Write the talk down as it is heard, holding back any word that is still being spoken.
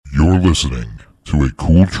listening to a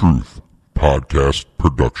Cool Truth podcast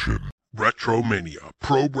production. Retromania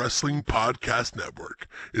Pro Wrestling Podcast Network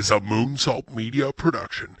is a Moonsault Media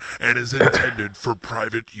production and is intended for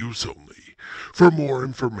private use only. For more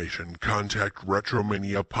information, contact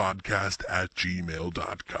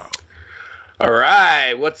retromaniapodcast@gmail.com. All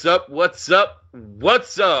right, what's up?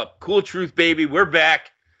 Cool Truth, baby, we're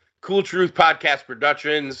back. Cool Truth Podcast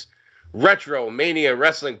Productions, Retromania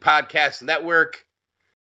Wrestling Podcast Network.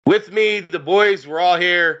 With me, the boys, we're all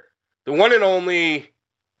here. The one and only,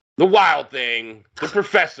 the Wild Thing, the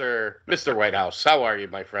Professor, Mr. Whitehouse. How are you,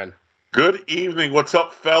 my friend? Good evening. What's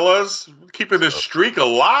up, fellas? We're keeping this streak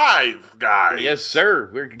alive, guys. Yes, sir.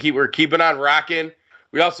 We're keeping on rocking.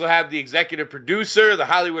 We also have the executive producer, the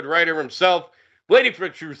Hollywood writer himself, Lady for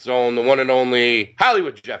Truth Zone, the one and only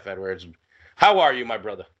Hollywood Jeff Edwards. How are you, my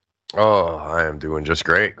brother? Oh, I am doing just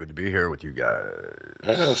great. Good to be here with you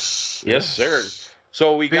guys. Yes, sir.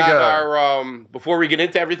 So we got our, before we get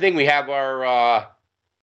into everything, we have our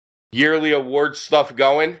yearly awards stuff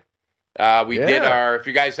going. We did our, if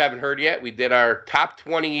you guys haven't heard yet, we did our top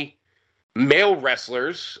 20 male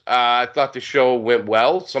wrestlers. I thought the show went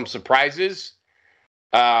well. Some surprises.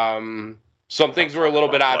 Some things were a little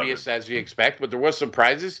bit obvious, as you expect, but there was some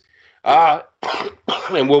prizes.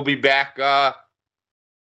 And we'll be back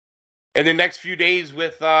in the next few days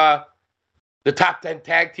with the top 10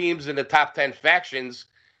 tag teams and the top 10 factions.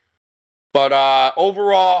 But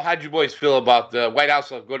overall, how'd you boys feel about the White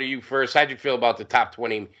House? I'll go to you first. How'd you feel about the top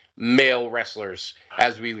 20 male wrestlers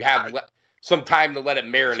as we have some time to let it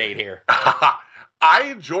marinate here? I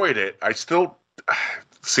enjoyed it. I still,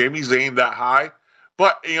 Sami Zayn that high.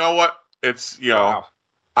 But you know what? It's, Wow.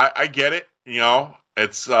 I get it.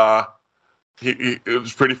 It's, it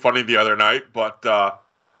was pretty funny the other night. But no,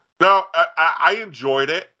 I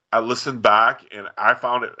enjoyed it. I listened back and I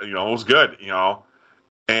found it, it was good,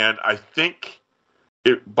 And I think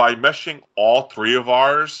by meshing all three of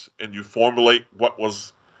ours and you formulate what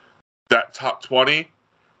was that top 20,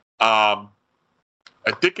 I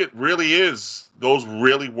think it really is. Those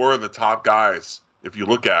really were the top guys if you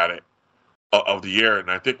look at it of the year,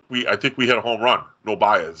 and I think we hit a home run. No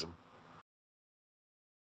biasm.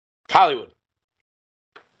 Hollywood.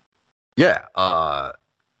 Yeah,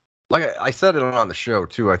 like I said it on the show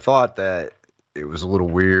too. I thought that it was a little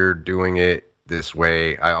weird doing it this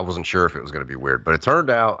way. I wasn't sure if it was going to be weird, but it turned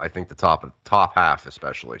out. I think the top half,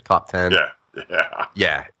 especially top 10.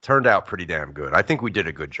 Yeah, it turned out pretty damn good. I think we did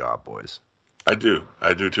a good job, boys. I do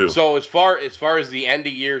too. So as far as the end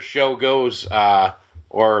of year show goes,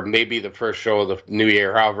 or maybe the first show of the new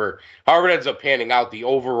year, however it ends up panning out, the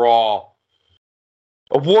overall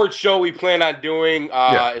award show we plan on doing,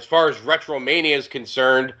 as far as Retromania is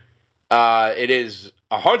concerned, it is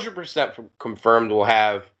 100% confirmed we'll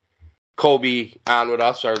have Colby on with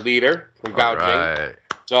us, our leader from Gouging. Right.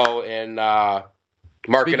 So, and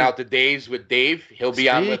marking out the days with Dave, he'll be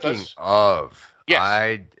on with us. Speaking of,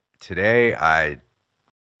 yes. Today at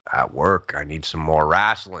work, I need some more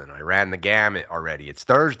wrestling. I ran the gamut already. It's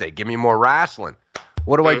Thursday. Give me more wrestling.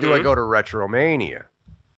 What do I do? I go to Retromania.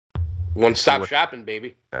 One-stop shopping,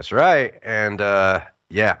 baby. That's right. And,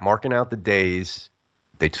 marking out the days,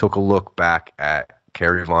 they took a look back at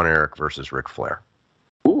Kerry Von Erich versus Ric Flair.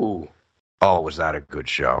 Ooh. Oh, was that a good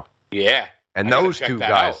show? Yeah. And those two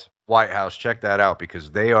guys, White House, check that out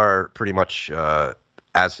because they are pretty much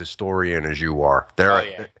as historian as you are.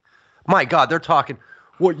 My God, they're talking.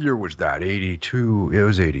 What year was that? 82. It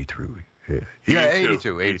was 83. Yeah,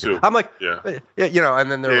 82. I'm like,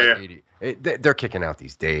 and then they're like 80. They're kicking out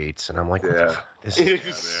these dates, and I'm like, this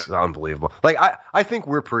is unbelievable. Like, I think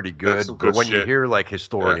we're pretty good, but when you hear like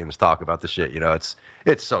historians talk about the shit,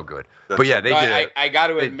 it's so good. But yeah, they did. I got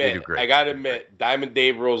to admit, Diamond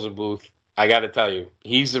Dave Rosenbluth. I got to tell you,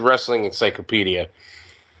 he's the wrestling encyclopedia.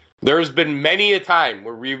 There's been many a time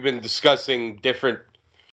where we've been discussing different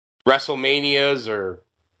WrestleManias or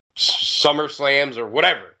SummerSlams or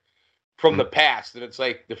whatever from the past, and it's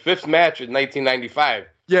like the fifth match in 1995.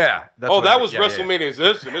 Yeah. That was WrestleMania. Is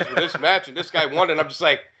this and this match, and this guy won, and I'm just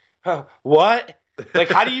like, what?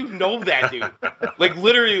 Like, how do you know that, dude? Like,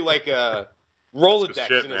 literally, like a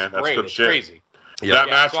Rolodex in his brain. It's crazy. Yeah. That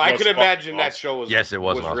match. So I could imagine that show was. Yes, it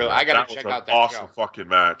was real. awesome. I gotta check out that awesome show. Fucking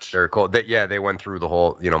match. They're cool. They went through the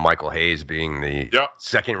whole, Michael Hayes being the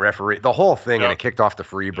second referee, the whole thing, and it kicked off the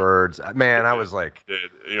Freebirds. Man, I was like,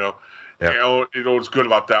 what's good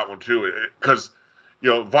about that one too, because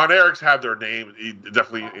Von Erichs had their name,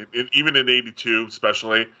 definitely, even in '82,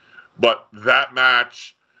 especially. But that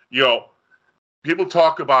match, people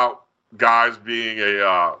talk about guys being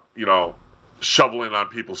shoveling on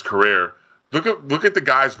people's career. Look at the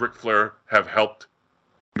guys Ric Flair have helped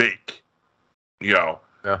make. You know,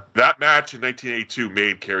 that match in 1982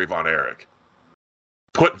 made Kerry Von Erich.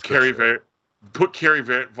 Put Kerry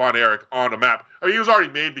Von Erich on the map. I mean, he was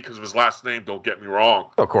already made because of his last name. Don't get me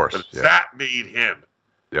wrong. Of course, but that made him.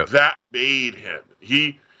 Yep. That made him.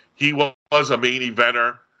 He was a main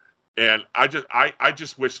eventer, and I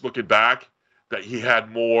just wish, looking back, that he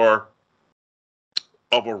had more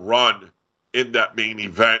of a run in that main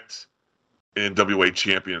event in WA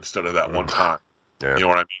champion instead of that one time. Yeah. You know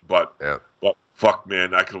what I mean? But fuck,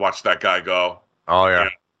 man, I could watch that guy go. Oh yeah.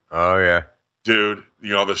 Oh yeah. Dude,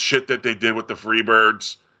 you know the shit that they did with the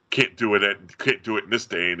Freebirds, can't do it in this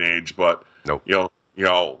day and age. But nope. You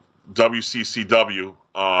know WCCW.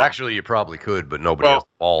 Actually, you probably could, but nobody has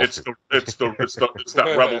balls. It's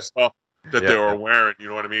that rebel stuff that they were wearing. You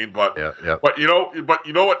know what I mean? But But you know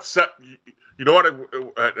what set. You know what?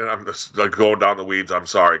 And I'm just like going down the weeds. I'm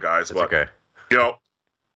sorry, guys. It's okay. You know,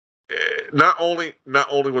 not only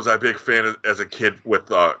was I a big fan as a kid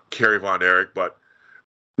with Kerry Von Erich, but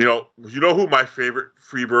you know who my favorite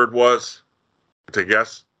Freebird was? To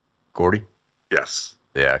guess? Gordy? Yes.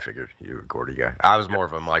 Yeah, I figured you were a Gordy guy. I was more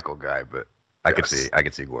of a Michael guy, but I could see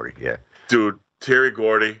Gordy. Yeah. Dude, Terry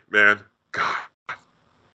Gordy, man. God.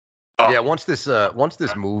 Yeah, once we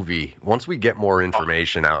get more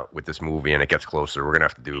information out with this movie and it gets closer, we're gonna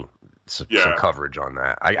have to do some coverage on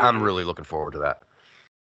that. I'm really looking forward to that.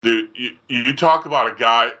 Dude, you talk about a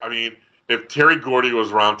guy. I mean, if Terry Gordy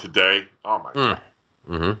was around today, oh my god,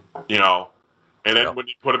 you know, and then when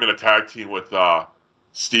you put him in a tag team with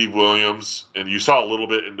Steve Williams, and you saw a little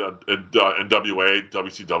bit in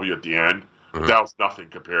WCW at the end, that was nothing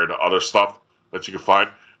compared to other stuff that you could find.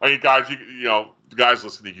 I mean, guys, you know, the guys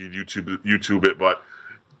listening, you YouTube it, but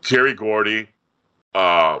Terry Gordy,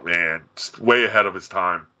 man, way ahead of his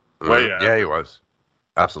time. Way ahead. Yeah, he was.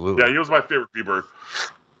 Absolutely. Yeah, he was my favorite Freebird.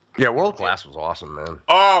 Yeah, World Class was awesome, man.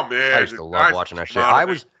 Oh man, I used to love watching that shit. I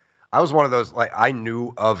was one of those, like, I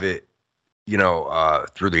knew of it, you know,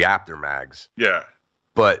 through the Aftermags. Yeah.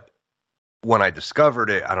 But when I discovered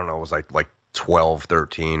it, I don't know, it was like 12,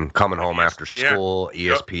 13, coming home after school,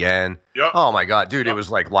 ESPN. Yep. Oh my God, dude, it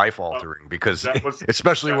was like life altering because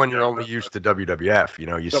especially when you're only used to WWF, you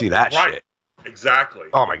know, you see that shit. Exactly.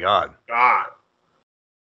 Oh my God. Yeah,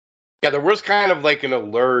 there was kind of like an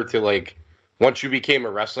allure to, like, once you became a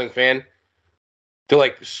wrestling fan, to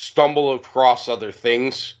like stumble across other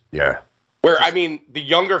things. Yeah. Where, I mean, the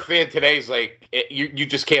younger fan today is like, you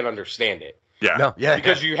just can't understand it. Yeah. No, yeah.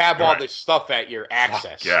 Because you have all this stuff at your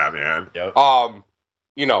access. Yeah, man. Yep.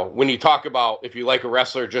 You know, when you talk about if you like a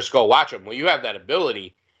wrestler, just go watch them. Well, you have that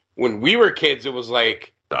ability. When we were kids, it was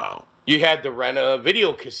like you had to rent a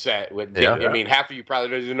video cassette. I mean, half of you probably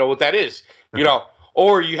don't even know what that is. You know,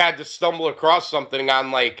 or you had to stumble across something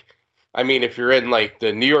on, like, I mean, if you're in like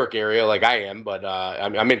the New York area, like I am, but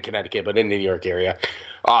I'm in Connecticut, but in the New York area,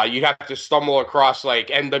 you have to stumble across like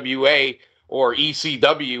NWA or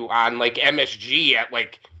ECW on like MSG at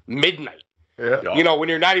like midnight. Yeah. You know, when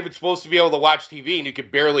you're not even supposed to be able to watch TV and you can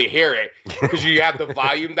barely hear it because you have the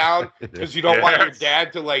volume down because you don't want your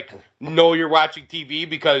dad to like know you're watching TV,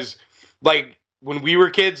 because like when we were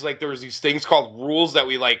kids, like there was these things called rules that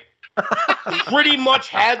we like pretty much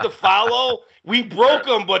had to follow. We broke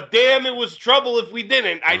them, but damn, it was trouble if we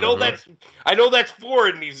didn't. I know that's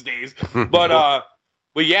foreign these days, but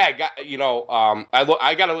yeah, you know,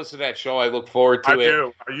 I got to listen to that show. I look forward to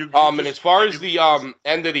it. Do. And as far as the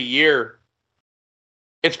end of the year,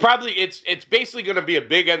 it's basically going to be a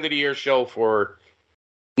big end of the year show for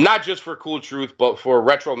not just for Cool Truth, but for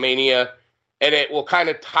Retromania, and it will kind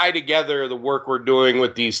of tie together the work we're doing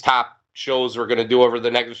with these top shows we're going to do over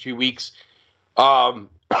the next few weeks.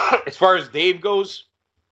 As far as Dave goes,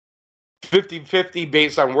 50-50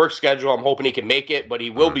 based on work schedule. I'm hoping he can make it, but he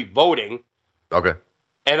will be voting. Okay.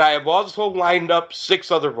 And I have also lined up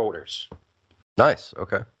 6 other voters. Nice.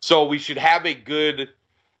 Okay. So we should have a good,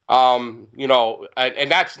 you know,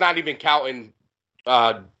 and that's not even counting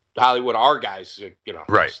Hollywood, our guys, you know,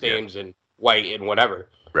 right, Stames and White and whatever.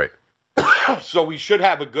 Right. So we should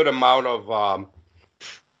have a good amount of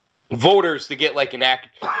voters to get like an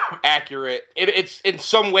accurate. It's in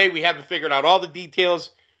some way we haven't figured out all the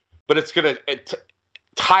details, but it's gonna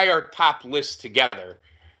tie our top list together.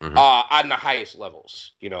 On the highest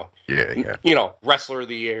levels, you know. Yeah. You know, Wrestler of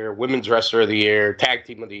the Year, Women's Wrestler of the Year, Tag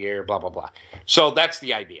Team of the Year, blah, blah, blah. So that's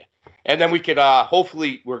the idea. And then we could,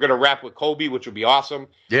 hopefully, we're going to wrap with Kobe, which would be awesome.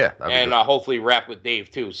 Yeah. And hopefully wrap with Dave,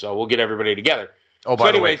 too. So we'll get everybody together. Oh,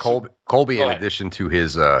 by the way, Colby in addition to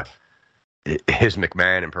his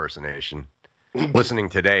McMahon impersonation, Listening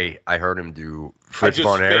today, I heard him do Fritz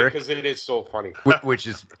von Erich, because it is so funny. which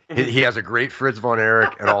is he has a great Fritz von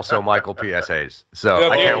Erich and also Michael P.S. Hayes. So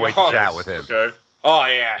I can't wait to chat with him. Okay. Oh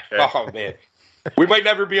yeah. Okay. Oh man. We might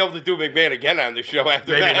never be able to do McMahon again on the show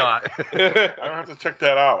after Maybe that. not. I don't have to check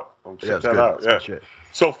that out. I'll check that out. Yeah. Shit.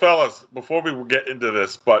 So, fellas, before we get into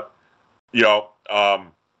this, but PWI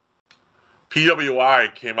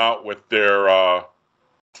came out with their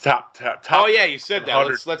top. Oh yeah, you said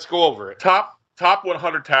that. Let's go over it. Top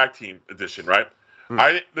 100 tag team edition, right?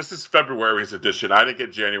 This is February's edition. I didn't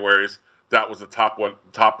get January's. That was the top one.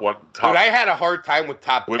 Dude, I had a hard time with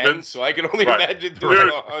top 10, so I can only imagine doing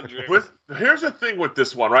 100. Here's the thing with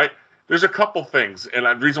this one, right? There's a couple things, and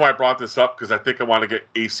the reason why I brought this up because I think I want to get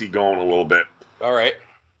AC going a little bit. All right.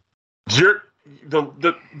 The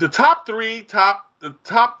top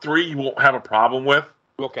three you won't have a problem with.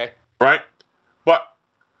 Okay. Right? But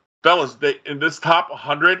fellas, in this top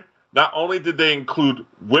 100, not only did they include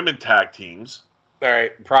women tag teams. All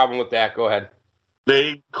right. Problem with that. Go ahead.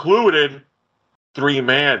 They included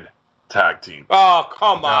 3-man tag team. Oh,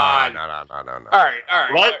 come on. No. All right.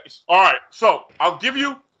 Right? All right. So I'll give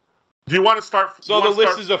you. Do you want to start? So the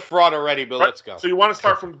list is a fraud already, but let's go. So you want to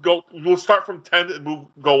start We'll start from 10 and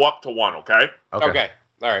go up to 1. Okay. Okay.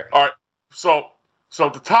 All right. All right. So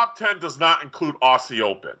the top 10 does not include Aussie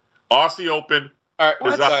Open. Aussie Open. All right.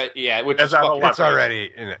 Which is fucking. It's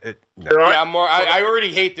already in it. No. Right? Yeah, I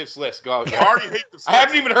already hate this list. Go. I already hate this list. I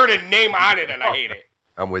haven't even heard a name on it, and I hate it.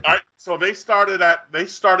 I'm with All you. right. So they started at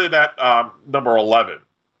number 11.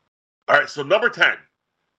 All right. So number 10,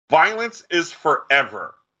 Violence is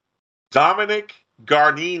Forever. Dominic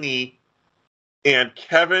Garnini and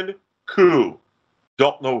Kevin Koo.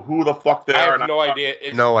 Don't know who the fuck they are. I have no idea.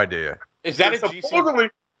 No idea. Is that a GC?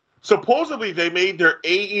 Supposedly, they made their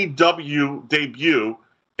AEW debut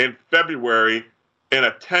in February in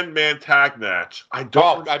a 10-man tag match. I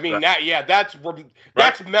don't. Oh, I mean that's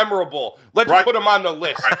memorable. Let's put them on the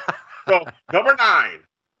list. Right. So number nine,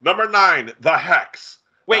 the Hex.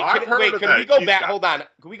 Wait, can we go back? Hold on.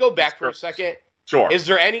 Can we go back for a second? Sure. Is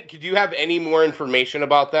there any? Could you have any more information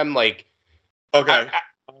about them? Like, okay.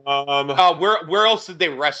 Where else did they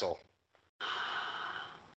wrestle?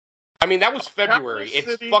 I mean, that was February.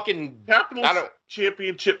 It's fucking Capital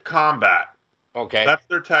Championship Combat. Okay. That's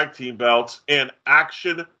their tag team belts and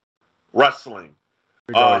Action Wrestling.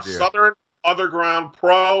 Southern Underground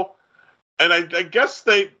Pro. And I guess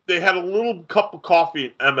they had a little cup of coffee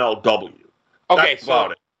in MLW. Okay, That's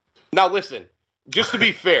about it. Now listen, just to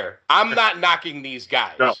be fair, I'm not knocking these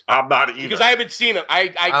guys. No, I'm not either. Because I haven't seen them. I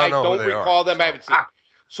don't recall them. I haven't seen them.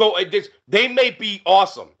 So they may be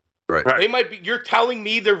awesome. Right. They might be. You're telling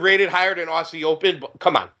me they're rated higher than Aussie Open? But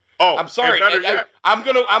come on. Oh, I'm sorry. I'm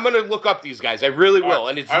gonna look up these guys. I really will,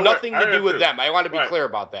 and it's nothing to do with them. I want to be clear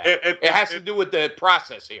about that. It has to do with the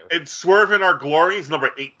process here. And Swerve in Our Glory is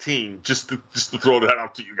number 18. Just to throw that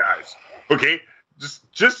out to you guys. Okay.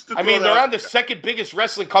 Just to they're on the second biggest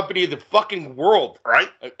wrestling company in the fucking world. Right.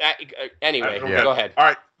 Anyway, go ahead. All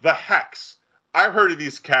right. The Hex. I've heard of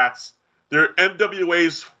these cats. They're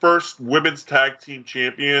NWA's first women's tag team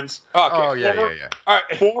champions. Okay. Oh yeah. All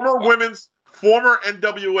right. Former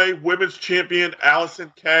NWA women's champion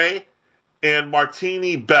Allison Kay and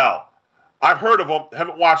Martini Bell. I've heard of them,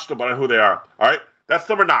 haven't watched them, but I know who they are. All right, that's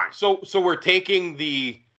number 9. So we're taking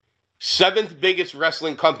the 7th biggest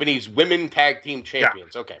wrestling company's women tag team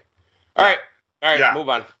champions. Yeah. Okay. All right. Yeah. Move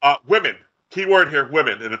on. Women. Keyword here: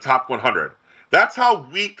 women in the top 100. That's how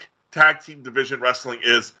weak tag team division wrestling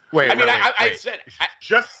is. Wait. I said.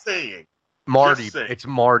 Just saying. It's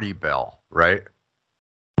Marty Bell, right?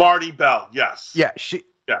 Marty Bell, yes. Yeah,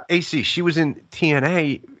 AC, she was in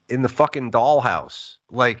TNA in the fucking dollhouse.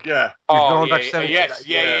 Like, yeah. Yes.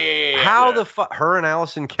 How the fuck? Her and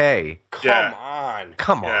Allison Kay. Come on.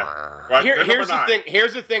 Right, here's the thing.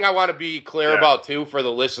 Here's the thing I want to be clear about too for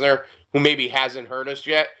the listener who maybe hasn't heard us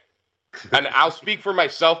yet. And I'll speak for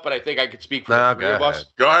myself, but I think I could speak for the three of us.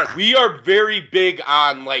 Go ahead. We are very big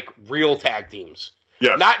on like real tag teams.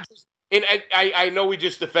 Yeah. Not just. And I know we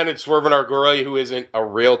just defended Swerve and Our Glory, who isn't a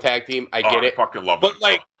real tag team. I get it. I fucking love it.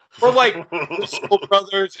 But we're like the Soul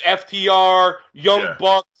Brothers, FTR, Young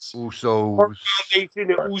Bucks, Usos, Foundation,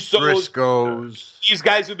 Usos, Briscoes. These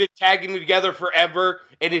guys have been tagging together forever,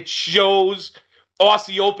 and it shows.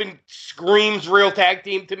 Aussie Open screams real tag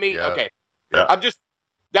team to me. Yeah. Okay. Yeah.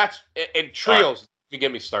 And trios to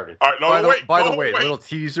get me started. All right, by the way, little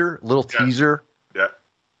teaser. Yeah.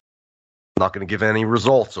 Not going to give any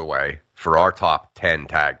results away for our top 10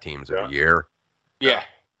 tag teams of the year. Yeah.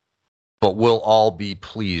 But we'll all be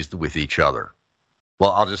pleased with each other.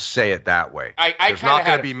 Well, I'll just say it that way. There's not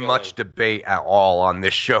going to be much debate at all on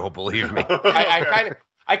this show, believe me.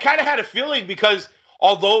 I kind of had a feeling because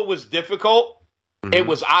although it was difficult, it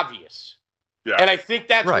was obvious. Yeah. And I think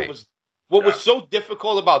that's what was so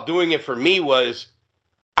difficult about doing it for me was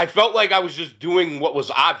I felt like I was just doing what was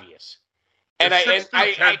obvious. And I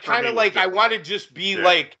kind of like I wanted to just be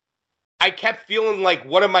like I kept feeling like,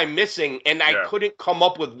 what am I missing? And I couldn't come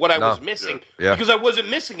up with what I was missing because I wasn't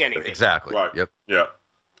missing anything. Exactly. Right. Yep. Yeah.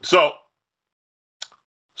 So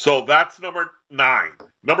that's number 9.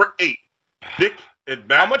 Number 8, Dick and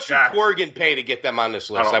Matt. How much Jackson. did Corrigan pay to get them on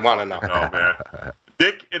this list? I want to know. Oh man,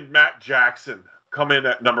 Dick and Matt Jackson come in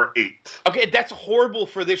at number 8. Okay, that's horrible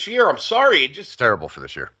for this year. I'm sorry. It's terrible for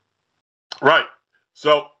this year. Right.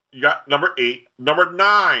 So you got number 8, number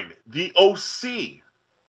 9, the OC.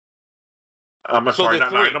 Sorry,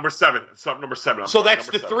 not 9, number 7. Number 7. So that's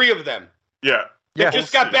the 3 of them. Yeah. They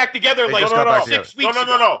just got back together like 6 weeks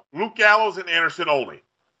ago. No. Luke Gallows and Anderson only.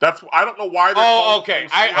 That's I don't know why. Okay.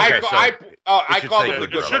 I call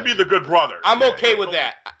it. It should be the Good Brothers. I'm okay with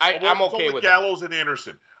that. I'm okay with Gallows and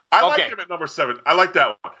Anderson. I like him at number 7. I like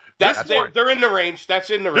that one. They're in the range.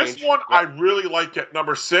 That's in the range. This one I really like at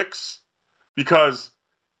number 6 because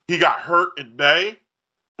he got hurt in May,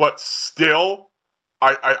 but still,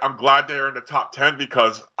 I'm glad they're in the top 10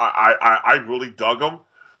 because I really dug them.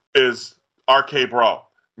 Is RK Bro?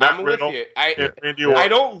 I'm with you. I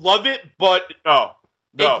don't love it, but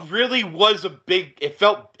it really was a big.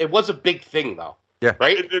 It was a big thing though. Yeah.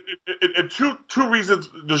 Right. Two reasons.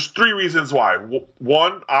 There's 3 reasons why.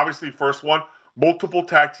 One, obviously, first one, multiple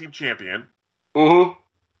tag team champion.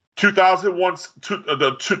 2001,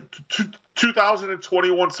 the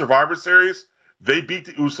 2021 Survivor Series, they beat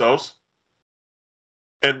the Usos.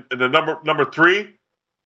 And the number 3,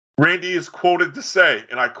 Randy is quoted to say,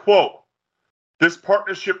 and I quote, "This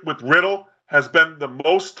partnership with Riddle has been the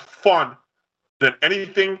most fun than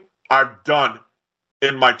anything I've done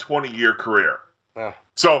in my 20-year career."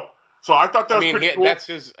 So I thought that was pretty cool. That's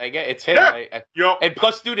his. I guess it's him. Yeah. And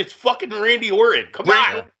plus, dude, it's fucking Randy Orton. Come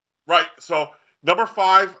on. Right. So number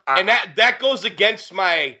 5, and that goes against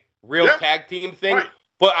my real tag team thing. Right.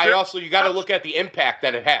 But you got to look at the impact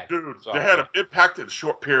that it had. Dude, they had an impact in a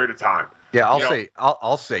short period of time. Yeah,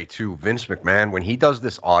 I'll say too, Vince McMahon, when he does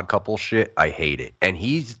this odd couple shit, I hate it. And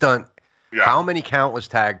he's done how many countless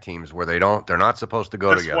tag teams where they're not supposed to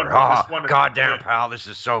go together. Goddamn, pal, this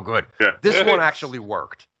is so good. Yeah. This one actually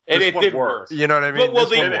worked. And it did work. You know what I mean? Well,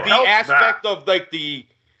 the aspect of like the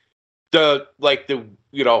pothead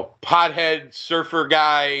surfer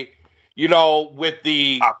guy, with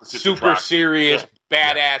the super serious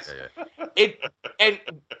badass. You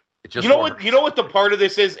know what the part of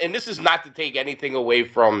this is, and this is not to take anything away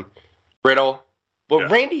from Riddle, but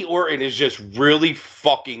Randy Orton is just really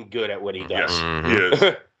fucking good at what he does.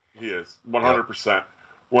 Yes, he is 100%.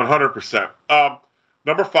 100%.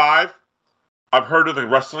 Number 5, I've heard of the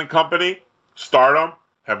wrestling company Stardom.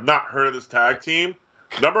 Have not heard of this tag team.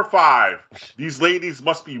 Number 5, these ladies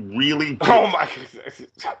must be really good. Oh my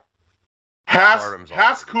god.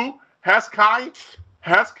 Haskai,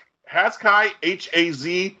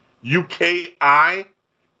 Hazuki,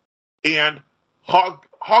 and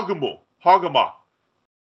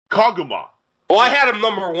Koguma. Well, I had him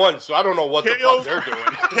number 1, so I don't know what the fuck they're doing.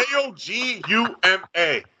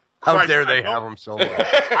 Koguma. How dare they have him so low?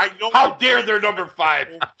 How dare they're number 5?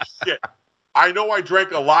 Shit. I know I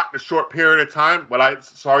drank a lot in a short period of time, but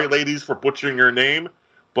sorry, ladies, for butchering your name,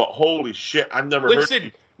 but holy shit, I've never heard.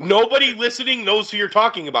 Listen, nobody listening knows who you're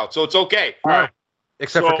talking about, so it's okay. All right.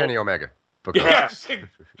 Except for Kenny Omega.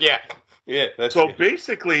 Yeah. So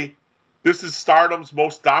basically, this is Stardom's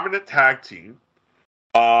most dominant tag team.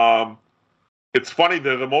 It's funny,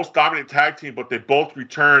 they're the most dominant tag team, but they both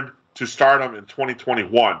returned to Stardom in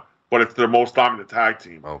 2021, but it's their most dominant tag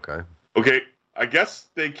team. Okay. I guess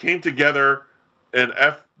they came together in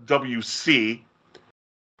FWC,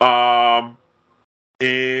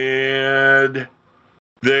 and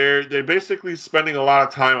they're basically spending a lot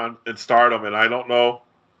of time in Stardom, and I don't know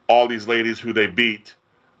all these ladies who they beat,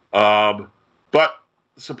 but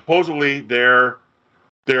supposedly they're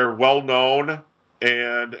well known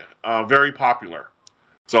and very popular.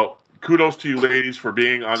 So kudos to you ladies for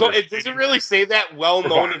being on. So does it really say that well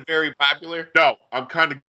known and very popular? No, I'm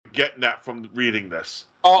kind of getting that from reading this.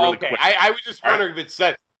 Oh, really okay. I was just wondering if it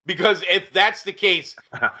said, because if that's the case,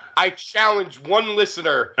 I challenge one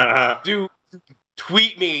listener to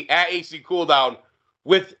tweet me at AC Cooldown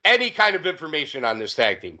with any kind of information on this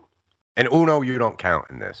tag team. And Uno, you don't count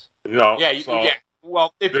in this. No. Yeah.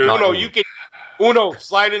 Well, if Uno, you can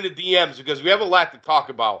slide into DMs because we have a lot to talk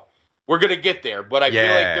about. We're gonna get there, but I feel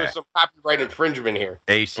like there's some copyright infringement here.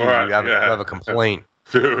 AC, Right, you have a complaint.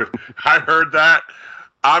 Dude, I heard that.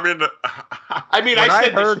 I'm in the. I mean, When I I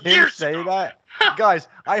said heard this him years say ago. that, guys,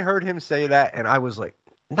 I heard him say that, and I was like,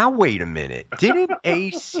 now wait a minute. Didn't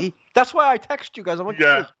AC? That's why I text you guys. I'm like,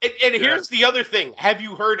 Yeah. And here's the other thing: have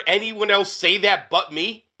you heard anyone else say that but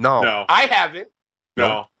me? no. No. I haven't.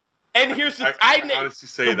 No. And here's the I honestly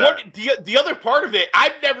say that. the other part of it.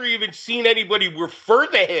 I've never even seen anybody refer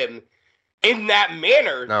to him in that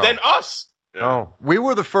manner than us. Yeah. No, we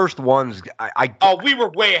were the first ones. We were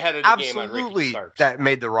way ahead of the game on Ricky absolutely Starks. that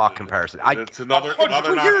made the Rock comparison. It's another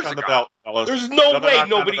 100 notch years on the ago. belt, fellas. There's no Another way notch on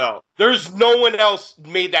the nobody. belt. There's no one else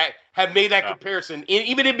made that comparison,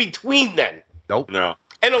 even in between then. Nope. No.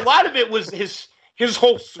 And a lot of it was his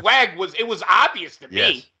whole swag was obvious to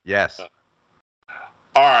me. Yes. All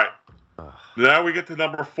right. Now we get to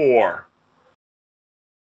number 4.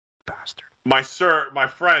 Bastard. My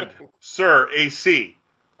friend, Sir AC.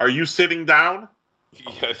 Are you sitting down?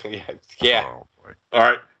 Yeah. Oh, boy. All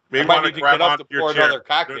right. I May might want need to to grab get up onto to your pour chair. another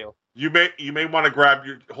cocktail. You may want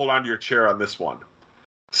to hold on to your chair on this one.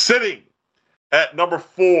 Sitting at number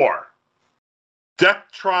 4, Death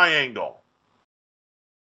Triangle.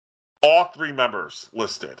 All 3 members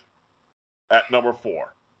listed at number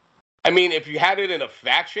 4. I mean, if you had it in a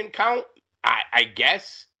faction count, I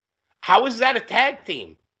guess. How is that a tag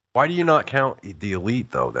team? Why do you not count the Elite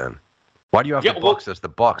though? Then why do you have the Bucks as the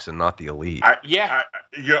Bucks and not the Elite?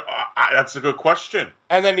 That's a good question.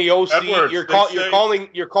 And then the OC, Edwards, you're calling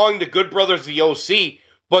the Good Brothers the OC,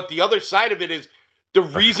 but the other side of it is the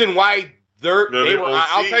reason why they were.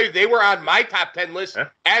 I'll tell you, they were on my top 10 list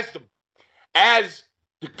as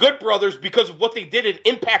the Good Brothers because of what they did in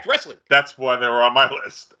Impact Wrestling. That's why they were on my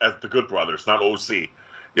list as the Good Brothers, not OC.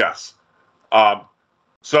 Yes.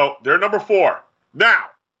 So they're number 4. Now,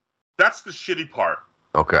 that's the shitty part.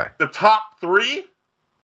 Okay. The top 3,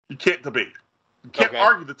 you can't debate. You can't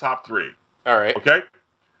argue the top 3. All right. Okay?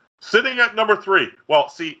 Sitting at number 3. Well,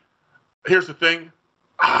 see, here's the thing.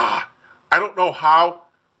 I don't know how.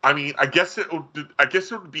 I mean, I guess it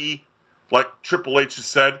would be like Triple H has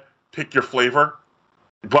said, pick your flavor.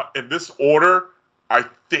 But in this order, I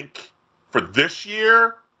think for this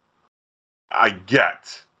year, I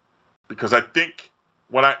get. Because I think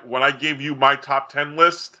when I gave you my top 10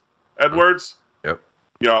 list, Edwards, yep.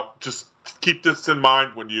 Just keep this in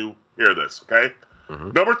mind when you hear this, okay?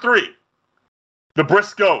 Mm-hmm. Number 3, the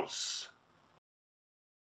Briscoes.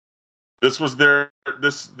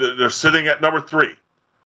 They're sitting at number 3.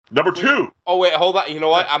 Number 2. Oh wait, hold on. You know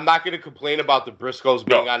what? I'm not going to complain about the Briscoes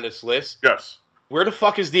being on this list. Yes. Where the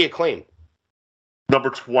fuck is the Acclaim? Number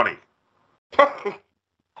 20.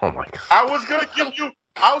 Oh my god. I was gonna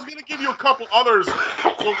give you a couple others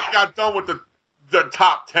when we got done with the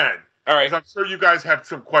top 10. All right. I'm sure you guys have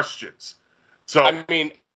some questions. So I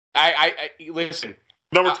mean, I listen.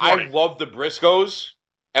 number 20. I love the Briscoes.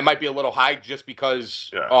 It might be a little high just because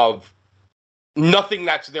Yeah. of nothing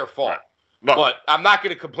that's their fault. Right. No. But I'm not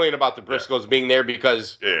going to complain about the Briscoes being there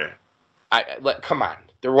because Yeah. come on,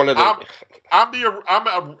 they're one of the. I'm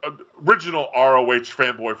an original ROH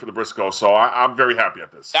fanboy for the Briscoes, so I'm very happy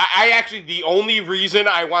at this. I actually, the only reason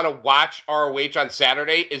I want to watch ROH on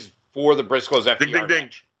Saturday is for the Briscoes FTR. Ding, ding, ding.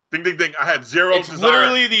 match. Ding, ding, ding. I had zero It's desire.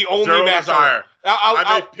 literally the only Zero match. desire.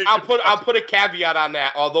 I'll put a caveat on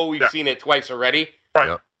that, although we've seen it twice already. Right.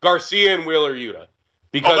 Yep. Garcia and Wheeler Yuta,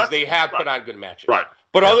 because that's- they have put right. on good matches. Right.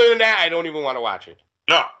 But other than that, I don't even want to watch it.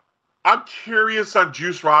 No. I'm curious on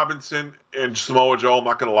Juice Robinson and Samoa Joe, I'm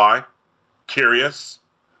not going to lie. Curious.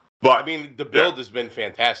 But I mean, the build has been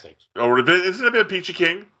fantastic. Isn't it a bit Peachy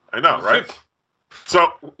King? I know, right?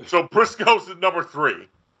 So Briscoes at number 3.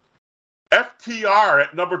 FTR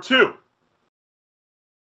at number 2.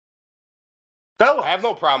 Fellas. I have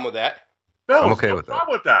no problem with that. Fellas, I'm okay no with that.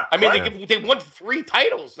 problem with that. I mean, right? they won 3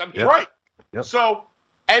 titles. I mean, Yep. Right. Yep. So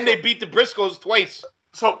and they beat the Briscoes twice.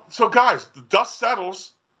 So guys, the dust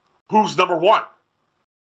settles. Who's number 1?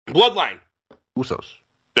 Bloodline. Usos.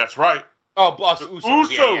 That's right. Oh, Boss The Usos.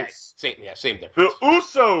 Usos. Same difference. The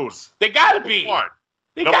Usos. They gotta be. One.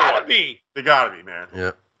 They Number gotta one. be. They gotta be, man.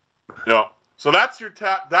 Yeah. So that's your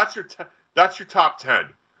top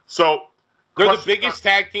 10. So They're the question- biggest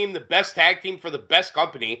tag team, the best tag team for the best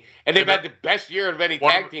company, and they've had the best year of any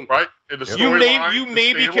one- tag team. right? In the You storyline,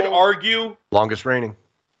 maybe the could stable. argue. Longest reigning.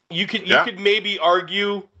 You could Yeah. maybe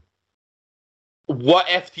argue what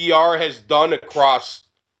FTR has done across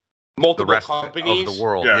The multiple rest companies. of the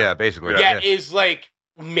world. Yeah. Yeah, basically. Yeah, is like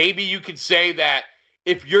maybe you could say that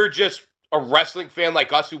if you're just a wrestling fan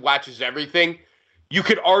like us who watches everything, You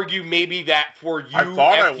could argue maybe that for you, I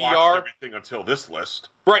thought FTR, I watched everything until this list.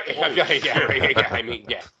 right? Yeah. I mean,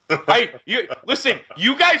 yeah. Listen,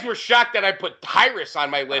 you guys were shocked that I put Tyrus on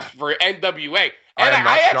my list for NWA, and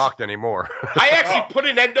I am not shocked anymore. I actually put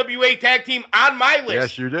an NWA tag team on my list.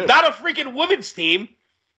 Yes, you did. Not a freaking women's team.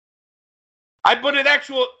 I put an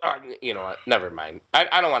actual. You know what? Never mind.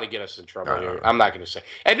 I don't want to get us in trouble here. I'm not going to say.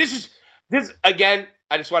 And this again.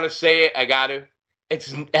 I just want to say it. I got to.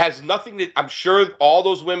 It has nothing to. I'm sure all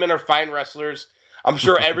those women are fine wrestlers. I'm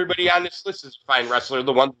sure everybody on this list is a fine wrestler.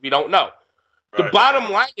 The ones we don't know. Right. The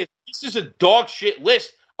bottom line is this is a dog shit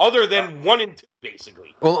list, other than 1 and 2,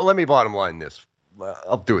 basically. Well, let me bottom line this.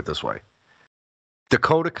 I'll do it this way.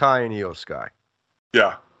 Dakota Kai and Io Sky.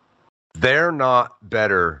 Yeah. They're not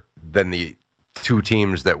better than the 2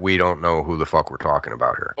 teams that we don't know who the fuck we're talking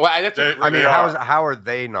about here. Well, that's how are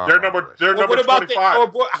they not? They're number 25. They're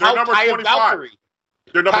number 25.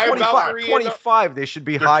 They're number 25. They should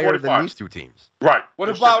be higher than these 2 teams. Right. What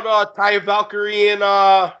about Taya Valkyrie and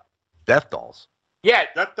Death Dolls? Yeah,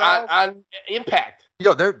 on Impact.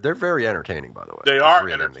 Yo, they're very entertaining, by the way. They are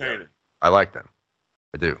entertaining. I like them.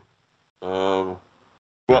 I do. Well,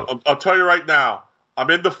 I'll tell you right now. I'm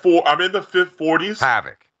in the 40s.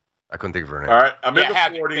 Havoc. I couldn't think of her name. All right, I'm in the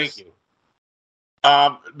Havoc, 40s. Thank you.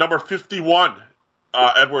 Number 51.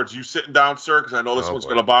 Edwards, you sitting down, sir? Because I know this one's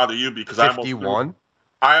going to bother you because 51.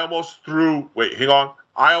 I almost threw. Wait, hang on.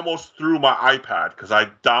 I almost threw my iPad because I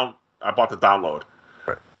bought the download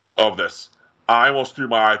of this. I almost threw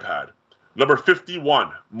my iPad. Number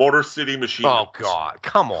 51, Motor City Machine Guns. Oh God,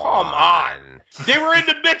 come on! They were in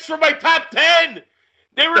the mix for my top 10.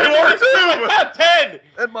 They were in the mix for my top 10.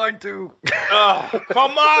 And mine too.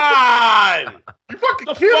 Come on! You fucking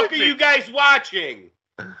the fuck are you guys watching?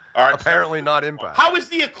 All right, apparently not Impact. How is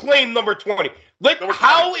the Acclaim number 20?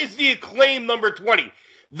 How is the Acclaim number 20?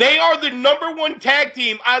 They are the number 1 tag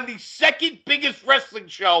team on the second biggest wrestling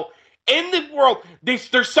show in the world.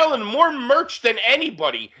 They're selling more merch than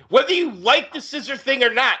anybody. Whether you like the scissor thing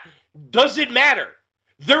or not, doesn't matter.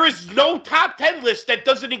 There is no top 10 list that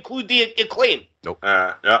doesn't include the Acclaim. Nope.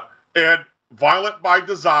 Yeah. And Violent by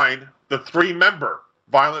Design, the 3-member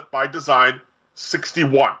Violent by Design,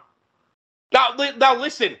 61. Now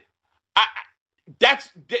listen. That's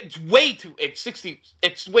way too. It's 60.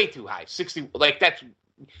 It's way too high. 60.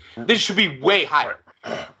 This should be way higher.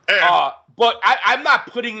 But I'm not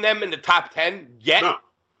putting them in the top 10 yet. No.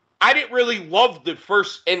 I didn't really love the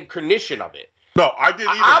first incarnation of it. No, I didn't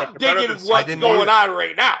either. I'm digging what's going on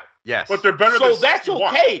right now. Yes. But they're better than 61. So that's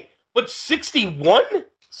okay. But 61?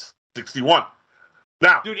 61.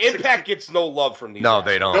 Now, dude, Impact gets no love from these. No,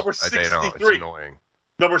 they don't. Number 63. They don't. It's annoying.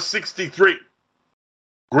 Number 63.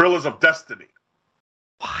 Gorillas of Destiny.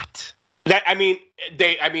 What?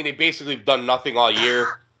 They basically have done nothing all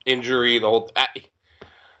year. Injury, the whole.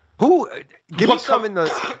 Who? Give me some in the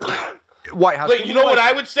White House. You know what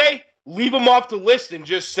I would say? Leave them off the list and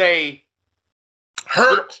just say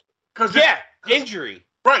hurt. Injury.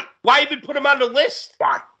 Right. Why even put them on the list?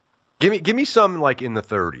 Why? Give me some like in the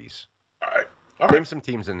 30s. All right. Name some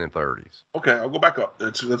teams in the 30s. Okay, I'll go back up.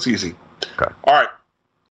 That's easy. Okay. All right.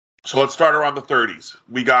 So let's start around the 30s.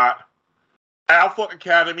 We got Alpha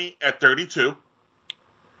Academy at 32.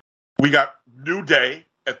 We got New Day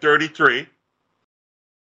at 33.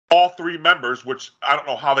 All 3 members, which I don't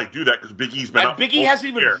know how they do that because Big E's been out. Big E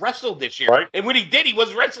hasn't even wrestled this year, right? And when he did, he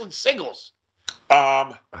was wrestling singles.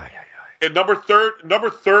 And number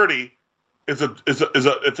 30 is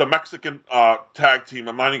a Mexican tag team.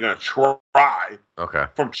 I'm not even going to try. Okay.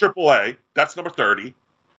 From AAA, that's number 30.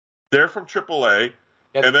 They're from AAA,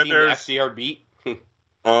 and then there's FCR beat.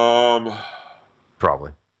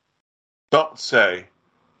 Probably. Don't say.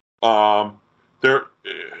 They're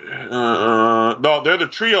the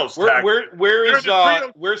trios tag. Where's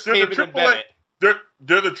Taven and Bennett?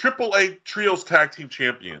 They're the AAA trios tag team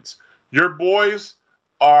champions. Your boys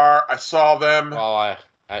are. I saw them. Oh,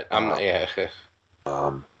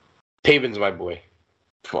 Taven's my boy.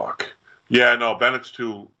 Fuck. Yeah, no, Bennett's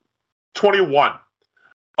 21.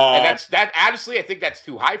 And that. Honestly, I think that's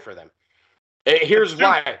too high for them. Here's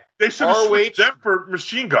why. They should have switched them for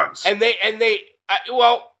Machine Guns. Their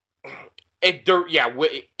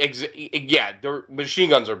Machine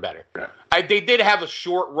Guns are better. Yeah. They did have a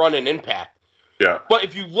short run in Impact. Yeah. But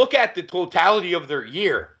if you look at the totality of their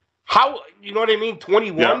year, you know what I mean?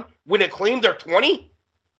 21 when Acclaim they're 20.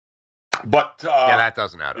 But that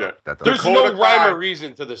doesn't add up. There's no rhyme or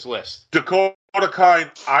reason to this list. Dakota Kai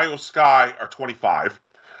and Io Sky are 25.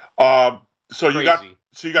 You got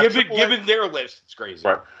given their list, it's crazy.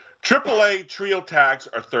 Right. AAA trio tags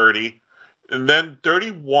are 30, and then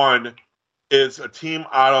 31 is a team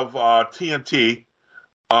out of TNT,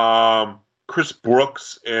 Chris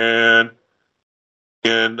Brooks and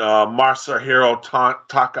Masahiro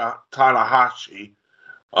Tanahashi.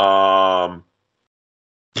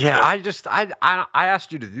 Yeah, I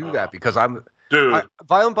asked you to do that because dude,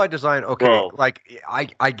 Violent by Design. Okay, bro. like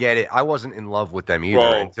I get it. I wasn't in love with them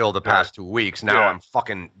either until the past 2 weeks. Now I'm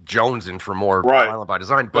fucking jonesing for more Violent by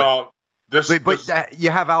Design. But you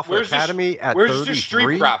have Alpha Academy at 33. Where's the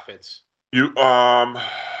Street Profits?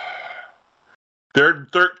 They're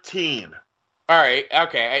 13. All right,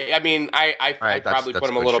 okay. I mean, I probably put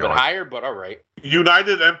them a little bit higher, but all right.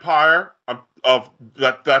 United Empire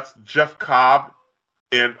that's Jeff Cobb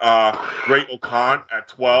and Ray O'Khan at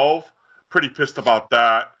 12. Pretty pissed about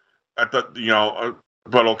that. But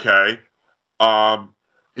okay.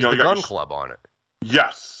 Is the Gun Club on it?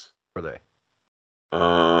 Yes. Are they?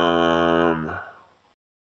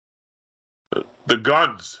 The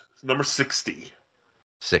Guns, number 60.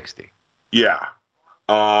 60. Yeah.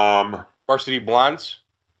 Varsity Blondes.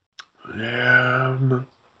 Yeah.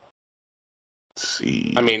 Let's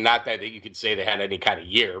see. I mean, not that you could say they had any kind of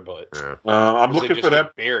year, but I'm looking for them.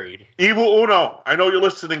 Buried. Evil Uno. I know you're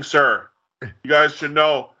listening, sir. You guys should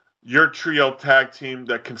know your trio tag team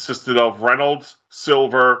that consisted of Reynolds,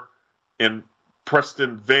 Silver, and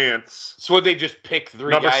Preston Vance. So would they just pick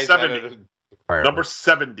three guys? 70. Number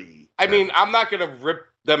 70. I mean, I'm not going to rip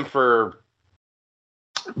them for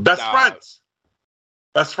best friends.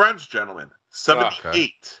 Best friends, gentlemen. 78.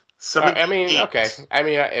 Okay. 78. I mean, okay. I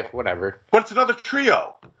mean, if whatever. But it's another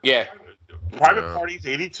trio. Yeah. Private Parties,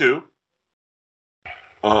 82.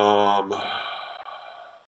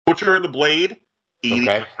 Butcher and the Blade,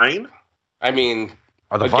 89. Okay. I mean,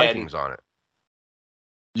 are the Vikings on it?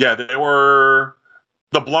 Yeah, they were.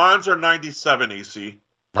 The Blondes are 97, AC.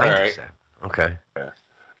 97. Right. Okay.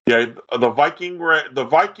 Yeah, the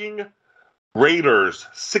Viking Raiders,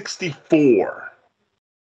 64.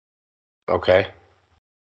 Okay.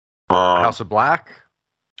 House of Black?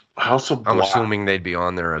 House of Black. I'm assuming they'd be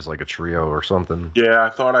on there as like a trio or something. Yeah, I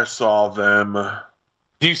thought I saw them.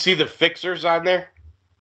 Do you see the Fixers on there?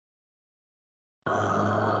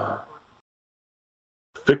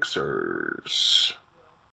 Fixers.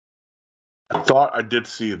 I thought I did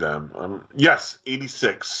see them. Yes,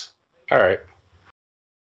 86. All right.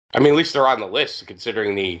 I mean, at least they're on the list,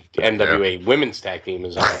 considering the NWA women's tag team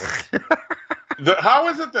is on there. How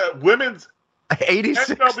is it that women's 86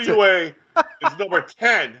 NWA is number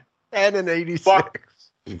 10? 10 and 86.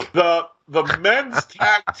 But the men's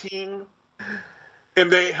tag team,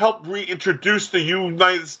 and they helped reintroduce the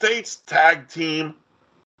United States tag team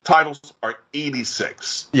titles, are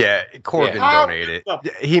 86. Yeah, Corbin donated.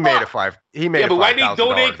 He made a $5. But why did he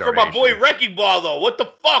donate for my boy Wrecking Ball though? What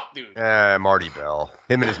the fuck, dude? Marty Bell.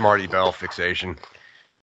 Him and his Marty Bell fixation.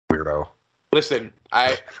 Weirdo. Listen,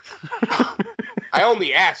 I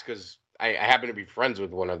only ask because I happen to be friends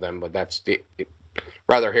with one of them, but that's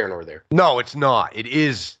rather here nor there. No, it's not. It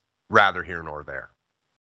is rather here nor there.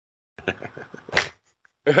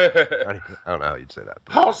 I don't know how you'd say that.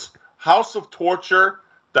 House of Torture.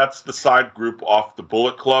 That's the side group off the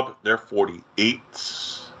Bullet Club. They're 48.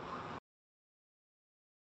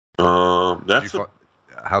 That's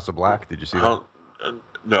House of Black. Did you see that?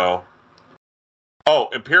 No. Oh,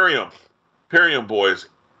 Imperium Boys,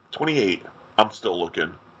 28. I'm still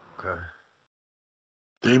looking. Okay.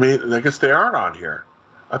 I guess they aren't on here.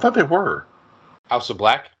 I thought they were. House of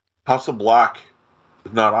Black? House of Black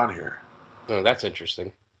is not on here. Oh, that's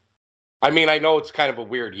interesting. I mean, I know it's kind of a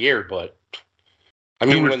weird year, but I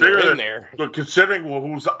mean, when they're in there. But considering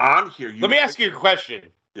who's on here, let me ask you a question.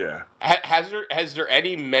 Yeah. Has there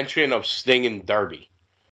any mention of Sting and Darby?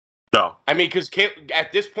 No. I mean, because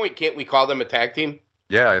at this point, can't we call them a tag team?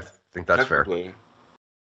 Yeah, I think that's fair.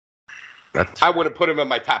 I wouldn't put them in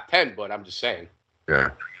my top 10, but I'm just saying.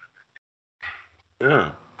 Yeah.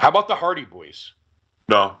 Yeah. How about the Hardy Boys?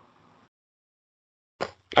 No.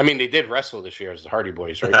 I mean, they did wrestle this year as the Hardy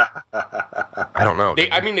Boys, right? I don't know. They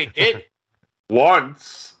did.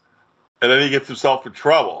 Once, and then he gets himself in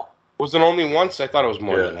trouble. Was it only once? I thought it was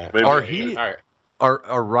more than that. Maybe.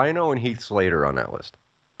 Are Rhino and Heath Slater on that list?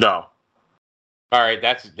 No. All right,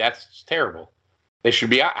 that's terrible. They should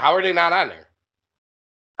be. How are they not on there?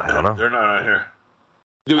 I don't know. They're not on here.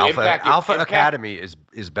 Dude, Alpha Academy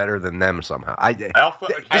is better than them somehow. This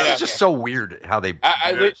is just so weird how they.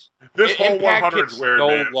 This whole 100 is weird.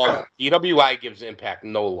 No love. EWI gives Impact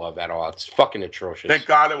no love at all. It's fucking atrocious. Thank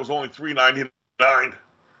God it was only $3.99.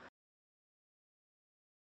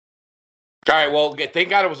 All right, well, thank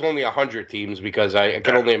God it was only 100 teams because I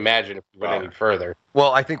can only imagine if we went any further.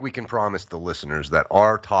 Well, I think we can promise the listeners that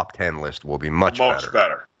our top 10 list will be much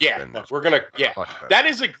better. Yeah, we're going to, that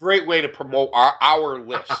is a great way to promote our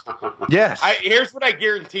list. Yes. Here's what I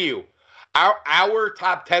guarantee you. Our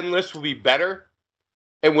top 10 list will be better,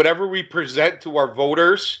 and whatever we present to our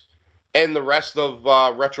voters and the rest of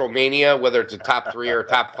Retromania, whether it's a top 3 or a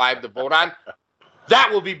top 5 to vote on, that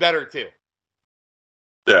will be better too.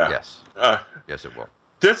 Yeah. Yes. Yes, it will.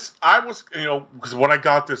 I was, because when I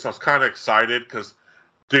got this, I was kind of excited because,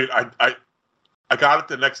 dude, I got it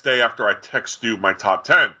the next day after I text you my top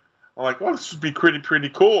 10. I'm like, oh, this would be pretty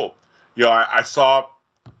cool. I saw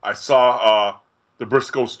the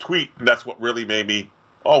Briscoes tweet, and that's what really made me,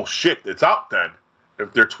 oh shit, it's out then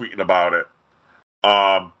if they're tweeting about it.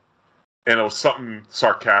 And it was something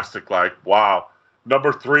sarcastic like, wow,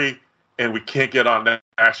 number 3, and we can't get on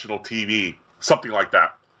national TV. Something like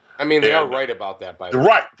that. I mean, they are right about that, by the way.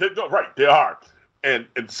 Right. They are. And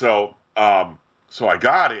so so I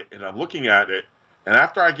got it, and I'm looking at it, and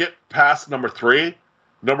after I get past number 3,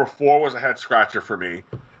 number 4 was a head scratcher for me,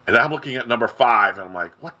 and I'm looking at number 5, and I'm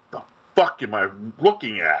like, what the fuck am I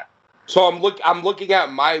looking at? So I'm looking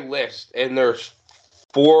at my list, and there's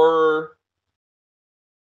 5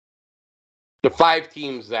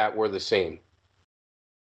 teams that were the same.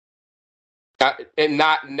 And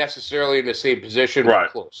not necessarily in the same position,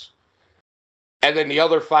 but close. And then the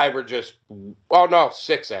other 5 are just,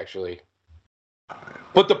 6 actually.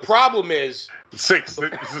 But the problem is 6.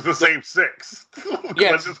 This is the same 6.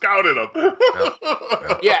 Yes. I just counted them.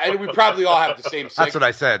 Yeah, and we probably all have the same 6. That's what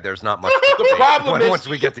I said. There's not much. The problem is once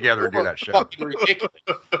we get together and do that show. Fucking ridiculous.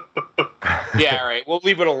 Yeah, all right. We'll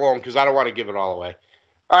leave it alone because I don't want to give it all away.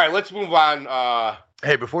 All right, let's move on.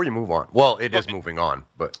 Hey, before you move on, well, it is moving on,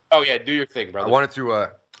 but oh yeah, do your thing, brother. I wanted to.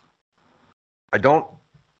 I don't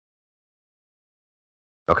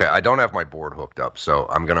have my board hooked up, so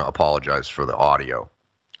I'm gonna apologize for the audio.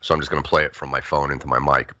 So I'm just gonna play it from my phone into my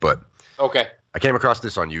mic. But okay, I came across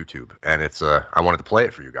this on YouTube, and it's I wanted to play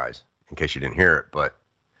it for you guys in case you didn't hear it, but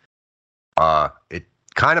it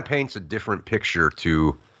kind of paints a different picture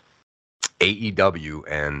to AEW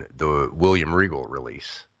and the William Regal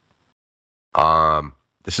release.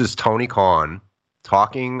 This is Tony Khan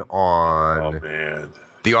talking on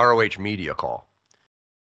the ROH media call.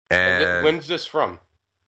 And when's this from?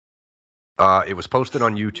 It was posted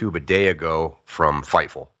on YouTube a day ago from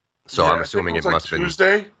Fightful. So I'm assuming it must have been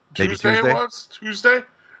Tuesday. Maybe Tuesday. It was Tuesday.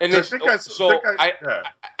 And this, I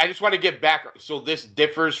just want to get back. So this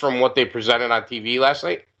differs from what they presented on TV last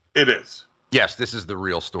night? It is. Yes, this is the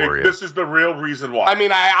real story. This is the real reason why. I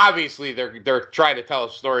mean, obviously they're trying to tell a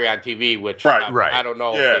story on TV, which I don't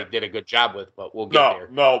know if they did a good job with, but we'll get there.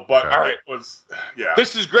 No, but it was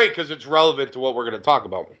This is great because it's relevant to what we're going to talk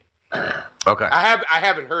about. Okay. I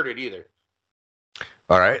haven't heard it either.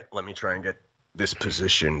 All right, let me try and get this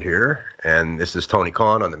positioned here. And this is Tony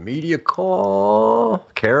Khan on the media call.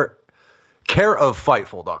 Care of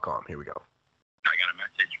Fightful.com. Here we go. I got a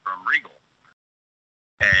message from Regal,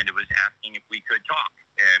 and it was asking if we could talk.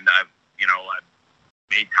 And I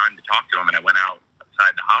made time to talk to him, and I went out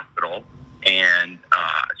outside the hospital. And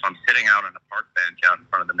so I'm sitting out on a park bench out in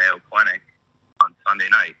front of the Mayo Clinic on Sunday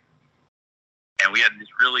night. And we had this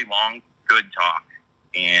really long, good talk,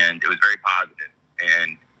 and it was very positive.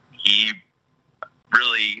 And he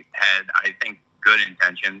really had, I think, good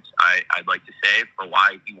intentions, I'd like to say, for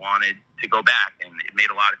why he wanted to go back. And it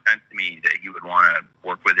made a lot of sense to me that he would want to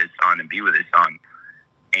work with his son and be with his son.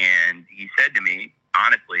 And he said to me,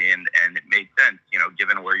 honestly, and it made sense,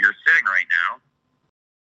 given where you're sitting right now,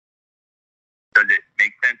 does it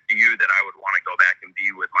make sense to you that I would want to go back and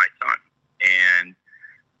be with my son? And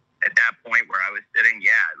at that point where I was sitting,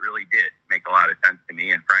 it really did make a lot of sense to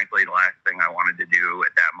me. And frankly, the last thing I wanted to do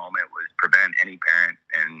at that moment was prevent any parent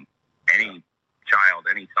and any child,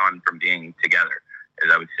 any son from being together.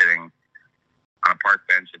 As I was sitting on a park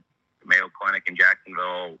bench at the Mayo Clinic in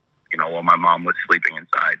Jacksonville, while my mom was sleeping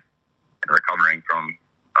inside and recovering from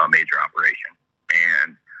a major operation.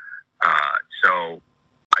 And so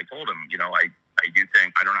I told him, I do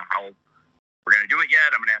think, I don't know how we're going to do it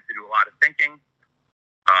yet. I'm going to have to do a lot of thinking.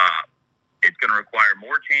 It's going to require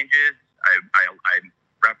more changes. I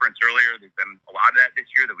referenced earlier, there's been a lot of that this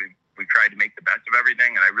year that we've tried to make the best of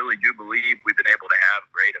everything, and I really do believe we've been able to have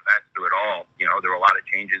great events through it all. There were a lot of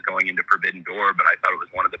changes going into Forbidden Door, but I thought it was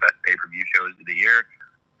one of the best pay-per-view shows of the year.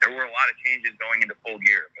 There were a lot of changes going into Full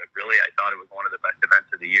Gear, but really I thought it was one of the best events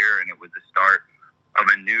of the year, and it was the start of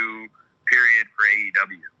a new period for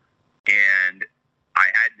AEW. And I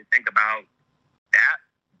had to think about that,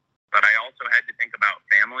 but I also had to think about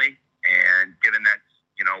family, and given that's,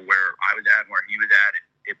 where I was at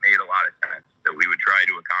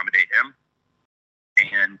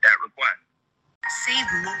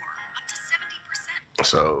more, up to 70%.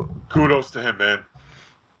 So kudos to him, man.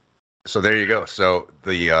 So there you go. So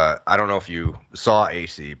I don't know if you saw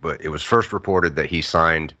AC, but it was first reported that he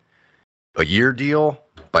signed a year deal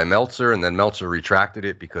by Meltzer, and then Meltzer retracted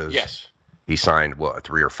it because he signed a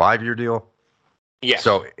 3 or 5 year deal. Yes.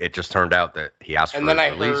 So it just turned out that he asked for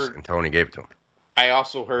his release, and Tony gave it to him. I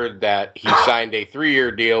also heard that he signed a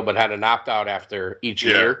 3-year deal, but had an opt-out after each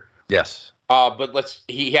year. Yes. But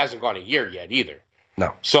he hasn't gone a year yet either.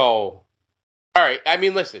 No. So, all right. I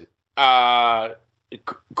mean, listen.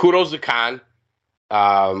 Kudos to Khan.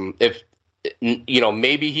 If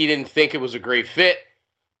maybe he didn't think it was a great fit,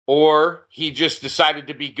 or he just decided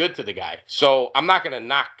to be good to the guy. So I'm not going to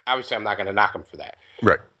knock. Obviously, I'm not going to knock him for that.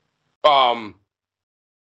 Right.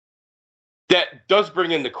 That does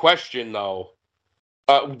bring in the question, though.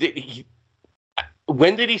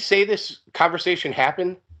 When did he say this conversation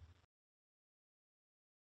happened?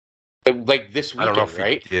 Like this weekend, I don't know if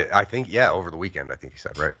right? I think, over the weekend, I think he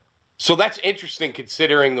said, right? So that's interesting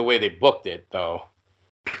considering the way they booked it, though.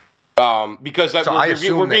 Because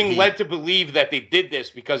we're being led to believe that they did this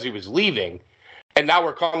because he was leaving. And now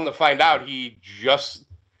we're coming to find out they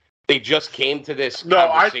just came to this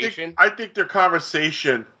conversation. I think their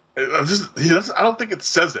conversation, I don't think it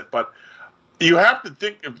says it, but you have to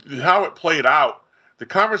think of how it played out. The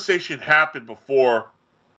conversation happened before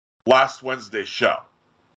last Wednesday's show.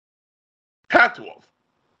 Had to have.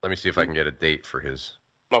 Let me see if I can get a date for his.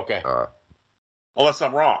 Okay. Unless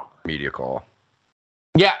I'm wrong. Media call.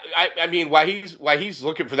 Yeah, I mean, why he's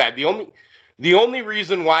looking for that. The only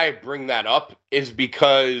reason why I bring that up is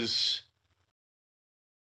because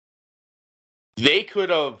they could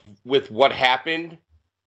have, with what happened,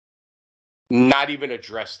 not even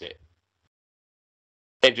addressed it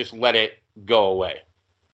and just let it go away.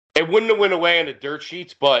 It wouldn't have went away in the dirt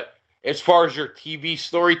sheets, but as far as your TV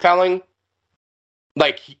storytelling,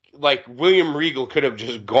 like William Regal could have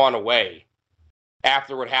just gone away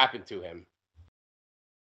after what happened to him.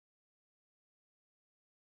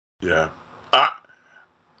 Yeah.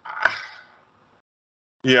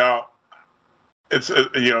 It's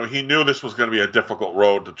he knew this was going to be a difficult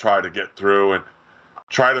road to try to get through and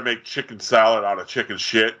try to make chicken salad out of chicken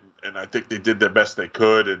shit, and I think they did the best they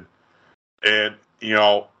could, and I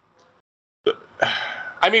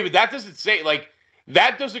mean, but that doesn't say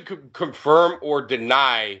that doesn't confirm or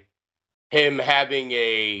deny him having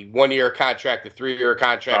a 1-year contract, a 3-year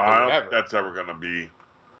contract, or whatever. I don't think that's ever going to be.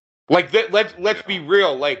 Like, let's be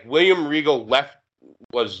real. Like, William Regal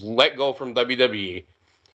was let go from WWE.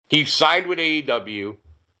 He signed with AEW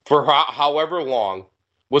for however long,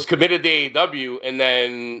 was committed to AEW, and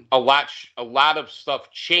then a lot of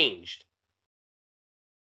stuff changed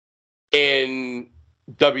in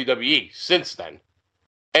WWE since then.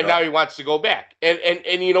 And now he wants to go back.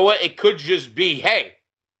 And you know what? It could just be, hey,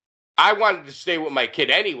 I wanted to stay with my kid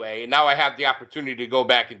anyway, and now I have the opportunity to go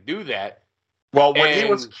back and do that. Well, when he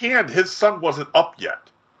was canned, his son wasn't up yet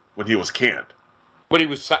when he was canned. But he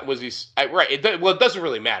was he right? It doesn't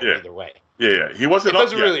really matter either way. Yeah. He wasn't.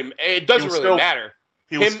 It doesn't really matter.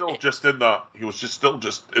 He was still just in the. He was still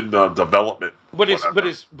in the development. But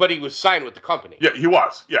he was signed with the company. Yeah, he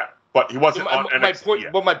was. Yeah, but he wasn't on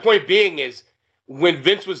NXT. But my point being is, when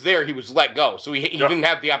Vince was there, he was let go, so he didn't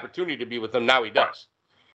have the opportunity to be with them. Now he does.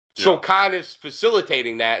 Right. So Khan is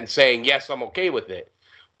facilitating that and saying, yes, I'm okay with it,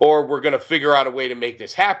 or we're going to figure out a way to make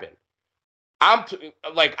this happen. I'm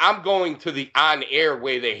going to the on-air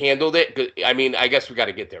way they handled it. I mean, I guess we got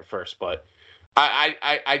to get there first, but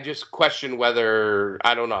I just question whether,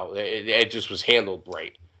 I don't know, it just was handled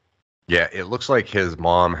right. Yeah, it looks like his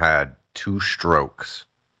mom had 2 strokes,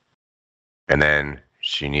 and then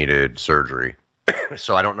she needed surgery.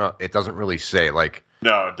 So I don't know. It doesn't really say, like.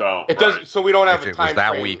 No, don't. It doesn't. So we don't have if a time. It was that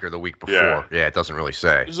frame. week or the week before. Yeah, it doesn't really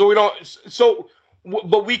say. So we don't.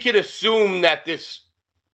 But we could assume that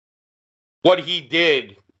what he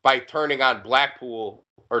did by turning on Blackpool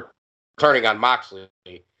or turning on Moxley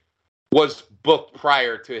was booked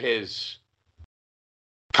prior to his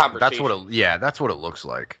conversation. That's what it looks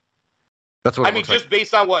like. That's what just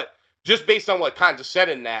based on what Khan just said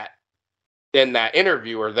in that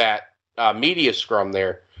interview or that media scrum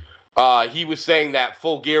there, he was saying that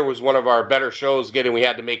Full Gear was one of our better shows. We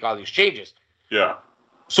had to make all these changes. Yeah.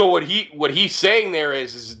 So what he's saying there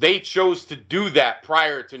is they chose to do that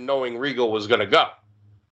prior to knowing Regal was going to go.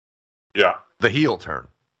 Yeah. The heel turn.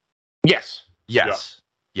 Yes. Yes.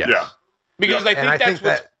 Yeah. Yes. Because I think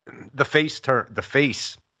that the face turn. The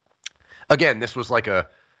face. Again, this was like a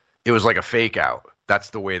fake out.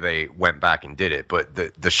 That's the way they went back and did it. But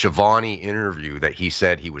the Shivani interview that he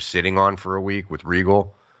said he was sitting on for a week with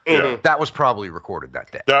Regal, Yeah. That was probably recorded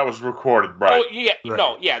that day. That was recorded, right? Oh yeah,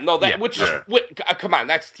 Right. no, that Yeah. which Yeah. is come on,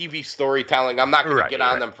 that's TV storytelling. I'm not going to Right, get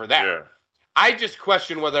on right. them for that. Yeah. I just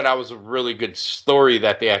question whether that was a really good story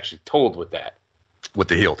that they actually told with that. With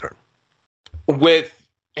the heel turn. With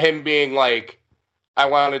him being like, I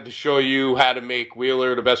wanted to show you how to make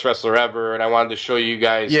Wheeler the best wrestler ever, and I wanted to show you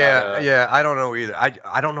guys. Yeah. I don't know either.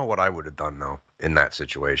 I don't know what I would have done though in that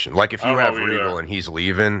situation. Like if I you don't have know either. Regal and he's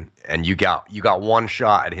leaving, and you got one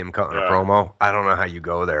shot at him cutting a promo. I don't know how you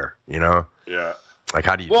go there. You know? Yeah. Like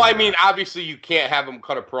how do you? Well, do I that? mean, obviously you can't have him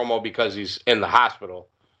cut a promo because he's in the hospital.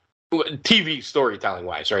 TV storytelling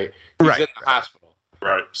wise, right? He's Right, in the hospital.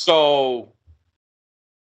 Right. So,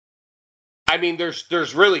 I mean,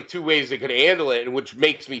 there's really two ways they could handle it, which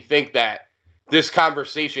makes me think that this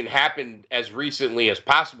conversation happened as recently as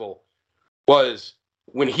possible. Was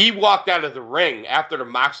when he walked out of the ring after the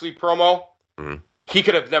Moxley promo, he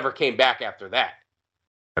could have never came back after that.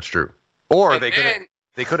 That's true. Or And they then-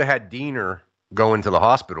 could have had Diener go into the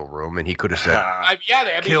hospital room and he could have said,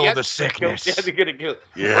 kill the sickness.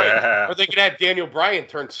 Yeah. Right. Or they could have Daniel Bryan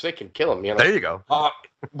turn sick and kill him. You know? there you go.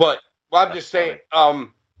 But I'm just saying,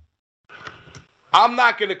 I'm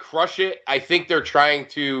not going to crush it. I think they're trying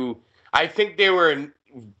to. I think they were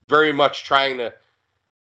very much trying to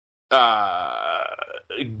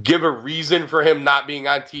give a reason for him not being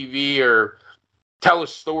on TV or tell a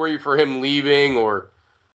story for him leaving or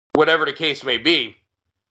whatever the case may be.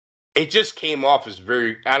 It just came off as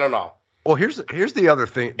very, I don't know. Well, here's the other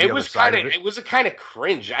thing. It was kind of a kind of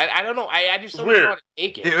cringe. I don't know. I just don't know how to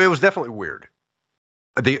take it. It was definitely weird.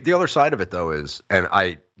 The other side of it though is, and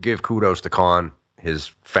I give kudos to Khan, his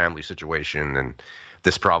family situation, and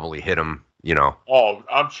this probably hit him. You know. Oh,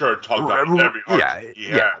 I'm sure it tugged on every heart.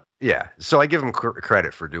 Yeah. So I give him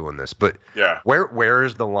credit for doing this, but Yeah. where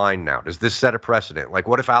is the line now? Does this set a precedent? Like,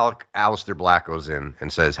 what if Aleister Black goes in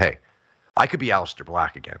and says, "Hey, I could be Aleister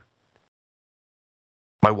Black again.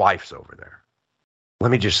 My wife's over there.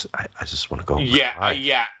 Let me just, I just want to go."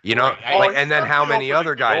 Yeah. You know, Right. like, and then how many open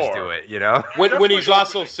other the guys door. do it? You know. When he's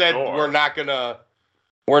also opening said door. we're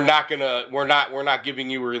not giving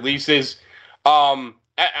you releases.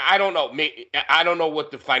 I don't know. I don't know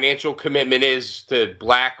what the financial commitment is to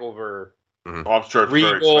Black over. Oh, I'm sure it's very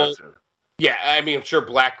Regal. expensive. Yeah, I mean, I'm sure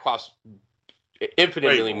Black costs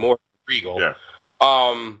infinitely Way more. more than Regal. Yeah.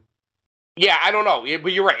 Yeah, I don't know,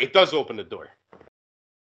 but you're right. It does open the door,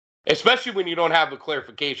 especially when you don't have a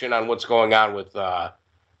clarification on what's going on with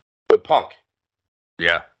Punk.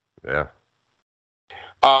 Yeah.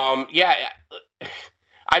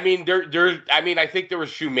 I mean, I think there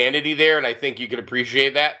was humanity there, and I think you can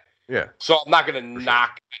appreciate that. Yeah. So I'm not going to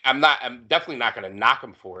knock. I'm definitely not going to knock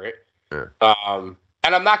him for it. Yeah.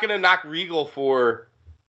 And I'm not going to knock Regal for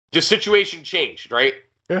the situation changed, right?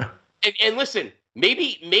 Yeah. And listen,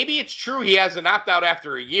 maybe it's true he has an opt out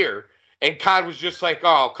after a year, and Khan was just like, "Oh,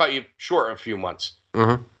 I'll cut you short a few months."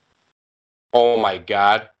 Mm-hmm. Oh my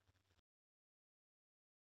God.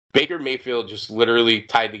 Baker Mayfield just literally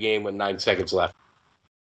tied the game with 9 seconds left.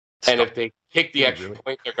 And if they kick the extra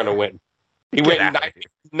point, they're going to win. He went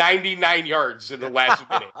 99 yards in the last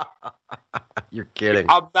minute. You're kidding.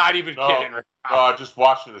 I'm not even No. kidding. No, I just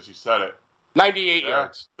watched it as you said it. 98 Yeah.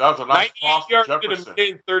 yards. That was a nice 98 toss to yards in a Jefferson.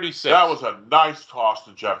 minute and 36. That was a nice toss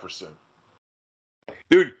to Jefferson.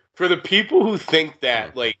 Dude, for the people who think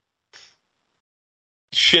that, like,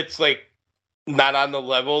 shit's, like, not on the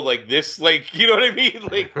level, like this, like, you know what I mean?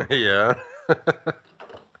 Like, Yeah.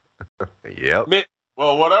 Yep.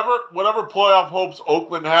 Well, whatever playoff hopes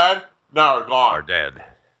Oakland had, now are gone. Are dead.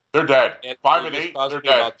 They're dead. and 5 it and just 8, cost they're me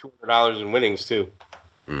dead. about $200 in winnings, too.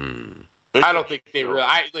 Mm. I don't think they really.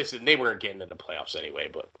 Listen, they weren't getting into the playoffs anyway,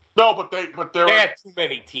 but No, but they're. they had too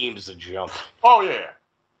many teams to jump. Oh yeah.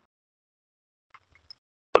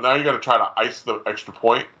 But now you got to try to ice the extra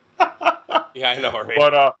point. Yeah, I know,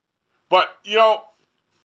 right? But you know,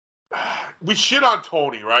 we shit on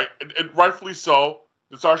Tony, right? And rightfully so.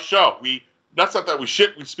 It's our show. That's not that we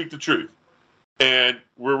shit. We speak the truth, and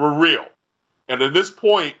we're real. And at this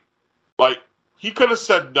point, like, he could have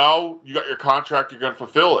said, "No, you got your contract. You're going to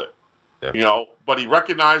fulfill it." Yeah. You know, but he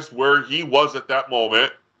recognized where he was at that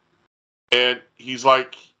moment, and he's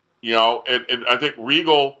like, you know, and I think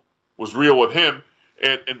Regal was real with him.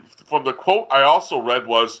 And from the quote I also read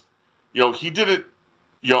was, you know, he didn't,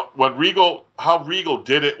 you know, how Regal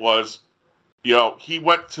did it was, you know, he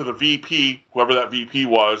went to the VP, whoever that VP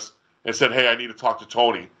was, and said, "Hey, I need to talk to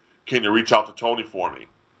Tony. Can you reach out to Tony for me?"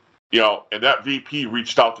 You know, and that VP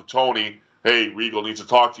reached out to Tony. "Hey, Regal needs to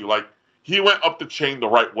talk to you." Like, he went up the chain the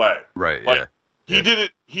right way. Right. Like, Yeah.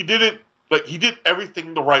 He did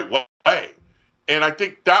everything the right way. And I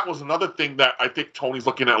think that was another thing that I think Tony's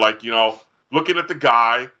looking at, like, looking at the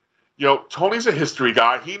guy. Tony's a history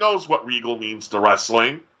guy. He knows what Regal means to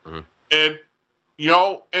wrestling. Mm-hmm. And,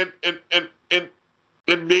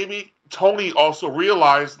 and maybe Tony also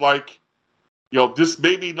realized, like, this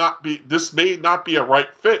may not be a right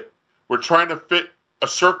fit. We're trying to fit a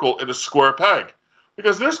circle in a square peg.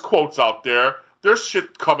 Because there's quotes out there. There's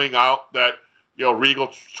shit coming out that,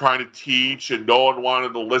 Regal's trying to teach and no one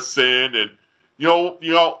wanted to listen. And,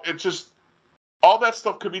 it's just, all that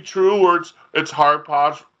stuff could be true or it's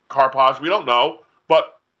carpage. We don't know.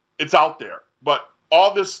 But it's out there. But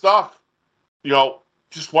all this stuff,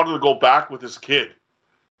 just wanted to go back with his kid.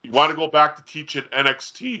 You want to go back to teaching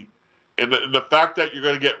NXT. And the fact that you're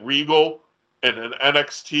going to get Regal and an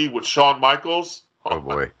NXT with Shawn Michaels. Oh,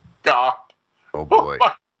 boy. God. Oh, boy. Oh,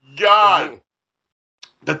 my God.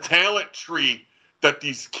 The talent tree that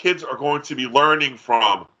these kids are going to be learning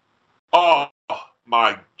from. Oh,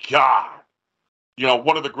 my God.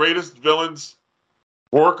 One of the greatest villains,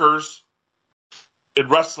 workers in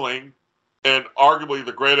wrestling, and arguably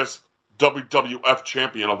the greatest WWF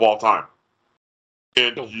champion of all time.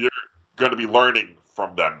 And you're going to be learning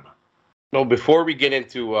from them. No, before we get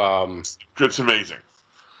into it's amazing.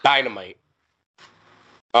 Dynamite,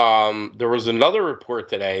 there was another report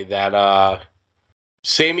today that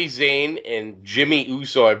Sami Zayn and Jimmy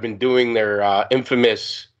Uso have been doing their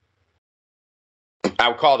infamous, I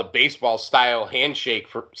would call it a baseball style handshake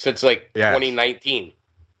since 2019.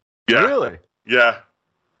 Yeah. Really? Yeah.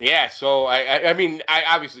 Yeah, so I mean, I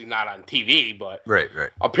obviously not on TV, but right.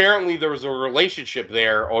 Apparently there was a relationship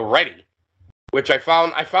there already, which I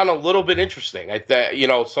found a little bit interesting.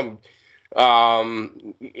 Some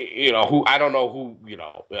who I don't know who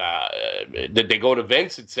did they go to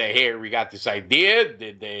Vince and say, "Hey, we got this idea"?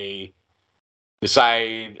 Did they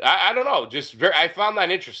decide? I don't know. I found that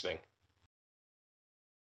interesting.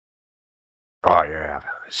 Oh yeah,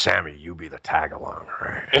 Sammy, you be the tag along,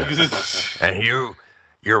 right? And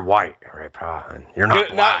you're white, right, pal? And you're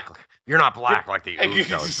not black. You're not black like the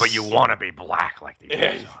Usos, but you want to be black like the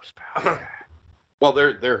Usos, pal. Yeah. Well,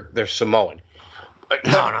 they're Samoan.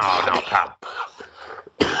 No, pal.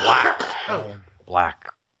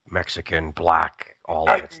 Black, Mexican, black, all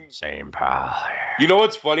of it's the same, pal. You know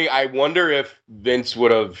what's funny? I wonder if Vince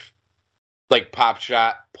would have, Pop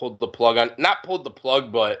Shot pulled the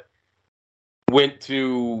plug, but went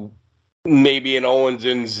to maybe an Owens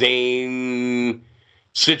and Zayn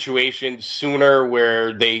situation sooner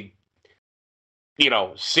where they,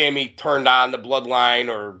 Sammy turned on the bloodline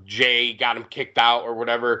or Jay got him kicked out or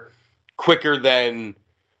whatever quicker than,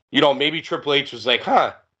 maybe Triple H was like,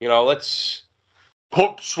 let's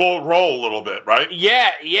slow roll a little bit, right?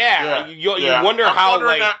 Yeah. You wonder how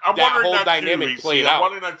that whole dynamic played out. I'm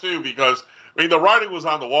wondering that too because, the writing was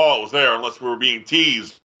on the wall. It was there unless we were being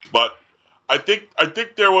teased. But I think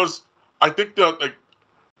now I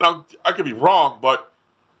could be wrong, but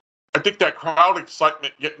I think that crowd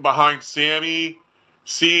excitement getting behind Sammy,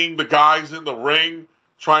 seeing the guys in the ring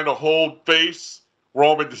trying to hold face.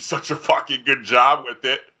 Roman did such a fucking good job with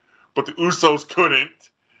it, but the Usos couldn't.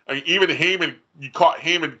 Even Heyman, you caught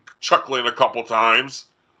Heyman chuckling a couple times.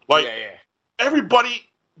 Everybody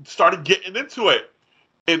started getting into it,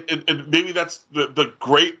 and maybe that's the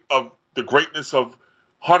greatness of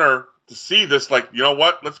Hunter to see this.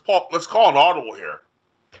 What? Let's call an audible here.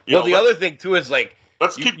 The other thing too is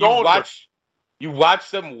let's keep going. You watch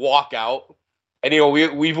them walk out, and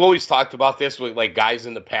we've always talked about this with guys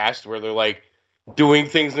in the past where they're doing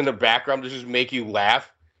things in the background to just make you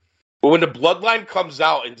laugh. But when the bloodline comes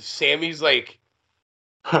out and Sammy's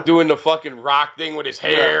doing the fucking rock thing with his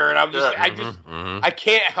hair, and I'm just I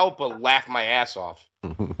can't help but laugh my ass off.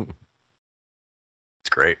 It's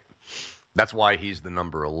great. That's why he's the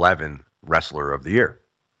number 11 wrestler of the year.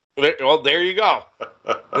 Well, there you go.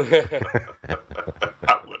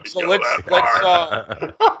 So let's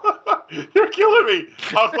You're killing me.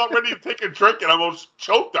 I was not ready to take a drink and I almost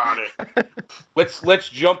choked on it. Let's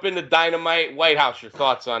jump into Dynamite. White House, your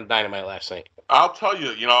thoughts on Dynamite last night? I'll tell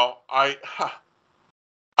you, I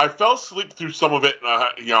fell asleep through some of it.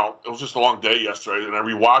 It was just a long day yesterday, and I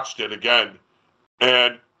rewatched it again.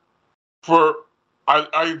 And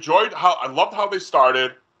I enjoyed I loved how they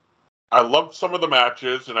started. I loved some of the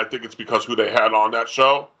matches, and I think it's because who they had on that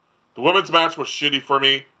show. The women's match was shitty for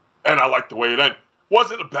me, and I liked the way it ended.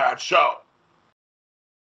 Wasn't a bad show.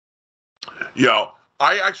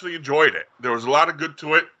 I actually enjoyed it. There was a lot of good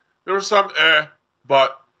to it. There was some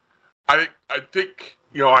but I think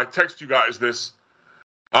I text you guys this.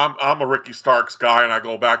 I'm a Ricky Starks guy, and I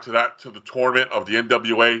go back to the tournament of the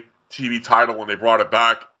NWA TV title when they brought it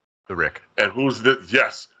back. The Rick. And who's this?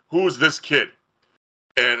 Yes, who's this kid?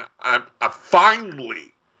 And I'm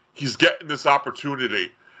finally he's getting this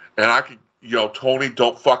opportunity, and I can, Tony,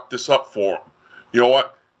 don't fuck this up for him. You know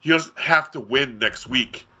what? He doesn't have to win next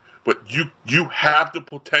week, but you have the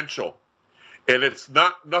potential, and it's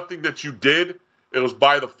nothing that you did. It was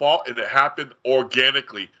by default, and it happened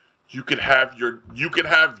organically. You can have your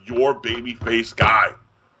babyface guy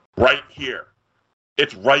right here.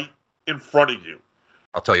 It's right in front of you.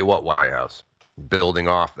 I'll tell you what, Whitehouse. Building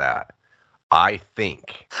off that, I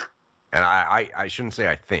think, and I shouldn't say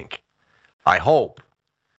I think, I hope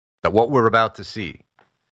that what we're about to see,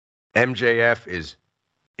 MJF is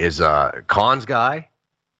Khan's guy.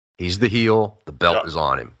 He's the heel. The belt is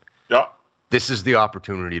on him. Yep. This is the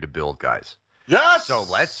opportunity to build, guys. Yes. So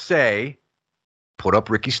let's say, put up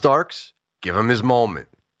Ricky Starks, give him his moment.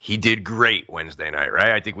 He did great Wednesday night,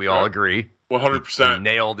 right? I think we all agree. 100%. He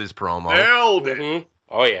nailed his promo. Nailed it. Mm-hmm.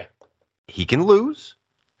 Oh, yeah. He can lose.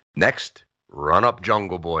 Next, run up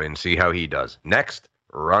Jungle Boy and see how he does. Next,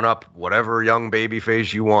 run up whatever young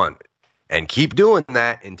babyface you want. And keep doing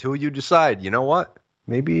that until you decide, you know what?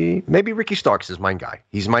 Maybe Ricky Starks is my guy.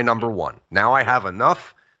 He's my number one. Now I have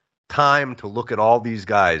enough time to look at all these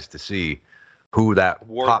guys to see who that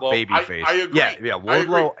Wardlow. top babyface. I agree. Yeah,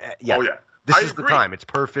 Wardlow. Yeah. Oh, yeah. This I is agree. the time. It's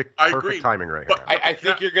perfect. I Perfect agree. timing right But now. I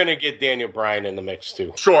think you're going to get Daniel Bryan in the mix,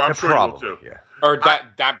 too. Sure, I'm sure Probably, you will too. yeah. Or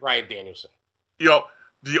that Bryan Danielson.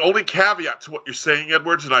 The only caveat to what you're saying,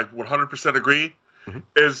 Edwards, and I 100% agree,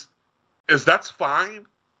 is that's fine,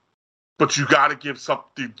 but you got to give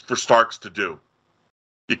something for Starks to do.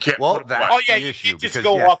 You can't. Well, put him that's away. Oh, yeah, the you issue. can't just because,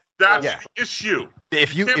 go yeah, off. That's yeah. the issue.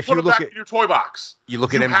 If you can't if put you him look back at in your toy box, you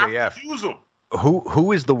look at you MJF, have to use them.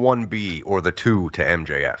 who is the 1B or the 2 to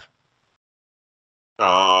MJF?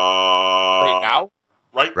 Right now?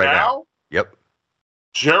 Right Right now, now. Yep.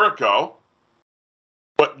 Jericho.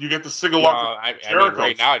 But you get to sing along. I with mean, Jericho.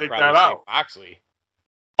 right now, I'd Take probably that say out. Moxley.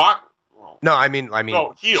 No, I mean,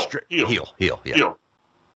 No, heel. heel. Yeah. Heel.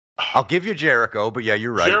 I'll give you Jericho, but yeah,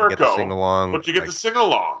 you're right. You get to Jericho, sing along. But you get to sing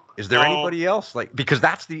along. Is there anybody else? Because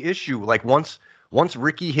that's the issue. Like once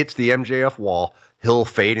Ricky hits the MJF wall, he'll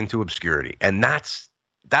fade into obscurity, and that's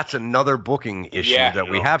another booking issue that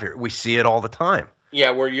we have here. We see it all the time.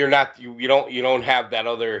 Yeah, where you're not, you don't have that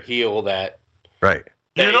other heel that. Right.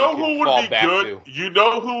 You know can who would fall be back good? to. You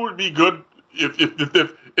know who would be good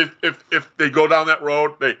if they go down that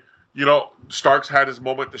road? Starks had his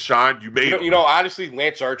moment to shine. You made him. Honestly,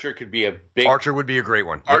 Lance Archer could be a big. Archer would be a great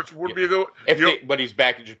one. Archer would be a good one. But he's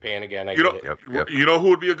back in Japan again. I You know, get it. Yep. you know who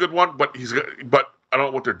would be a good one? But I don't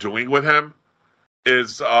know what they're doing with him.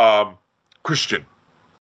 Is Christian?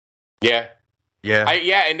 Yeah. Yeah.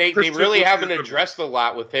 And they Christian really would be haven't a good addressed a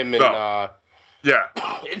lot with him. And Yeah,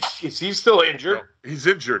 is he still injured? he's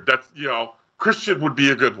injured. That's Christian would be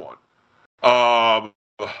a good one.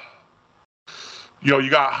 You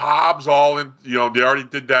got Hobbs all in. They already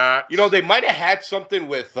did that. They might have had something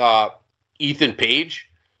with Ethan Page,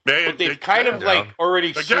 but they've kind of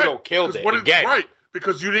already pseudo killed it again. Right,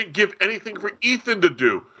 because you didn't give anything for Ethan to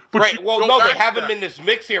do. But Right. Well, no, they have him in. in this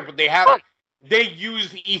mix here, but they have. Right. They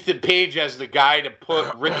used Ethan Page as the guy to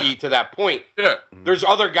put Ricky to that point. Yeah. There's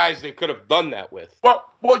other guys they could have done that with. Well,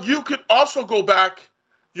 you could also go back.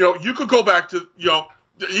 You could go back to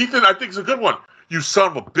Ethan. I think is a good one. You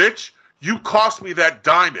son of a bitch. You cost me that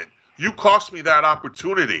diamond. You cost me that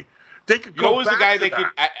opportunity. They could go Who's back the guy to they that. could?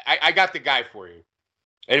 I got the guy for you.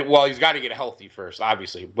 And he's got to get healthy first,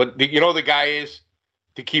 obviously. But the guy is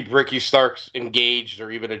to keep Ricky Starks engaged,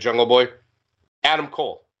 or even a Jungle Boy. Adam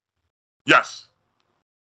Cole. Yes.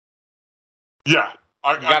 Yeah.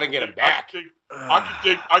 You got to get him back.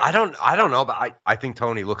 I don't know, but I think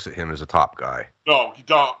Tony looks at him as a top guy. No, he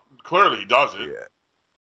don't. Clearly, he doesn't.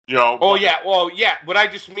 Yeah. Oh yeah. Well, yeah. But I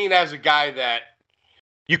just mean as a guy that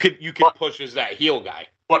you could push as that heel guy.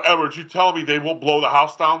 But Edwards, you tell me they won't blow the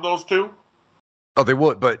house down? Those two? Oh, they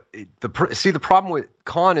would, but the problem with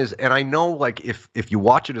Khan is, and I know, like if you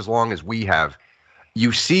watch it as long as we have,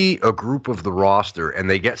 you see a group of the roster and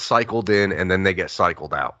they get cycled in and then they get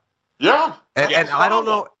cycled out. Yeah. And I don't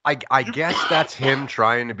know. I guess that's him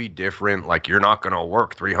trying to be different. Like, you're not going to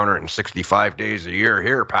work 365 days a year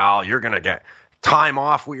here, pal. You're going to get time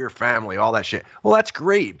off with your family, all that shit. Well, that's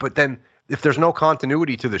great, but then if there's no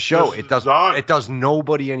continuity to the show, it does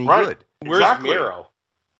nobody any good. Where's Miro?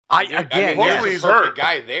 Hopefully he's hurt.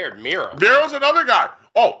 Guy there, Miro. Miro's another guy.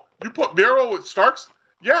 Oh, you put Miro with Starks?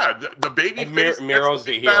 Yeah, the baby face. Miro's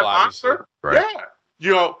the heel, obviously. Right.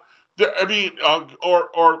 Yeah, I mean, I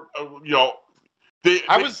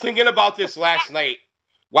was thinking about this last night,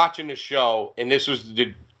 watching the show, and this was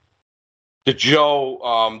the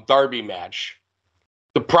Joe Darby match.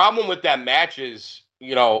 The problem with that match is,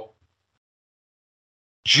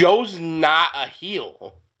 Joe's not a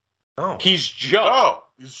heel. Oh. He's Joe. Oh,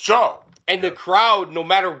 he's Joe. And the crowd, no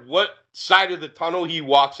matter what side of the tunnel he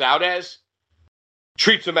walks out as,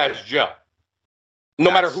 treats him as Joe.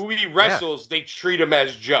 No matter who he wrestles, they treat him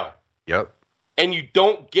as Joe. Yep. And you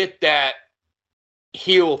don't get that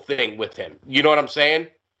heel thing with him. You know what I'm saying?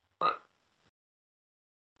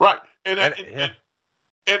 Right. And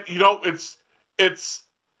you know, it's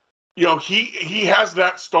you know, he has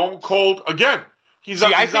that Stone Cold again.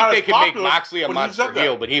 I think they could make Moxley a monster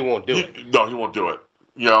heel, but he won't do it. No, he won't do it.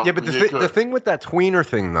 You know, yeah, but the thing with that tweener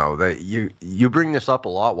thing, though, that you bring this up a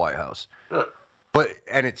lot, Whitehouse. Yeah. But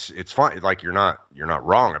and it's fine. Like you're not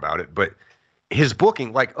wrong about it. But his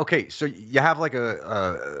booking, like, okay, so you have like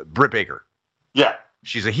a Britt Baker. Yeah,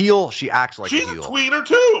 she's a heel. She acts like she's a heel. She's a tweener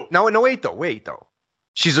too. No, wait though.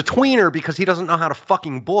 She's a tweener because he doesn't know how to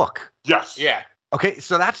fucking book. Yes. Yeah. Okay,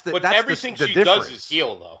 so that's But everything she difference. Does is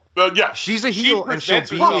heel, though. Yeah, she's a heel, and she'll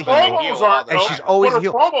be her promos aren't, and she's always her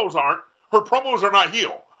heel. Promos aren't. Her promos are not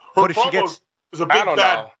heel. Her promos is a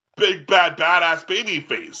big bad badass baby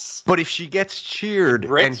face. But if she gets cheered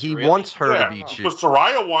and he wants her to be cheered, the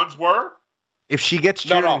Saraya ones were. If she gets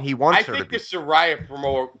cheered and he wants her to be, I think the Saraya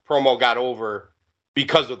promo got over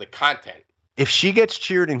because of the content. If she gets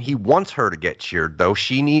cheered and he wants her to get cheered, though,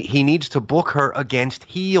 he needs to book her against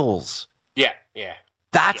heels. Yeah.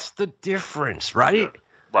 That's the difference, right? Yeah.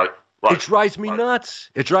 Right. It drives me nuts.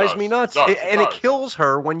 It drives me nuts. It kills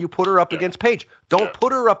her when you put her up against Paige. Don't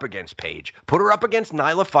put her up against Paige. Put her up against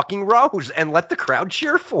Nyla fucking Rose and let the crowd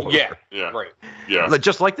cheer for her. Yeah. Right. Yeah.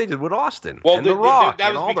 Just like they did with Austin. Well, and The Rock.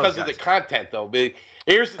 That was because of the content, though. But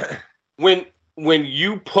here's when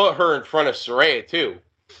you put her in front of Saraya too,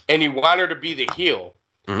 and you want her to be the heel,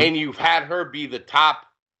 and you've had her be the top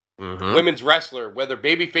women's wrestler, whether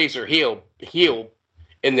babyface or heel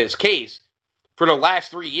in this case, for the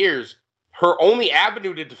last 3 years, her only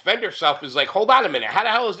avenue to defend herself is like, hold on a minute, how the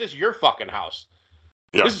hell is this your fucking house?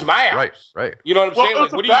 Yeah. This is my house. Right. You know what I'm saying?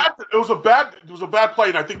 It was a bad play,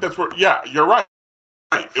 and I think that's where. Yeah, you're right.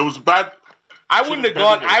 It was bad. I wouldn't have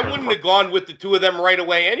gone with the two of them right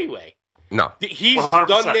away anyway. No, he's 100%.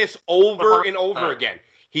 Done this over and over again.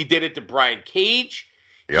 He did it to Brian Cage.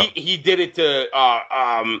 Yep. He did it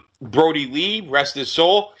to Brody Lee, rest his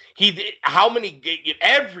soul. He did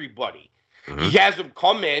everybody. He has them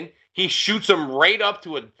come in. He shoots them right up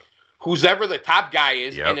to who's ever the top guy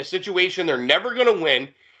is in a situation they're never going to win.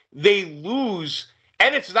 They lose,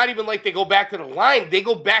 and it's not even like they go back to the line. They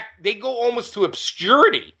go almost to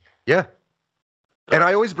obscurity. Yeah. And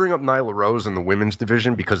I always bring up Nyla Rose in the women's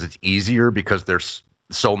division because it's easier because there's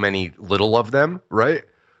so many little of them, right?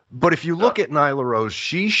 But if you look at Nyla Rose,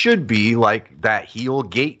 she should be like that heel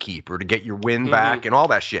gatekeeper to get your win back and all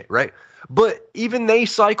that shit, right? But even they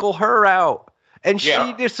cycle her out, and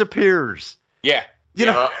she disappears. Yeah. You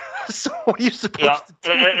know, so what are you supposed to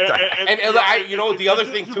do? And the other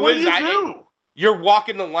thing, too, is you're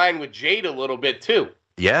walking the line with Jade a little bit, too.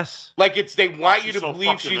 Yes. Like, they want you to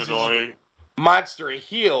believe she's a monster, a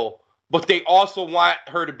heel, but they also want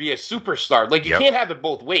her to be a superstar. Like, you can't have it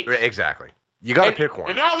both ways. Exactly. You got to pick one.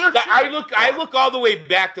 And now I look all the way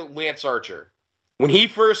back to Lance Archer. When he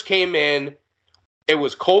first came in, it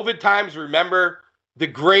was COVID times. Remember the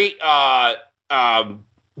great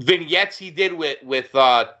vignettes he did with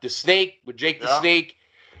the Snake, with Jake the Snake,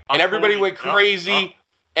 and everybody went crazy.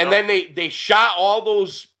 And then they shot all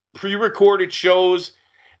those pre-recorded shows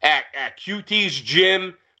at QT's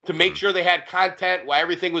gym to make sure they had content while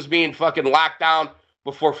everything was being fucking locked down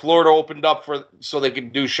before Florida opened up so they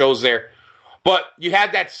could do shows there. But you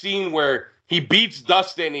had that scene where he beats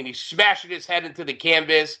Dustin and he's smashing his head into the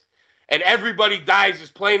canvas, and everybody dies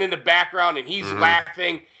is playing in the background, and he's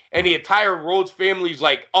laughing, and the entire Rhodes family's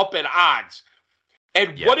like up at odds.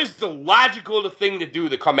 And what is the logical thing to do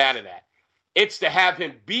to come out of that? It's to have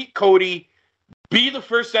him beat Cody, be the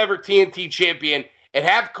first ever TNT champion, and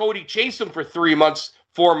have Cody chase him for 4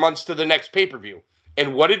 months to the next pay-per-view.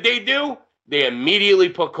 And what did they do? They immediately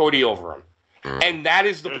put Cody over him. And that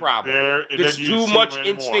is the problem. There's too much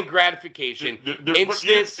instant gratification. You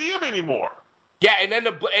didn't see him anymore. Yeah, and then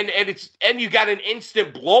you got an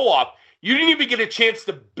instant blow up. You didn't even get a chance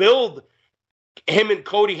to build him and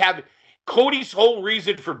Cody. Cody's whole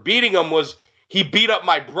reason for beating him was he beat up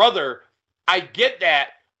my brother. I get that,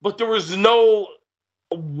 but there was no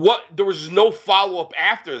follow up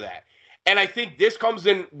after that. And I think this comes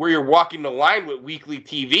in where you're walking the line with weekly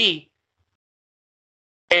TV.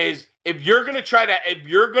 Is if you're gonna try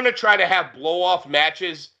to have blow off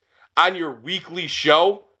matches on your weekly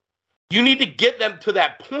show, you need to get them to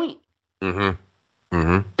that point.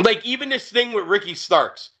 Like even this thing with Ricky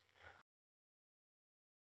Starks.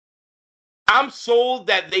 I'm sold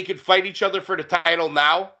that they could fight each other for the title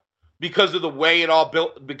now because of the way it all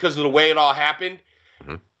built, because of the way it all happened.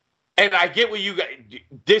 Mm-hmm. And I get what you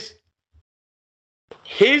guys.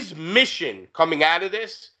 His mission coming out of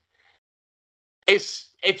this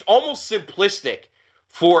it's almost simplistic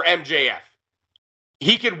for MJF.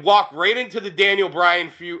 He could walk right into the Daniel Bryan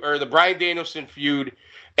feud or the Bryan Danielson feud,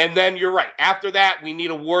 and then you're right. After that, we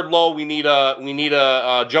need a Wardlow, we need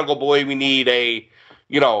a Jungle Boy, we need a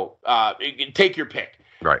take your pick,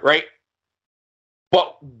 right.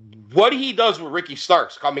 But what he does with Ricky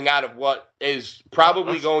Starks coming out of what is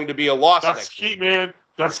probably going to be a loss, that's key, man.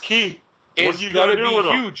 That's key. It's going to be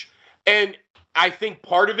huge, and I think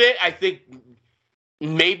part of it,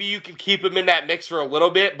 maybe you can keep him in that mix for a little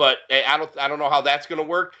bit, but I don't know how that's going to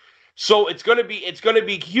work. So it's going to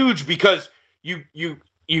be huge because you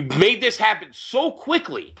made this happen so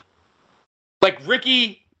quickly. Like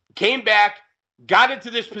Ricky came back, got into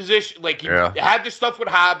this position, like he had this stuff with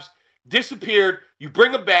Hobbs, disappeared. You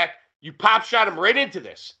bring him back, you pop shot him right into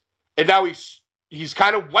this, and now he's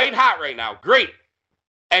kind of white hot right now. Great,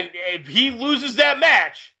 and if he loses that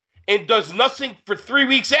match and does nothing for 3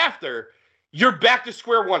 weeks after, you're back to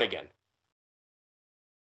square one again.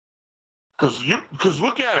 Because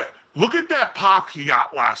look at it. Look at that pop he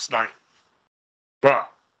got last night. Bruh.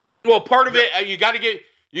 Well, part of it, you got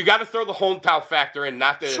to throw the hometown factor in,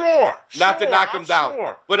 not to knock him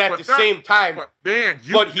down. But at the same time,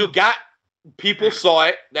 people saw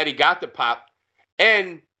it, that he got the pop.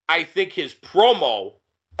 And I think his promo.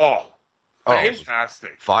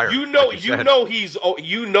 Fantastic. Fire. You know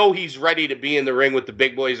he's ready to be in the ring with the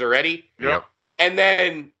big boys already. Yep. And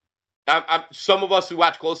then some of us who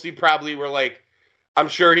watch closely probably were like, I'm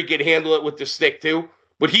sure he could handle it with the stick too.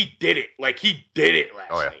 But he did it. Like he did it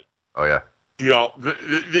last night. Oh yeah. He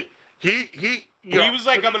was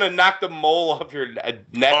like, I'm gonna knock the mole off your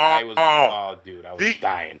neck. I was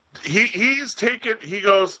dying. He's taken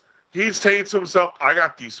to himself, I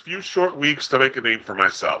got these few short weeks to make a name for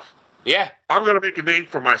myself. Yeah. I'm going to make a name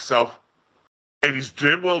for myself, and he's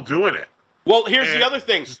damn well doing it. Well, here's the other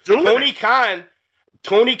thing. Tony Khan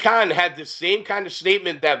had the same kind of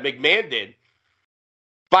statement that McMahon did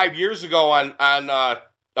 5 years ago on the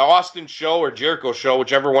Austin show or Jericho show,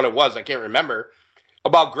 whichever one it was, I can't remember,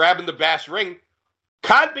 about grabbing the bass ring.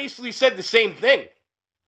 Khan basically said the same thing.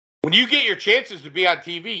 When you get your chances to be on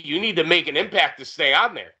TV, you need to make an impact to stay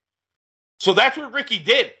on there. So that's what Ricky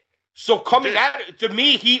did. So coming at it, to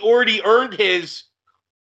me, he already earned his,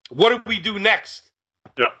 what do we do next?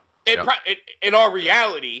 Yeah. In our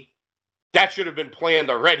reality, that should have been planned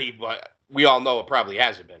already, but we all know it probably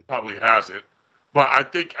hasn't been. Probably hasn't. But I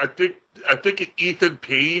think Ethan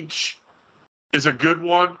Page is a good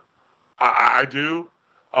one. I do.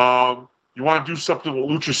 You want to do something with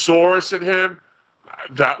Luchasaurus and him?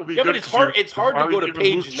 That would be good. Yeah, but it's hard to go to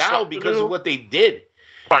Page now because of what they did.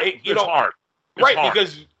 Right. It's hard.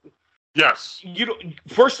 Because yes.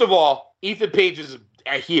 First of all, Ethan Page is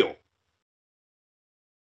a heel.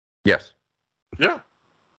 Yes. Yeah.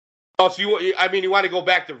 Oh, so you want to go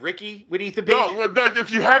back to Ricky with Ethan Page? No,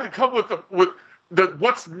 if you had to come with the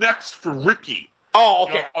what's next for Ricky? Oh,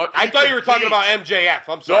 okay. I thought you were talking about MJF.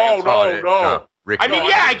 I'm sorry. No. Ricky.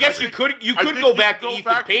 I guess you could go back to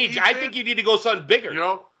Ethan Page. I think you need to go something bigger.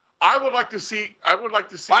 I would like to see.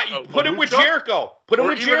 Put him with Jericho. Put him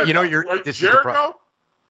with Jericho. This is the problem.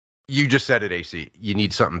 You just said it, AC. You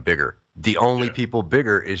need something bigger. The only people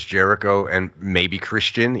bigger is Jericho and maybe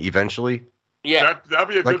Christian eventually. Yeah, that'd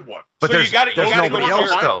be a good one. But there's nobody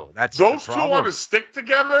else though. That's those two want to stick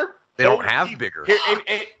together. They don't have bigger.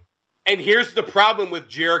 And here's the problem with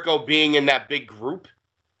Jericho being in that big group.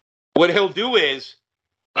 What he'll do is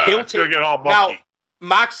he'll get all monkey. Now,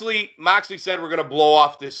 Moxley said we're going to blow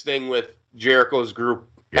off this thing with Jericho's group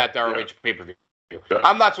at the ROH pay-per-view. Yeah.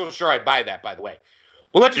 I'm not so sure I buy that, by the way.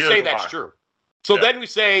 Well, let's just say that's true. So then we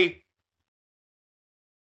say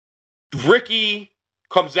Ricky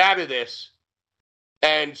comes out of this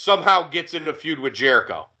and somehow gets in a feud with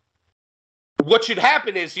Jericho. What should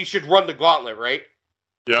happen is he should run the gauntlet, right?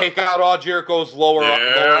 Yep. Take out all Jericho's lower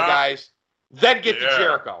guys, then get to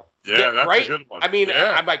Jericho. Yeah, that's right? a good one. I mean,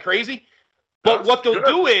 am I crazy? But what they'll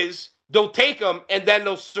do is they'll take him and then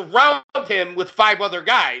they'll surround him with 5 other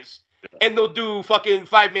guys and they'll do fucking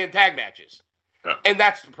 5-man tag matches. Yeah. And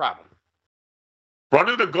that's the problem.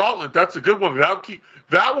 Running the gauntlet, that's a good one.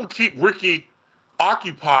 That will keep Ricky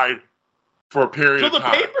occupied for a period of time.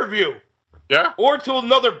 Till the pay-per-view. Yeah. Or till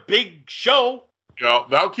another big show.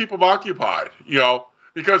 That'll keep him occupied,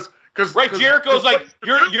 because Jericho's like,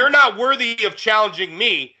 you're not worthy of challenging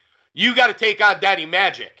me. You got to take on Daddy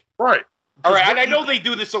Magic. Right. All right, and I know they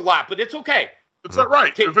do this a lot, but it's okay. It's not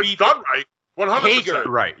right. If it's done right, 100%. Hager.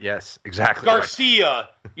 Right. Yes. Exactly. Garcia.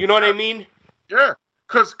 You know what I mean? Yeah.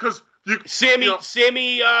 Because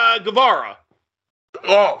Sammy Guevara.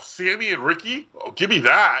 Oh, Sammy and Ricky? Oh, give me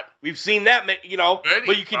that. We've seen that, but you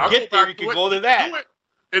can I'll get go there. back You to can it. go to that.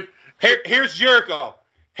 Do it. Here's Jericho.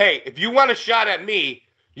 Hey, if you want a shot at me,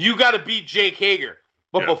 you got to beat Jake Hager.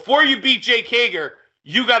 But before you beat Jake Hager,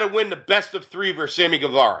 you got to win the best of 3 versus Sammy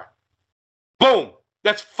Guevara. Boom.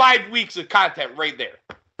 That's 5 weeks of content right there.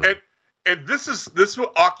 And this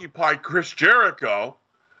will occupy Chris Jericho,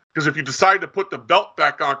 because if you decide to put the belt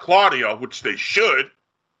back on Claudio, which they should,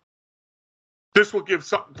 this will give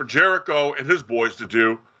something for Jericho and his boys to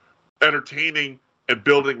do, entertaining and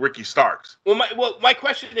building Ricky Starks. Well, my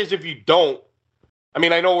question is, if you don't, I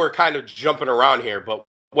mean, I know we're kind of jumping around here, but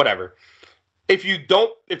whatever. If you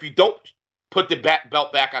don't put the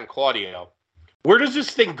belt back on Claudio, where does this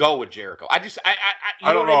thing go with Jericho? I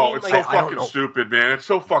don't know. It's so fucking stupid, man. It's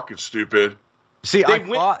so fucking stupid. See, I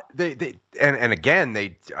thought they and again,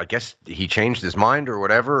 I guess he changed his mind or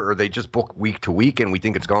whatever, or they just book week to week and we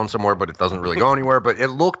think it's going somewhere, but it doesn't really go anywhere. But it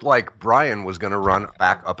looked like Brian was going to run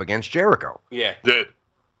back up against Jericho. Yeah. Did.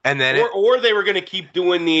 And then or they were going to keep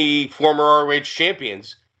doing the former ROH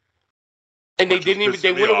champions. And they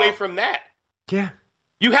went away from that. Yeah.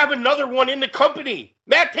 You have another one in the company.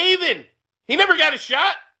 Matt Taven. He never got a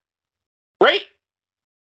shot. Right?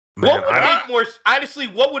 Man,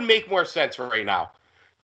 what would make more sense right now?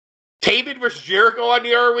 Taven versus Jericho on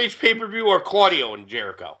the ROH pay-per-view or Claudio and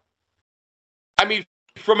Jericho? I mean,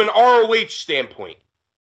 from an ROH standpoint.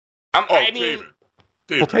 Taven.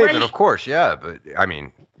 Well, Taven, of course, yeah. But, I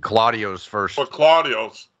mean, Claudio's first. But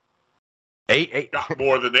Claudio's eight got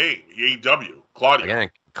more than AEW. Claudio.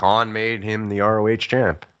 Again, Khan made him the ROH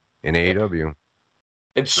champ in AEW.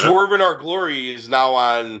 And Swerve in Our Glory is now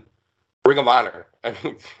on Ring of Honor.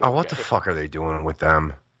 What the fuck are they doing with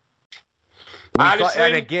them? Honestly,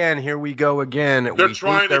 and again, here we go again.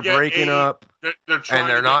 They're breaking up.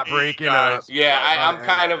 They're not breaking up. Yeah,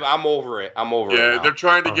 I'm over it. I'm over it. Yeah, now. they're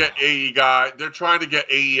trying to get AE guy. They're trying to get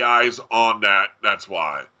AE eyes on that. That's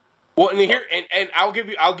why. Well, and I'll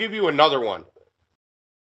give you another one.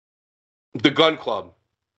 The Gun Club,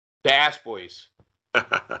 the Ass Boys.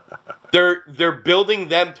 They're building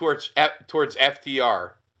them towards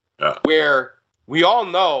FTR, where we all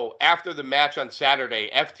know after the match on Saturday,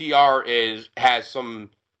 FTR has some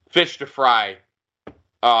fish to fry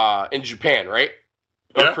in Japan, right?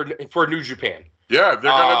 Yeah. For New Japan. Yeah,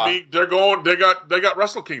 they're gonna be. They're going. They got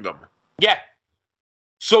Wrestle Kingdom. Yeah.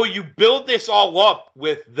 So you build this all up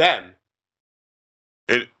with them.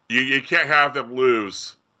 And you can't have them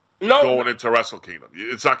lose. No, going into Wrestle Kingdom,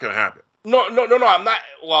 it's not going to happen. No. I'm not.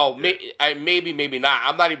 Well, maybe not.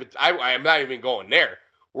 I'm not even going there.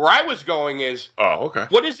 Where I was going is, okay.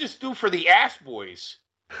 What does this do for the Ass Boys?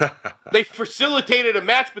 They facilitated a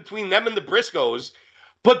match between them and the Briscoes,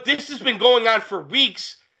 but this has been going on for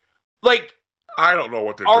weeks. Like, I don't know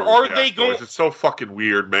what they're doing. Are they going? It's so fucking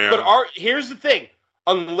weird, man. But here's the thing: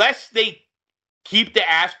 unless they keep the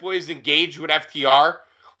Ass Boys engaged with FTR,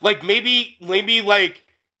 like maybe like.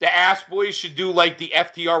 The Ass Boys should do like the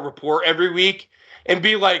FTR report every week and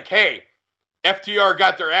be like, hey, FTR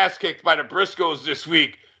got their ass kicked by the Briscoes this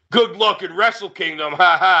week. Good luck in Wrestle Kingdom.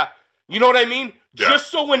 Ha ha. You know what I mean? Yeah. Just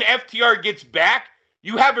so when FTR gets back,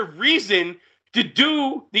 you have a reason to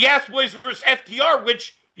do the Ass Boys versus FTR,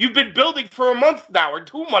 which you've been building for a month now or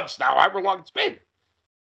 2 months now, however long it's been.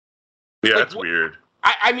 Yeah, that's weird.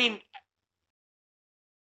 I mean,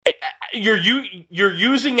 you're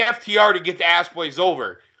using FTR to get the Ass Boys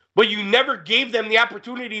over. But you never gave them the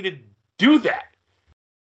opportunity to do that.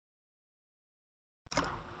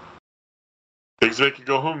 Things make you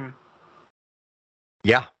go home.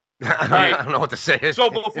 Yeah. I don't know what to say. So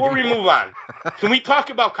before we move on, can we talk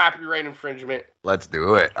about copyright infringement? Let's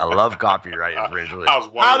do it. I love copyright infringement.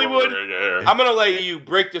 Hollywood, I'm going to let you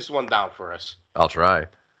break this one down for us. I'll try.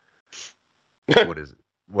 What is it?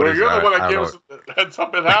 You're the one that gave us heads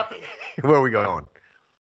up it happened. Where are we going?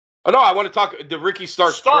 Oh, no, I want to talk the Ricky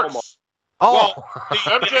Starks promo. Oh, well, the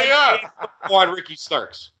MJF on Ricky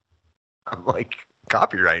Starks. I'm like,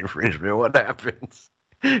 copyright infringement. What happens?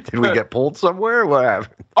 Did we get pulled somewhere? What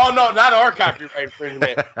happened? Oh, no, not our copyright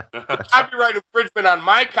infringement. Copyright infringement on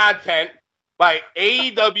my content by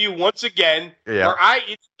AEW once again. Yeah. Where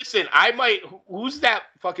I might. Who's that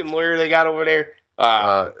fucking lawyer they got over there?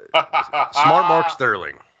 Smart Mark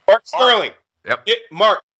Sterling. Mark Sterling. Yep.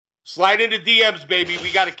 Mark. Slide into DMs, baby.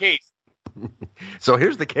 We got a case. So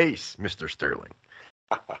here's the case, Mr. Sterling.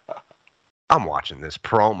 I'm watching this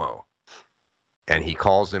promo, And he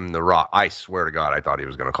calls him the Rock. I swear to God, I thought he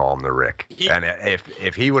was going to call him the Rick. And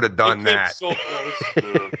if he would have done that, so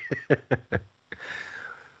close.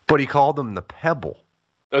 But he called him the Pebble.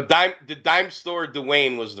 The dime store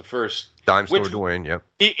Dwayne was the first. Dime store Dwayne, yep.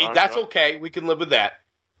 That's okay. We can live with that.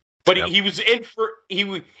 But he was in for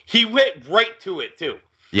he went right to it too.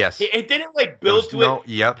 Yes. It didn't like build to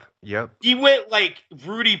it. Yep. He went like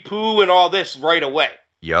Rudy Poo and all this right away.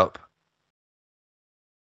 Yep.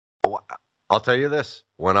 I'll tell you this.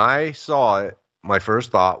 When I saw it, my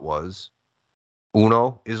first thought was,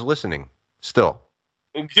 Uno is listening still.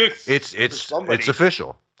 It's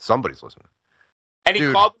official. Somebody's listening. And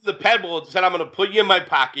he called him the Pebble and said, "I'm going to put you in my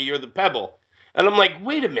pocket. You're the Pebble." And I'm like,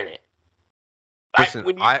 wait a minute.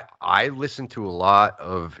 Listen, I listen to a lot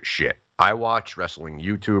of shit. I watch wrestling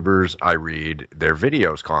YouTubers. I read their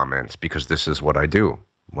videos, comments, because this is what I do.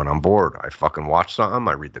 When I'm bored, I fucking watch something.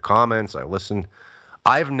 I read the comments. I listen.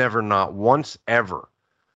 I've never, not once ever,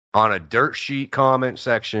 on a dirt sheet comment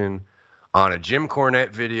section, on a Jim Cornette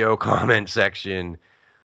video comment section,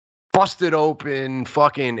 busted open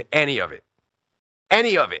fucking any of it.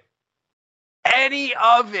 Any of it.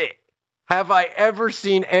 Have I ever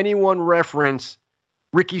seen anyone reference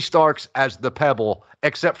Ricky Starks as the Pebble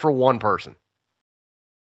except for one person?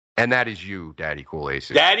 And that is you, Daddy Cool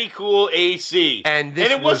AC. Daddy Cool AC. And this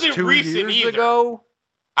it wasn't 2 recent years either. ago?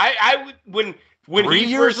 I would when 3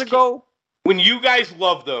 years ago? When you guys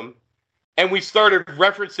loved him and we started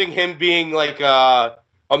referencing him being like a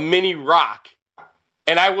mini Rock,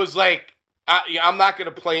 and I was like, I'm not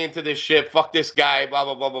going to play into this shit. Fuck this guy, blah,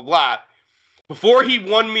 blah, blah, blah, blah. Before he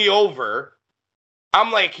won me over,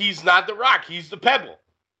 I'm like, he's not the Rock. He's the Pebble.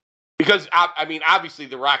 Because, I mean, obviously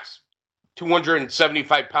the Rock's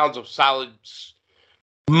 275 pounds of solid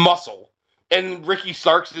muscle. And Ricky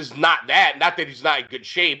Starks is not that. Not that he's not in good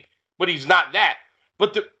shape, but he's not that.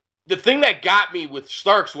 But the thing that got me with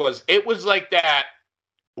Starks was it was like that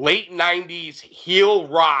late 90s heel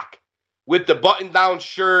Rock with the button-down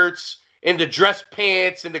shirts and the dress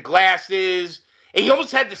pants and the glasses. And he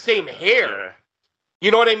almost had the same hair. Yeah.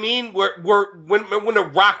 You know what I mean? When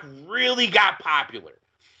the Rock really got popular.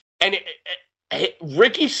 And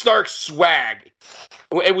Ricky Stark's swag,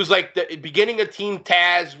 it was like the beginning of Team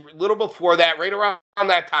Taz, a little before that, right around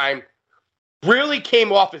that time, really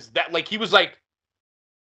came off as that. Like he was like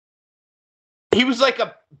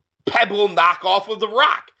a Pebble knockoff of the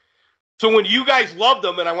Rock. So when you guys loved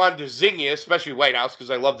him and I wanted to zing you, especially White House,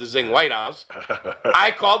 because I love to zing White House,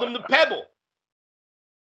 I called him the Pebble.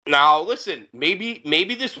 Now listen, maybe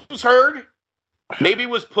this was heard, maybe it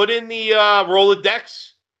was put in the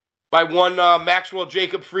Rolodex by one Maxwell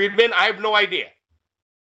Jacob Friedman. I have no idea.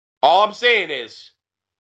 All I'm saying is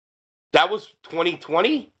that was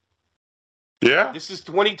 2020. Yeah. This is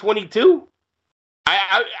 2022.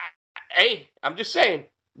 Hey, I'm just saying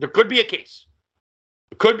there could be a case.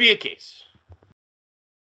 It could be a case.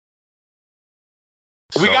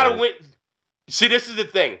 We got to win. See, this is the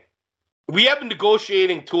thing. We have a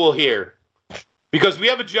negotiating tool here because we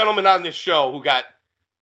have a gentleman on this show who got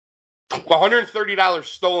 $130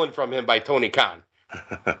 stolen from him by Tony Khan.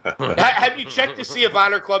 Have you checked to see if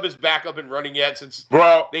Honor Club is back up and running yet?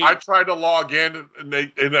 I tried to log in, and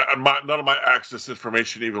none of my access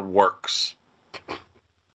information even works.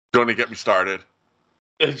 Don't even get me started.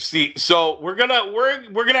 See, so we're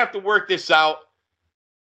gonna have to work this out.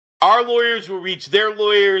 Our lawyers will reach their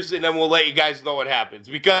lawyers, and then we'll let you guys know what happens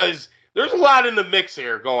because there's a lot in the mix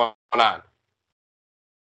here going on.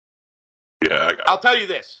 Yeah, I'll tell you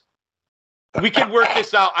this. We can work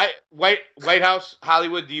this out. White House,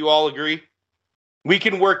 Hollywood, do you all agree? We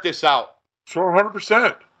can work this out. Sure,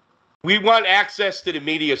 100%. We want access to the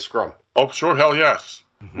media scrum. Oh, sure, hell yes.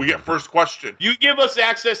 We get first question. You give us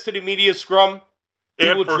access to the media scrum,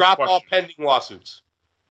 we will drop all pending lawsuits.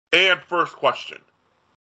 And first question.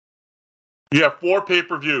 You have 4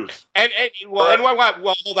 pay-per-views.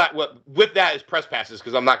 Hold on. With that is press passes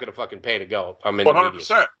because I'm not going to fucking pay to go. I'm in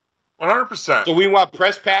 100%. 100%. So we want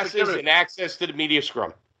press passes and access to the media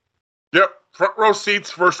scrum. Yep. Front row seats,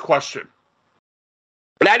 first question.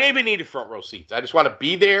 And I didn't even need front row seats. I just want to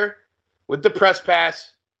be there with the press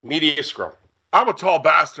pass, media scrum. I'm a tall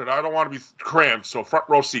bastard. I don't want to be crammed, so front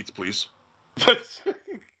row seats, please. So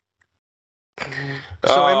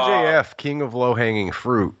MJF, king of low-hanging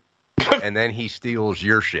fruit, and then he steals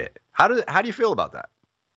your shit. How do you feel about that?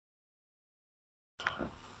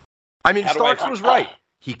 I mean, Starks was right.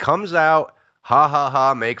 He comes out, ha ha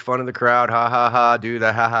ha, make fun of the crowd, ha ha ha, do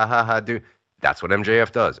the ha ha ha ha, do. That's what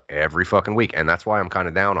MJF does every fucking week, and that's why I'm kind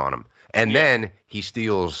of down on him. And then he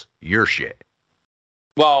steals your shit.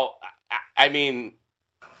 Well, I mean,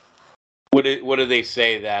 what do they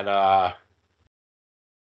say that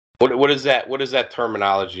What is that? What is that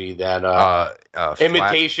terminology? That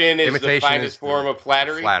imitation is the finest form of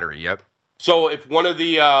flattery. Flattery, yep. So if one of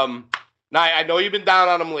the now I know you've been down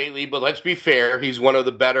on him lately, but let's be fair. He's one of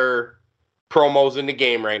the better promos in the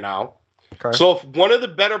game right now. Okay. So if one of the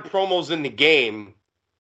better promos in the game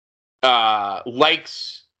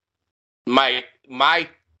likes my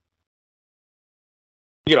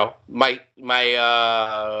you know my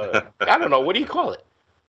I don't know, what do you call it?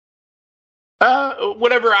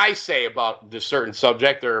 Whatever I say about this certain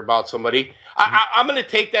subject or about somebody, I'm going to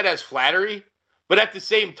take that as flattery. But at the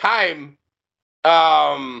same time,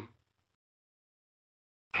 I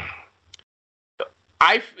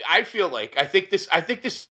feel like I think this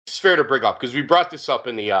is fair to bring up because we brought this up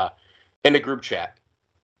in the group chat.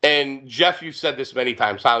 And Jeff, you've said this many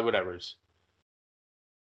times, Hollywood Evers.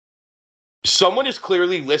 Someone is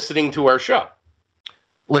clearly listening to our show.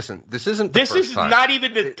 Listen, this isn't the This first is time. not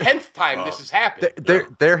even the 10th time this has happened.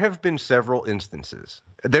 There have been several instances.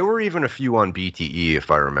 There were even a few on BTE, if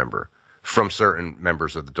I remember, from certain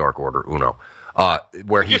members of the Dark Order, Uno,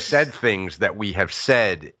 where he said things that we have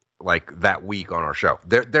said like that week on our show.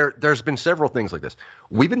 There's been several things like this.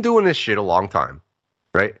 We've been doing this shit a long time,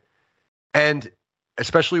 right? And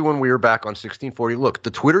especially when we were back on 1640. Look,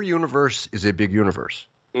 the Twitter universe is a big universe.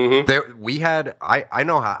 Mm-hmm. We had, I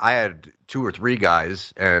know how I had 2 or 3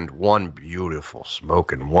 guys and one beautiful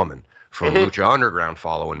smoking woman from Lucha Underground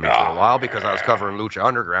following me for a while because I was covering Lucha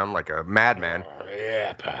Underground like a madman.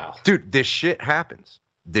 Yeah, pal. Dude, this shit happens.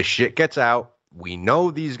 This shit gets out. We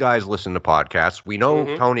know these guys listen to podcasts. We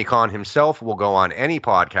know Tony Khan himself will go on any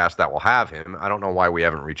podcast that will have him. I don't know why we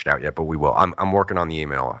haven't reached out yet, but we will. I'm working on the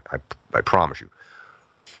email. I promise you.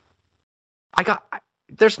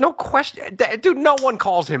 There's no question. Dude, no one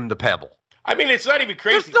calls him the Pebble. I mean, it's not even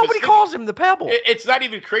crazy. Nobody calls him the Pebble. It's not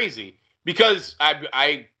even crazy because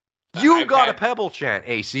You got a Pebble chant,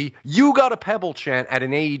 AC. You got a Pebble chant at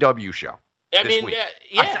an AEW show. I mean,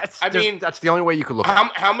 yeah. That's the only way you could look at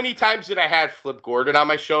it. How many times did I have Flip Gordon on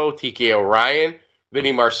my show? TK O'Ryan,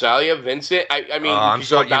 Vinny Marsaglia, Vincent. I mean, I'm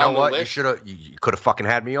sorry. You know what? List. You could have fucking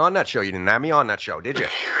had me on that show. You didn't have me on that show, did you?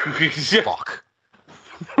 Fuck.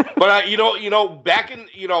 But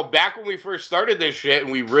back when we first started this shit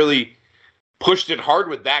and we really pushed it hard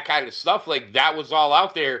with that kind of stuff, like that was all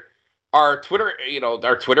out there. Our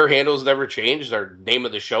Twitter handles never changed. Our name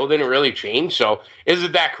of the show didn't really change. So is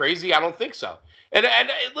it that crazy? I don't think so. And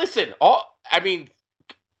listen, all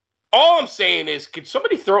I'm saying is, can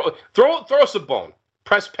somebody throw us a bone?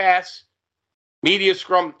 Press pass, media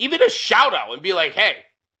scrum, even a shout out and be like, hey,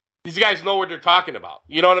 these guys know what they're talking about.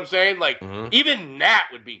 You know what I'm saying? Like, even that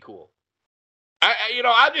would be cool.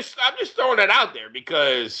 I'm just throwing it out there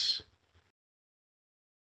because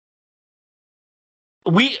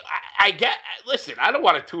listen, I don't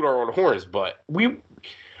want to toot our own horns, but within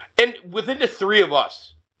the 3 of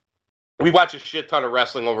us, we watch a shit ton of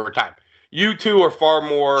wrestling over time. You two are far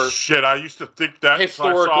more shit. I used to think that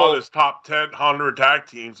historical. I saw this top 100 tag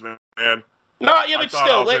teams, man. No, yeah, but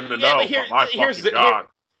still,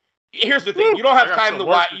 here's the thing. You don't have time to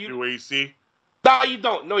watch. AC. No, you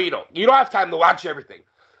don't. No, you don't. You don't have time to watch everything.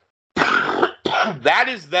 That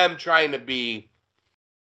is them trying to be.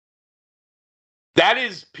 That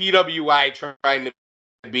is PWI trying to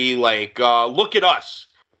be like, look at us.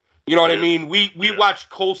 You know what I mean? We watch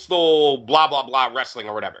coastal blah blah blah wrestling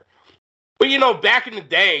or whatever. But back in the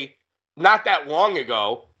day, not that long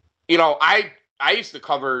ago, I used to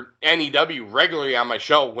cover NEW regularly on my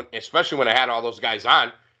show, especially when I had all those guys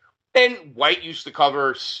on. And White used to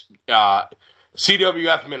cover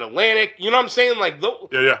CWF Mid-Atlantic. You know what I'm saying? Like,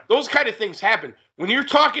 those kind of things happen. When you're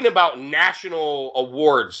talking about national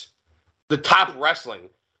awards, the top wrestling,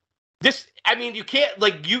 you can't,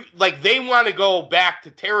 they want to go back to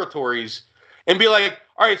territories and be like,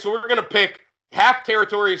 all right, so we're going to pick half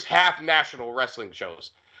territories, half national wrestling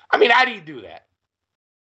shows. I mean, how do you do that?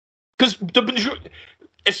 Because I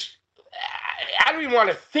don't even want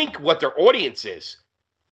to think what their audience is.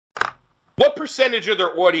 What percentage of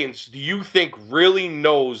their audience do you think really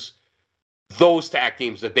knows those tag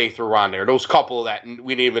teams that they threw on there? Those couple that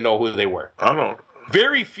we didn't even know who they were. I don't know.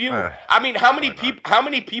 Very few. I mean, how many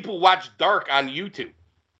people watch Dark on YouTube?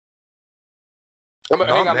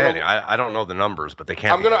 I don't know the numbers, but they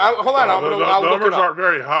can't. Hold on. The numbers aren't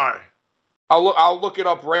very high. I'll look it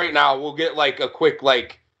up right now. We'll get like a quick 10,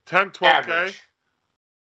 12K. Average.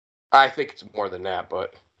 I think it's more than that,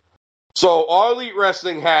 but so All Elite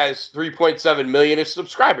Wrestling has 3.7 million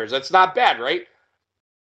subscribers. That's not bad, right?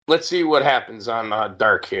 Let's see what happens on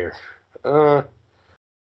Dark here. All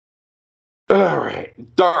right,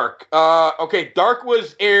 Dark. Okay, Dark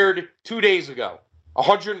was aired 2 days ago.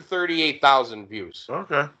 138,000 views.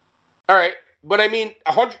 Okay. All right, but I mean,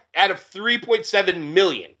 100 out of 3.7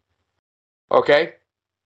 million. Okay.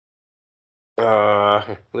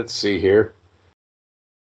 Let's see here.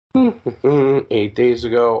 8 days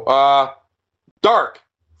ago. Dark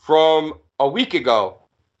from a week ago,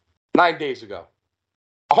 9 days ago.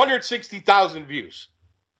 160,000 views.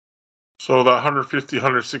 So the 150,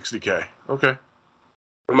 160K. Okay.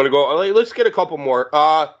 I'm going to go, let's get a couple more.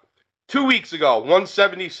 2 weeks ago,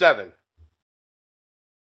 177.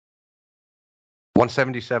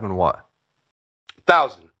 177 what?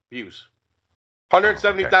 1,000 views.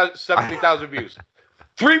 170,000 views.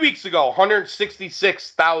 3 weeks ago,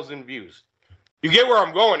 166,000 views. You get where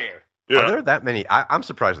I'm going here. Yeah. Are there that many? I'm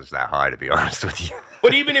surprised it's that high, to be honest with you.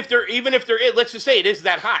 But even if they're, let's just say it is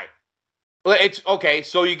that high. It's okay.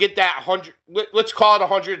 So you get that 100. Let's call it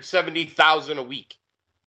 170,000 a week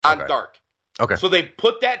on Dark. Okay. So they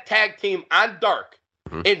put that tag team on Dark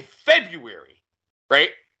in February, right?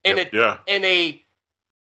 In a 10-man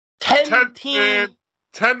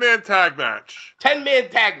tag match. 10-man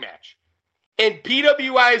tag match. And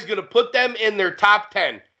PWI is going to put them in their top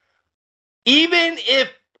 10. Even if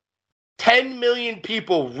 10 million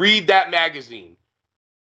people read that magazine,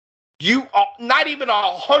 not even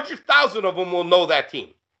 100,000 of them will know that team.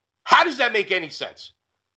 How does that make any sense?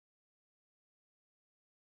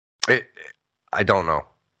 I don't know.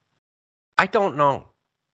 I don't know.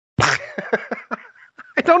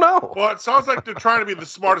 I don't know. Well, it sounds like they're trying to be the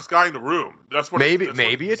smartest guy in the room. That's what. Maybe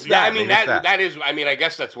it's that. I mean, that is. I mean, I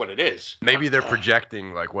guess that's what it is. Maybe they're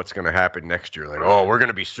projecting like what's going to happen next year. Like, oh, we're going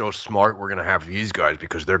to be so smart. We're going to have these guys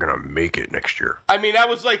because they're going to make it next year. I mean, that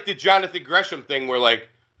was like the Jonathan Gresham thing, where like,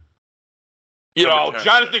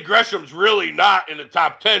 Jonathan Gresham's really not in the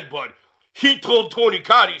top 10, but he told Tony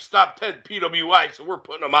Khan he's top 10 PWI, so we're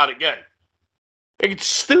putting him out again. Like, it's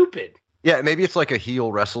stupid. Yeah, maybe it's like a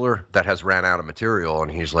heel wrestler that has ran out of material,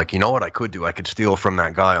 and he's like, you know what I could do? I could steal from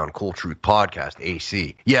that guy on Cool Truth Podcast,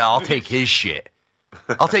 AC. Yeah, I'll take his shit.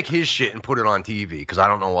 I'll take his shit and put it on TV because I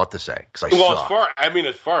don't know what to say. Because I suck.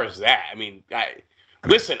 As far as that,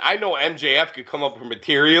 listen, I know MJF could come up with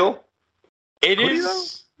material. I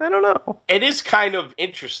don't know. It is kind of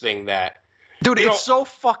interesting that, dude, it's so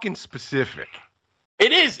fucking specific.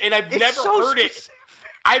 It is, and I've never heard it.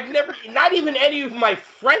 Not even any of my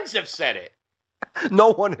friends have said it.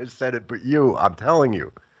 No one has said it but you, I'm telling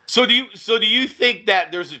you. So do you think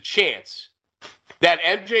that there's a chance that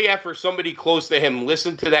MJF or somebody close to him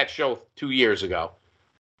listened to that show 2 years ago?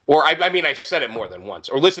 Or, I said it more than once.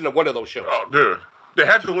 Or listened to one of those shows. Oh, dude. They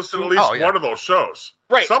had to listen to at least one of those shows.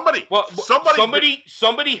 Right. Somebody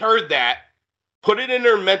heard that, put it in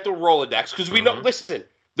their mental Rolodex. Because we know, listen,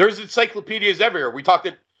 there's encyclopedias everywhere. We talked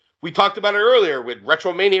about it earlier with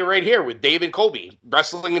Retromania right here with Dave and Colby,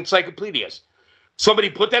 wrestling encyclopedias. Somebody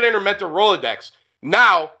put that in their mental Rolodex.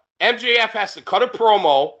 Now, MJF has to cut a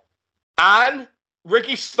promo on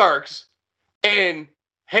Ricky Starks and,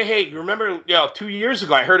 hey, you remember 2 years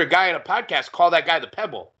ago I heard a guy in a podcast call that guy the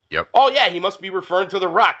Pebble. Yep. Oh, yeah, he must be referring to The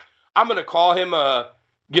Rock. I'm going to call him a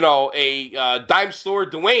dime store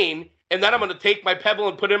Dwayne, and then I'm going to take my Pebble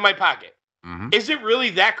and put it in my pocket. Mm-hmm. Is it really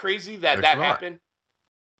that crazy that happened?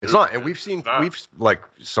 It's not, and we've like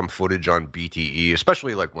some footage on BTE,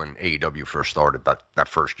 especially like when AEW first started that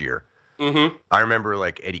first year. Mm-hmm. I remember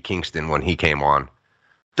like Eddie Kingston when he came on.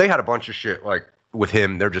 They had a bunch of shit like with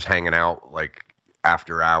him. They're just hanging out like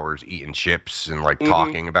after hours, eating chips and like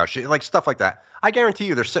talking about shit, like stuff like that. I guarantee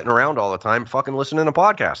you, they're sitting around all the time, fucking listening to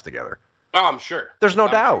podcasts together. Oh, I'm sure. There's no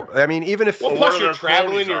doubt. Sure. I mean, even if plus you're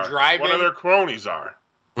traveling, you're driving. One of their cronies are.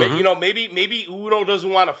 But, maybe Uno doesn't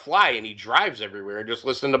want to fly and he drives everywhere and just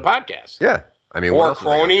listen to podcasts. Yeah. I mean, or a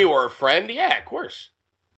crony or a friend. Yeah, of course.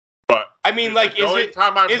 But I mean, like, is it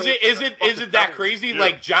that crazy? Yeah.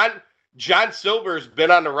 Like John Silver's been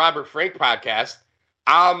on the Robert Frank podcast.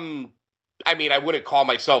 I wouldn't call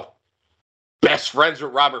myself best friends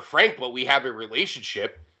with Robert Frank, but we have a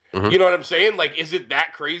relationship. Mm-hmm. You know what I'm saying? Like, is it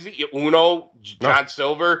that crazy? Uno, John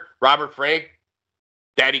Silver, Robert Frank,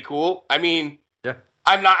 Daddy Cool. I mean, yeah.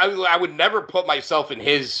 I would never put myself in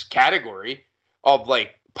his category of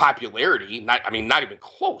like popularity. Not even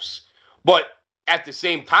close. But at the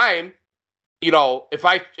same time,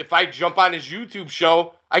 if I jump on his YouTube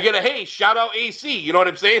show, I get a hey, shout out AC. You know what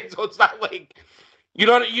I'm saying? So it's not like, you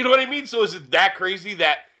know what I mean? So is it that crazy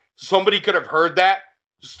that somebody could have heard that,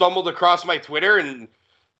 stumbled across my Twitter and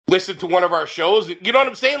listened to one of our shows? You know what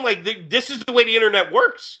I'm saying? Like, this is the way the internet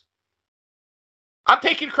works. I'm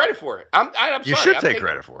taking credit for it. I'm you sorry. should take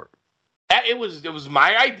credit for it. It was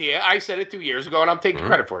my idea. I said it 2 years ago, and I'm taking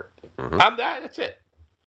credit for it. Mm-hmm. That's it.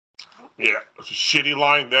 Yeah, it was a shitty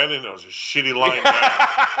line then, and it was a shitty line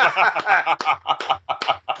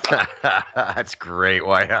That's great,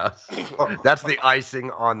 White House. That's the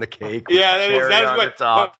icing on the cake. Yeah, that is what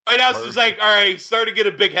White House Perfect. is like. All right, starting to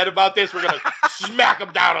get a big head about this. We're gonna smack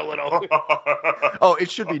him down a little. Oh,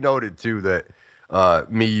 it should be noted too that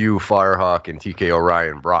you, Firehawk, and TK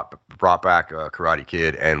Orion brought back Karate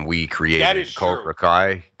Kid, and we created Cobra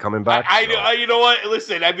Kai coming back. You know what?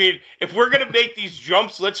 Listen, I mean, if we're gonna make these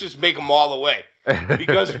jumps, let's just make them all the way,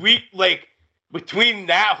 because we like between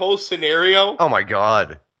that whole scenario. Oh my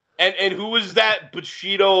God! And who was that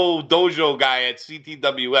Bushido Dojo guy at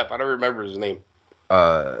CTWF? I don't remember his name.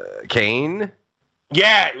 Kane.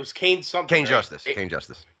 Yeah, it was Kane something. Kane right? Justice. Kane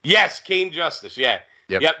Justice. Yes, Kane Justice. Yeah.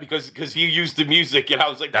 Yep. Because he used the music, and I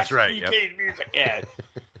was like, "That's right, Kane music." Yeah.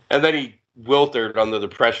 And then he wilted under the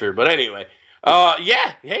pressure. But anyway,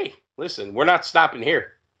 yeah. Hey, listen, we're not stopping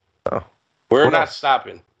here. Oh, we're not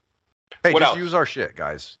stopping. Hey, just use our shit,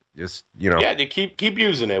 guys. Just Yeah, they keep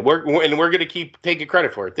using it. We're gonna keep taking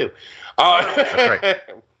credit for it too. That's right.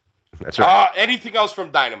 That's right. Anything else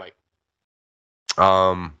from Dynamite?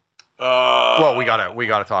 Well, we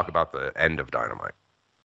gotta talk about the end of Dynamite.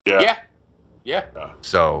 Yeah.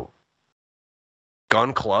 So,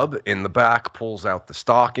 Gun Club in the back pulls out the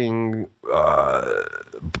stocking,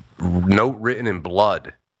 note written in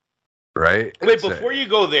blood. Right. Wait, before you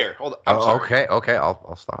go there, hold on. Okay.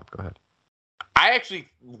 I'll stop. Go ahead. I actually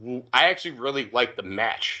really liked the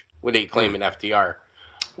match with Acclaim and FTR.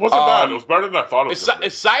 Wasn't bad. It was better than I thought it was.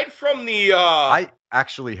 Aside from the I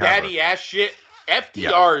actually have daddy ass shit,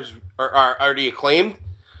 FTRs are the Acclaimed.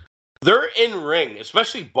 Their in ring,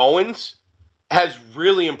 especially Bowens, has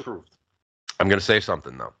really improved. I'm gonna say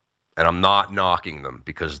something though, and I'm not knocking them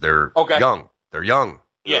because they're young. They're young.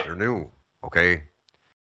 Yeah, they're new. Okay,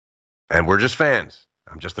 and we're just fans.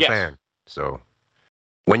 I'm just a fan. So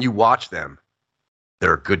when you watch them,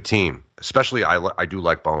 they're a good team. Especially, I do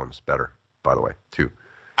like Bowens better, by the way, too.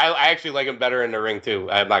 I actually like him better in the ring, too.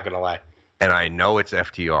 I'm not going to lie. And I know it's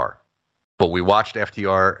FTR. But we watched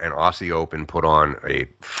FTR and Aussie Open put on a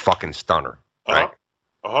fucking stunner. Right?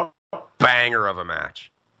 Banger of a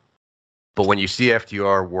match. But when you see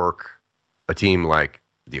FTR work a team like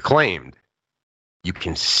the Acclaimed, you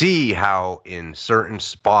can see how in certain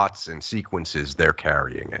spots and sequences they're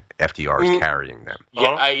carrying it. FTR is carrying them.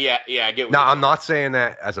 Yeah, I get what now, I'm not saying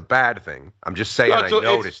that as a bad thing. I'm just saying I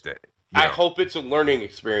noticed it. I hope it's a learning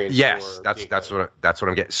experience. Yes, that's what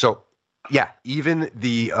I'm getting. So, yeah, even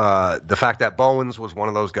the fact that Bowens was one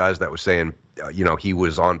of those guys that was saying, he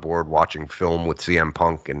was on board watching film with CM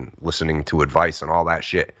Punk and listening to advice and all that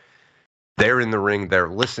shit. They're in the ring. They're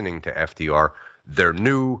listening to FTR. They're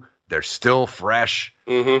new. They're still fresh.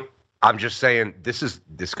 Mm-hmm. I'm just saying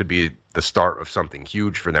this could be the start of something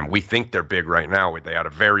huge for them. We think they're big right now. They had a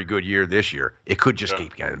very good year this year. It could just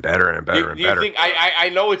keep getting better and better and better. Think, I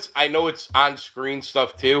know it's on screen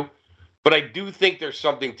stuff too, but I do think there's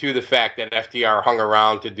something to the fact that FTR hung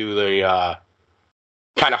around to do the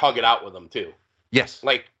kind of hug it out with them too. Yes,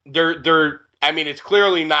 like they're. I mean, it's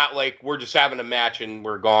clearly not like we're just having a match and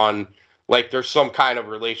we're gone. Like there's some kind of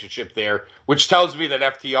relationship there, which tells me that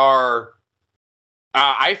FTR,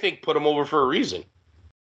 I think, put him over for a reason.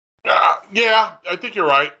 Yeah, I think you're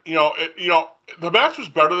right. The match was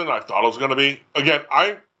better than I thought it was going to be. Again,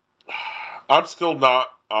 I'm still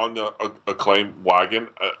not on the Acclaim wagon.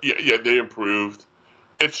 Yeah, they improved.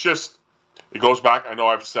 It's just, it goes back. I know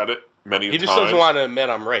I've said it many times. He just doesn't want to admit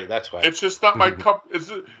I'm right. That's why. It's just not my cup.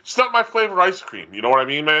 It's not my flavor ice cream. You know what I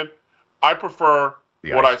mean, man? I prefer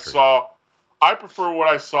what I saw. I prefer what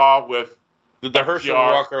I saw with. Did the Herschel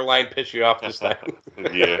Walker line piss you off this time?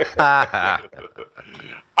 Yeah.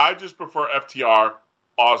 I just prefer FTR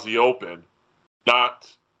Aussie Open, not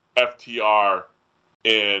FTR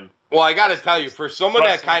in. Well, I got to tell you, for someone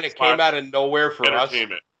that kind of came out of nowhere for us,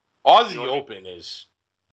 Aussie Open is.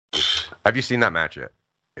 Have you seen that match yet,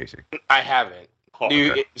 Casey? I haven't. Oh,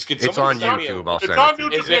 okay. It's on YouTube. I'll send it. It's on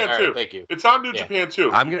New Japan too. Right, thank you. It's on New Japan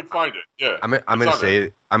too. You can find it. Yeah. I'm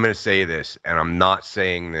gonna say this, and I'm not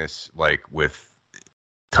saying this like with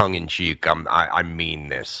tongue in cheek. I mean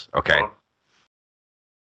this. Okay.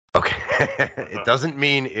 Okay. It doesn't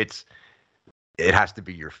mean it has to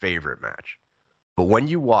be your favorite match, but when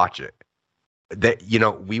you watch it, that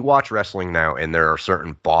we watch wrestling now, and there are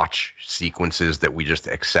certain botch sequences that we just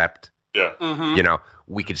accept. Yeah. Mm-hmm.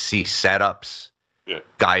 We could see setups. Yeah.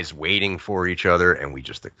 Guys waiting for each other, and we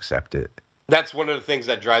just accept it. That's one of the things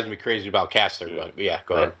that drives me crazy about Caster. Yeah,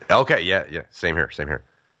 go ahead. Okay, yeah. Same here.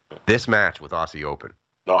 This match with Aussie Open.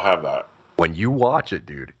 I'll have that. When you watch it,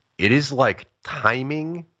 dude, it is like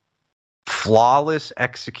timing, flawless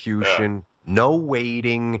execution, no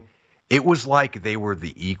waiting. It was like they were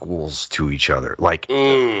the equals to each other. Like,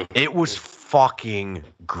 it was fucking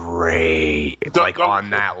great. On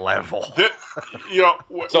that level. So I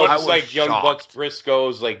it's was like Young shocked. Bucks,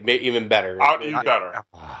 Briscoes, like even better. Even better.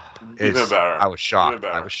 Even better. I was shocked. Even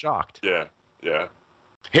better. I was shocked. Yeah.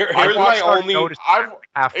 Here's my only.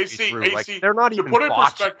 They're not even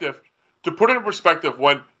botched. To put it in perspective,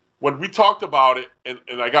 when we talked about it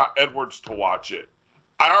and I got Edwards to watch it,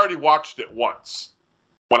 I already watched it once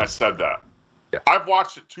when I said that. Yeah. I've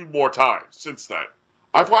watched it 2 more times since then.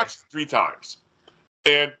 I've watched it 3 times.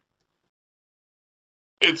 And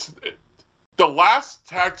it's the last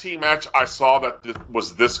tag team match I saw that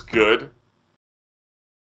was this good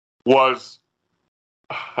was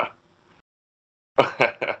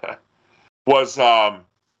was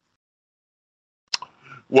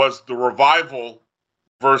the Revival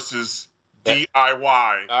versus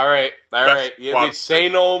DIY. All right. Say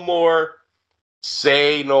no more.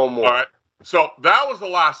 Say no more. All right. So that was the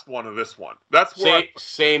last one of this one. That's where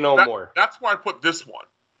say no more. That's where I put this one.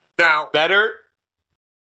 Now better.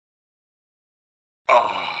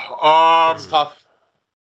 It's tough.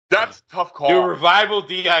 That's a tough call. The Revival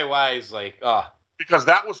DIY is like because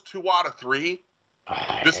that was 2 out of 3.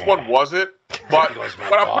 This one wasn't. But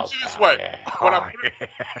I put you this way. When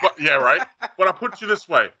I put you this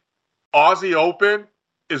way. Aussie Open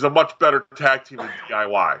is a much better tag team than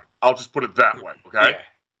DIY. I'll just put it that way. Okay. Yeah.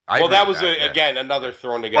 Well, that was again another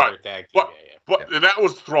thrown together tag team. And that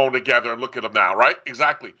was thrown together, and look at them now, right?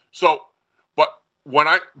 Exactly. So, but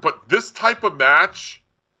this type of match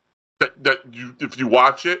that you, if you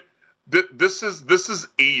watch it, this is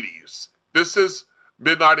 80s. This is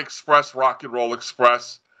Midnight Express, Rock and Roll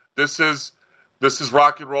Express. This is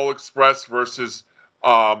Rock and Roll Express versus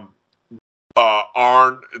Arn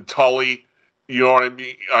and Tully. You know what I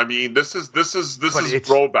mean? I mean, this is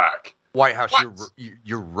throwback. Whitehouse,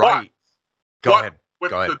 you're right. Go ahead.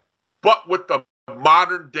 But with the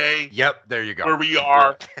modern day. Yep, there you go. Where we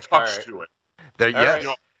are touched to it. There, yes.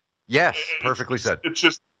 Yes, perfectly said. It's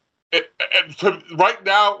just right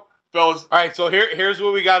now, fellas. All right, so here's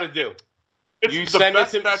what we got to do. You send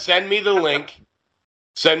me the link.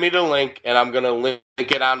 Send me the link, and I'm gonna link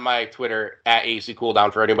it on my Twitter at AC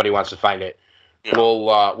Cooldown for anybody who wants to find it. Yeah.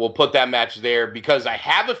 We'll put that match there because I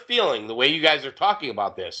have a feeling the way you guys are talking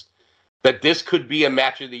about this, that this could be a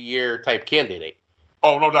match of the year type candidate.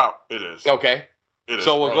 Oh, no doubt, it is. Okay. It is.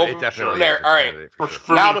 So we'll go from there. All right.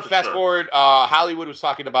 Now to fast forward, Hollywood was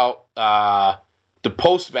talking about the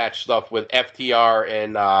post-match stuff with FTR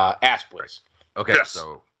and Ass Boys. Okay,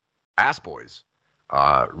 so Ass Boys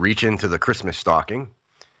reach into the Christmas stocking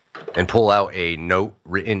and pull out a note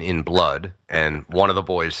written in blood, and one of the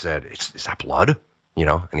boys said, "Is that blood?" You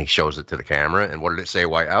know, and he shows it to the camera. And what did it say,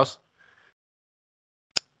 Whitehouse?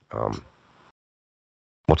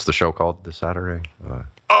 What's the show called this Saturday?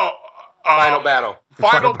 Final Battle.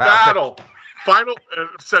 Final Battle.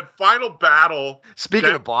 Said Final Battle.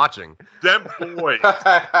 Speaking of botching, them boys.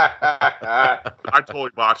 I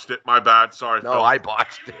totally botched it. My bad. Sorry. No, Phil. I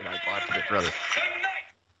botched it, brother.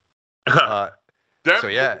 So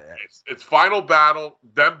yeah, it's Final Battle.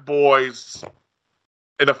 Them boys,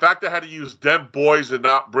 and the fact that I had to use them boys and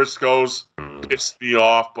not Briscoes pissed me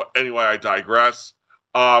off. But anyway, I digress.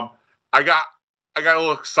 I got a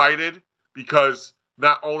little excited because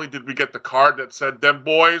not only did we get the card that said them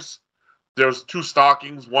boys, there's 2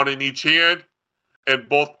 stockings, 1 in each hand, and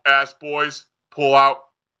both Ass Boys pull out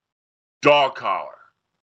dog collar.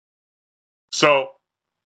 So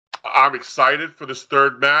I'm excited for this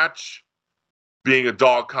 3rd match being a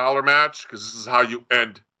dog collar match because this is how you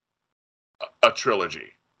end a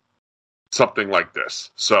trilogy. Something like this.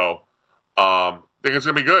 So I think it's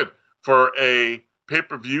going to be good for a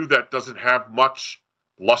pay-per-view that doesn't have much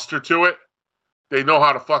luster to it. They know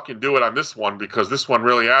how to fucking do it on this one because this one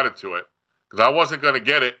really added to it. Because I wasn't going to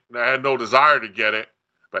get it, and I had no desire to get it.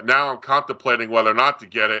 But now I'm contemplating whether or not to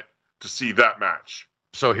get it to see that match.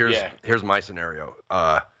 So here's my scenario.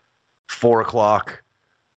 4:00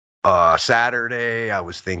 Saturday, I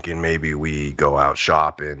was thinking maybe we go out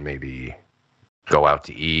shopping, maybe go out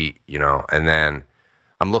to eat, you know. And then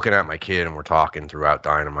I'm looking at my kid, and we're talking throughout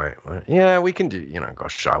Dynamite. Yeah, we can do, go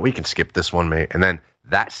shop. We can skip this one, mate. And then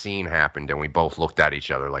that scene happened, and we both looked at each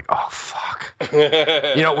other like, oh, fuck.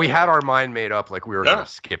 We had our mind made up like we were going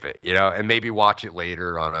to skip it, and maybe watch it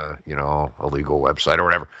later on a legal website or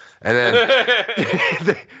whatever. And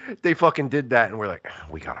then they fucking did that, and we're like,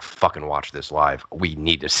 we got to fucking watch this live. We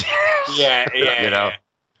need to see this. Yeah.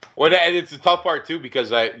 Well, and it's the tough part, too,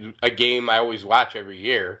 because a game I always watch every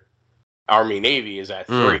year, Army-Navy, is at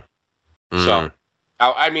 3. So,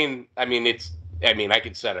 I mean, I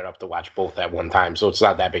could set it up to watch both at one time, so it's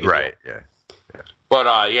not that big a deal. Right, yeah. Yeah.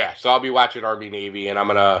 But yeah, so I'll be watching Army Navy, and I'm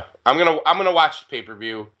gonna watch the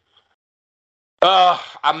pay-per-view.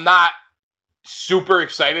 I'm not super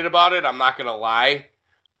excited about it. I'm not gonna lie,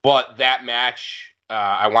 but that match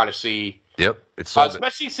I want to see. Yep, it's sold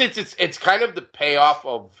especially since it's kind of the payoff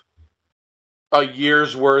of a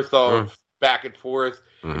year's worth of back and forth.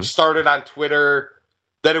 It started on Twitter,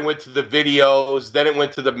 then it went to the videos, then it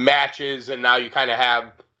went to the matches, and now you kind of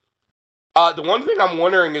have. The one thing I'm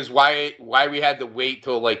wondering is why we had to wait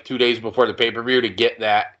till like 2 days before the pay-per-view to get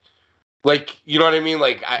that. Like, you know what I mean?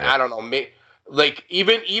 Like, I don't know. Like,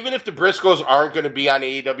 even if the Briscoes aren't going to be on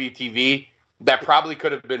AEW TV, that probably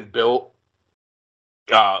could have been built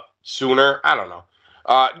sooner. I don't know.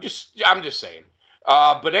 I'm just saying.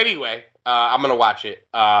 But anyway, I'm going to watch it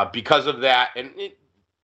because of that. And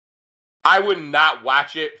I would not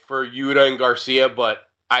watch it for Yuta and Garcia, but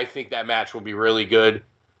I think that match will be really good.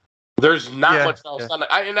 There's not much else on it.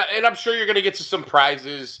 And I'm sure you're going to get to some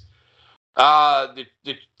prizes. The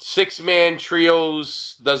 6-man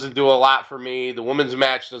trios doesn't do a lot for me. The women's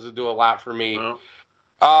match doesn't do a lot for me. No.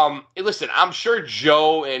 Listen, I'm sure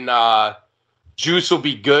Joe and Juice will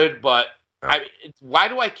be good, but why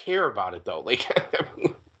do I care about it, though? Like,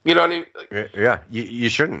 you know what I mean? Like, yeah, you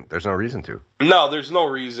shouldn't. There's no reason to. No, there's no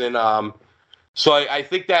reason. So I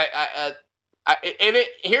think that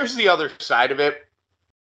here's the other side of it.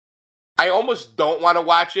 I almost don't want to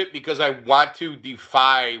watch it because I want to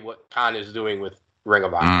defy what Khan is doing with Ring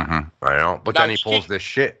of Honor. I know, but then he pulls this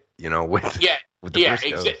shit, with the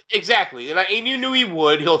Briscoes. Exactly. And you knew he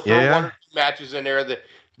would. He'll throw 1 or 2 matches in there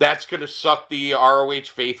that's going to suck the ROH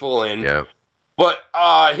faithful in. Yeah. But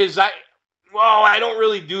I don't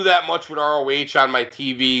really do that much with ROH on my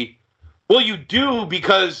TV. Well, you do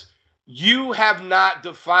because you have not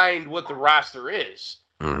defined what the roster is.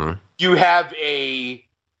 Mm-hmm. You have a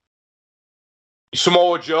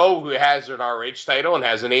Samoa Joe who has an RH title and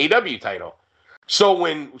has an AEW title. So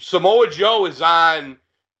when Samoa Joe is on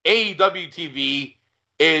AEW TV,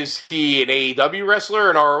 is he an AEW wrestler or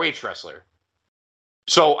an ROH wrestler?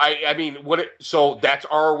 So so that's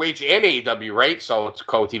ROH and AEW, right? So it's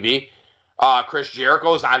co-TV. Chris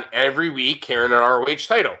Jericho's on every week carrying an ROH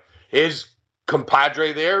title. His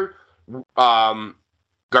compadre there,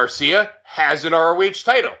 Garcia, has an ROH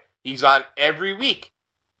title. He's on every week.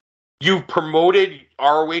 You've promoted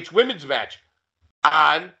ROH women's match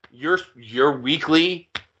on your weekly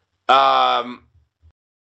TV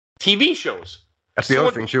shows. That's the other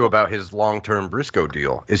thing, too, about his long-term Briscoe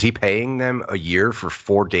deal. Is he paying them a year for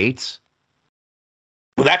 4 dates?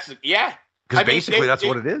 Well, Because basically that's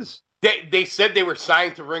what it is. They said they were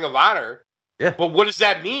signed to Ring of Honor. Yeah. But what does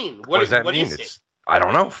that mean? What does that mean? Is it? I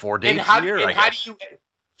don't know. 4 dates a year, I guess.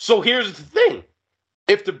 So here's the thing.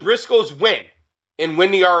 If the Briscoes win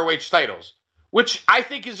the ROH titles, which I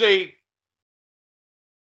think is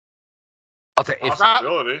I'll tell you,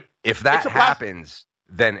 possibility. If that happens,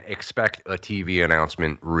 then expect a TV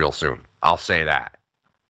announcement real soon. I'll say that.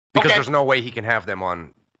 Because there's no way he can have them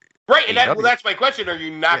on. Right, and that's my question. Are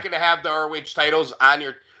you not going to have the ROH titles on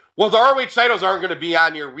your... Well, the ROH titles aren't going to be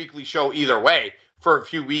on your weekly show either way for a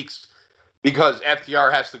few weeks because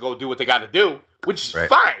FTR has to go do what they got to do, which is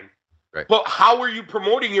fine. Right. But how are you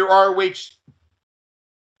promoting your ROH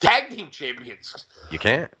tag team champions? You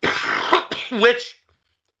can't. Which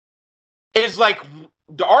is like...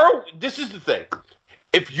 This is the thing.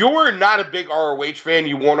 If you're not a big ROH fan,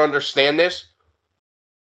 you won't understand this.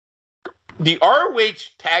 The ROH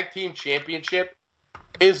Tag Team Championship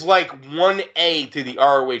is like 1A to the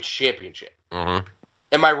ROH Championship. Mm-hmm.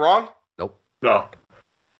 Am I wrong? Nope. No.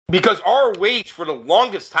 Because ROH, for the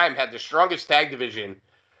longest time, had the strongest tag division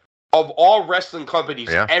of all wrestling companies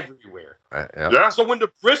everywhere. Yeah. So when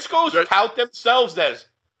the Briscoes tout themselves as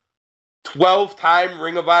 12-time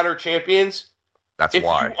Ring of Honor champions, that's if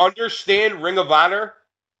why. you understand Ring of Honor,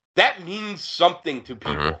 that means something to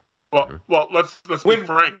people. Mm-hmm. Well, let's be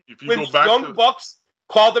frank. If you when go back Young Bucks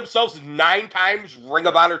call themselves 9 times Ring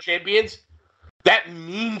of Honor champions, that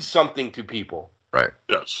means something to people. Right.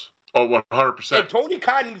 Yes. Oh, 100%. And Tony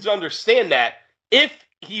Khan needs to understand that if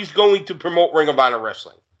he's going to promote Ring of Honor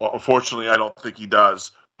wrestling. Well, unfortunately, I don't think he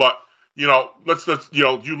does. But let's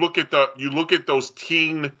you look at those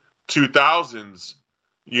teen 2000s.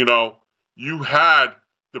 You had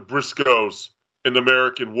the Briscoes and the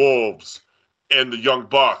American Wolves and the Young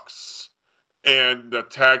Bucks and the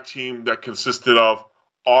tag team that consisted of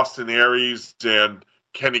Austin Aries and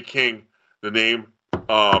Kenny King. The name,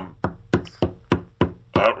 I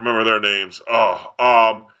don't remember their names.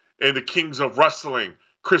 And the Kings of Wrestling,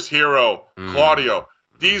 Chris Hero, Claudio.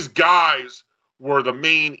 These guys were the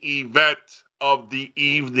main event of the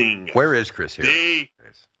evening. Where is Chris Hero?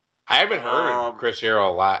 I haven't heard of Chris Hero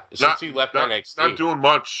a lot since he left NXT. Not doing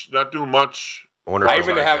much. I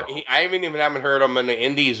haven't even heard him in the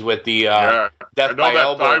Indies with the Death by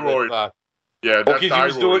Elbow. Thyroid.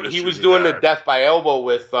 He was doing the Death by Elbow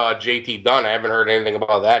with JT Dunn. I haven't heard anything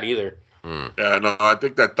about that either. Yeah, no, I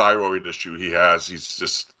think that thyroid issue he has,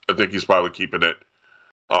 I think he's probably keeping it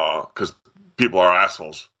because people are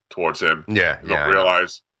assholes towards him. Yeah, don't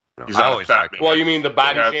realize he's not a fat man. Well, you mean the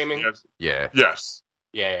body shaming? Yeah. Yes.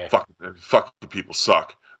 Yeah. Fucking people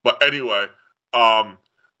suck. But anyway,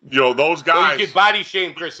 those guys. Well, you can body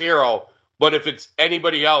shame Chris Hero, but if it's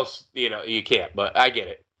anybody else, you can't. But I get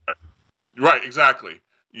it. Right, exactly.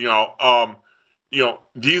 These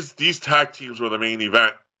tag teams were the main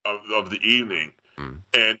event of the evening,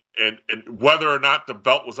 and whether or not the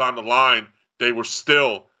belt was on the line, they were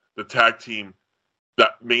still the tag team,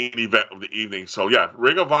 that main event of the evening. So yeah,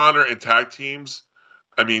 Ring of Honor and tag teams.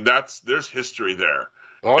 I mean, there's history there.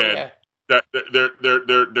 Oh and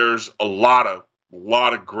there's a lot of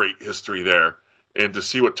great history there, and to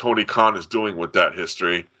see what Tony Khan is doing with that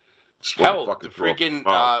history. Hell, the freaking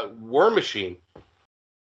War Machine.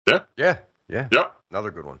 Yeah. Yep. Another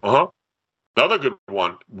good one. Another good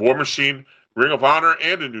one. War Machine, Ring of Honor,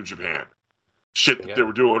 and in New Japan. Shit that they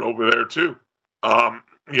were doing over there too. Who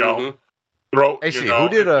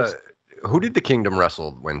did the Kingdom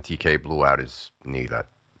wrestle when TK blew out his knee that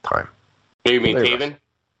time? You mean Taven?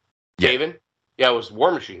 Taven? Yeah, it was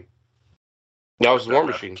War Machine. That was War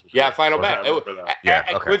Machine. Yeah, Final Battle.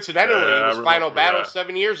 Coincidentally, it was Final Battle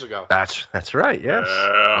 7 years ago. That's right. Yes.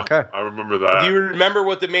 Yeah, okay. I remember that. Do you remember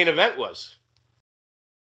what the main event was?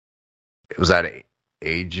 It was that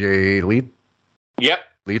AJ Lethal. Yep.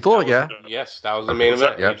 Lethal. Yes, that was the main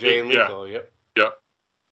event. Yep. AJ and Lethal. Yep.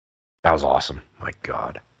 That was awesome. My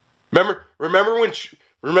God. Remember when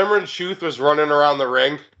Truth was running around the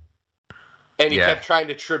ring? And he kept trying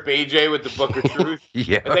to trip AJ with the Book of Truth.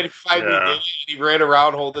 Yeah. And then he finally did it, and he ran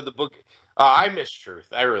around holding the book. I miss Truth.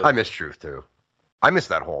 I miss Truth, too. I miss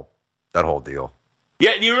that whole deal.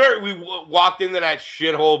 Yeah, you remember we walked into that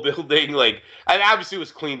shithole building, and obviously it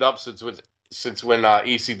was cleaned up since when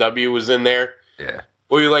ECW was in there. Yeah.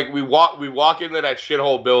 We walk into that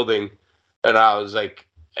shithole building, and I was like,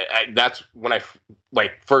 that's when I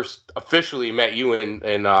first officially met you and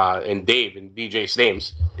Dave and DJ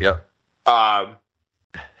Snames. Yep. And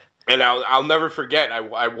I'll never forget.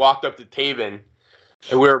 I walked up to Taven,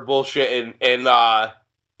 and we were bullshitting, and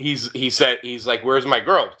he's like, "Where's my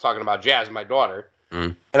girl?" Talking about Jazz, my daughter.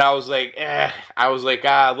 And I was like, a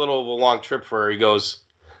little of a long trip for her. He goes,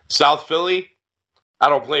 South Philly. I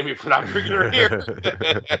don't blame you for not bringing her here.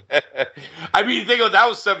 I mean, that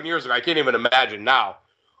was 7 years ago. I can't even imagine now.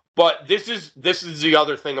 But this is the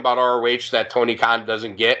other thing about ROH that Tony Khan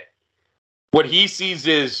doesn't get. What he sees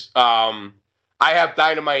is, I have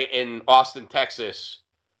Dynamite in Austin, Texas.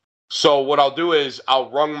 So what I'll do is I'll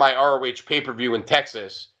run my ROH pay-per-view in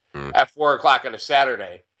Texas at 4 o'clock on a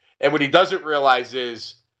Saturday. And what he doesn't realize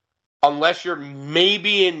is, unless you're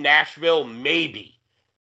maybe in Nashville, maybe.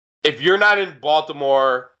 If you're not in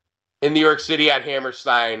Baltimore, in New York City at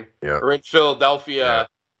Hammerstein, or in Philadelphia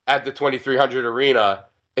at the 2300 Arena,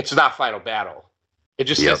 it's not Final Battle. It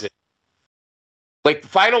just isn't. The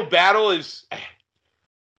Final Battle is,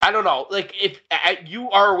 I don't know. If you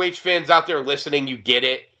ROH fans out there listening, you get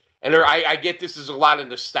it. And I get this is a lot of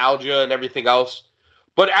nostalgia and everything else.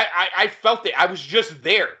 But I felt it. I was just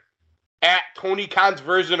there at Tony Khan's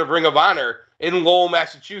version of Ring of Honor in Lowell,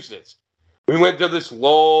 Massachusetts. We went to this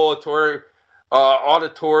Lowell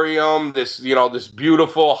auditorium, this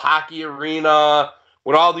beautiful hockey arena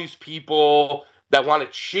with all these people that want to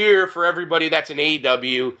cheer for everybody that's in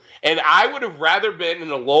AEW. And I would have rather been in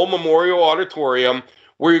the Lowell Memorial Auditorium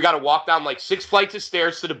where you got to walk down 6 flights of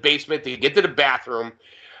stairs to the basement to get to the bathroom.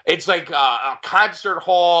 It's like a concert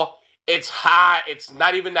hall. It's hot. It's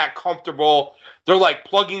not even that comfortable. They're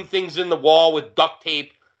plugging things in the wall with duct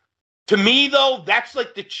tape. To me, though, that's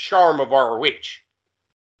the charm of ROH.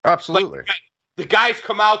 Absolutely. The guys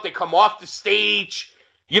come out. They come off the stage.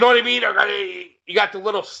 You know what I mean? You got the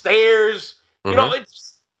little stairs. Mm-hmm.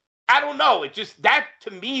 I don't know. It just,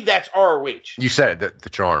 to me, that's ROH. You said it, the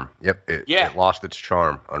charm. Yep. It lost its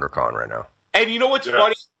charm under Khan right now. And you know what's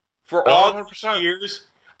funny? For all these years,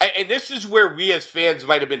 and this is where we as fans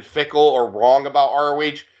might have been fickle or wrong about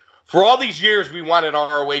ROH. For all these years, we wanted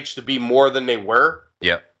ROH to be more than they were.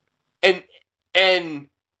 Yep. And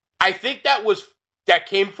I think that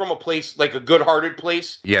came from a place, a good-hearted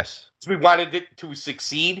place. Yes. We wanted it to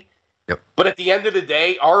succeed. Yep. But at the end of the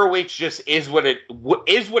day, ROH just is what it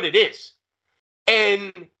is.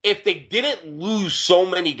 And if they didn't lose so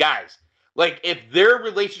many guys, Like, if their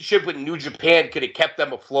relationship with New Japan could have kept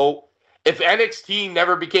them afloat, if NXT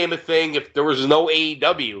never became a thing, if there was no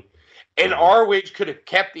AEW, and ROH could have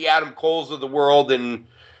kept the Adam Coles of the world and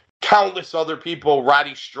countless other people,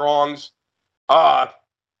 Roddy Strongs,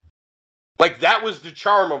 like, that was the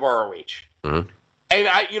charm of ROH. Mm-hmm.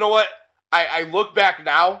 And you know what? I look back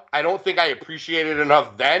now, I don't think I appreciated it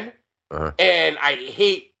enough then, and I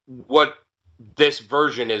hate what this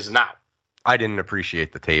version is now. I didn't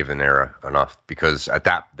appreciate the Taven era enough because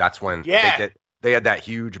that's when they had that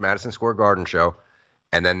huge Madison Square Garden show,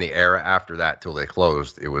 and then the era after that till they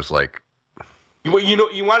closed, it was like, you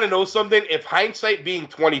want to know something? If hindsight being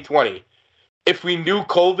 2020, if we knew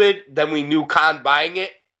COVID, then we knew Khan buying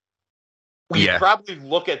it, we'd probably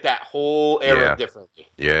look at that whole era differently.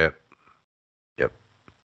 Yeah. Yep.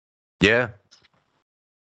 Yeah.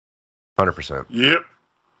 100%. Yep.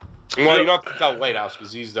 Well, you don't have to tell White House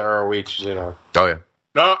because he's the ROH, Oh, yeah.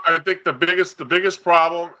 No, I think the biggest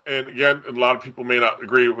problem, and again, a lot of people may not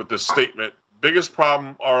agree with this statement, biggest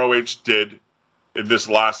problem ROH did in this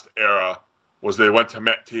last era was they went to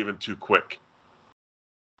Matt Taven too quick.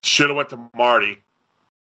 Should have went to Marty,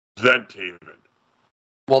 then Taven.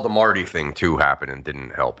 Well, the Marty thing, too, happened and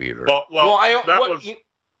didn't help either. I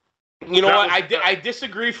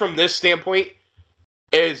disagree from this standpoint.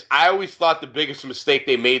 Is I always thought the biggest mistake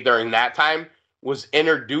they made during that time was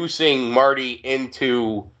introducing Marty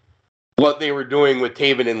into what they were doing with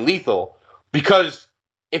Taven and Lethal. Because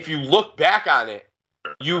if you look back on it,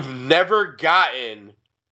 you've never gotten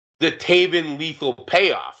the Taven Lethal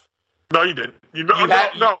payoff. No, you didn't.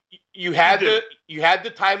 You had the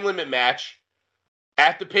time limit match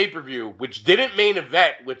at the pay-per-view, which didn't main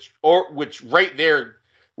event, which right there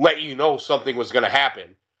let you know something was going to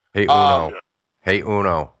happen. Hey,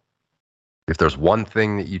 Uno, if there's one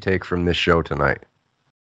thing that you take from this show tonight,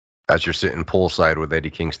 as you're sitting poolside with Eddie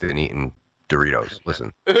Kingston eating Doritos,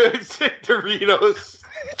 listen. Doritos.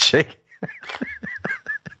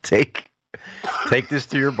 Take this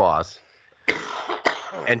to your boss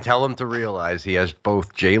and tell him to realize he has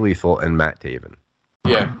both Jay Lethal and Matt Taven.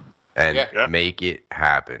 Yeah. And make it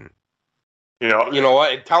happen. You know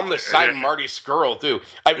what? And tell him to sign Marty Skrull, too.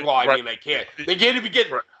 I mean, they can't. They can't even get...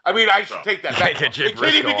 I mean, I should take that back. They can't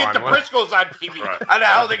even get the Briscoes on TV. Right. How the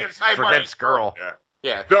hell they can sign Marty Skrull?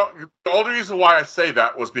 Yeah. The only reason why I say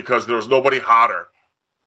that was because there was nobody hotter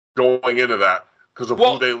going into that because of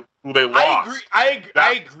who they lost. I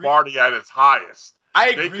agree. Marty at its highest. I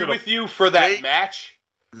agree with you for that match.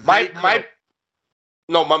 My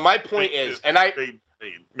point is, and I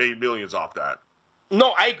made millions off that.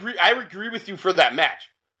 No, I agree. I agree with you for that match.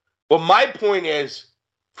 But my point is,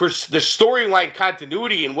 for the storyline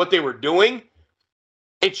continuity and what they were doing,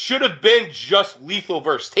 it should have been just Lethal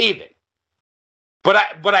versus Taven. But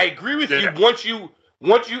I agree with you. Once you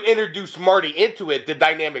introduce Marty into it, the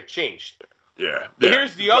dynamic changed. Yeah.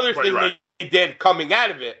 Here's the other thing they did coming out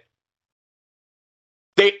of it.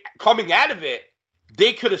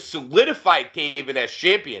 They could have solidified Taven as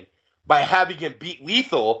champion by having him beat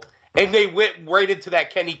Lethal, and they went right into that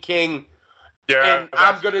Kenny King. Yeah.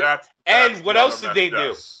 And what else did they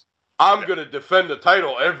do? I'm going to defend the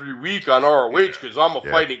title every week on ROH because I'm a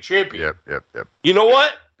fighting champion. Yep. You know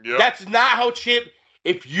what? Yep. That's not how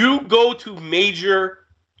if you go to major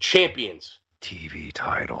champions. TV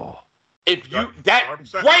title. If you,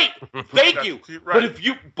 right. Thank you.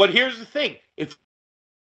 Right. But here's the thing. If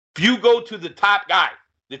you go to the top guy,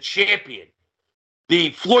 the champion, the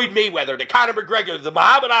Floyd Mayweather, the Conor McGregor, the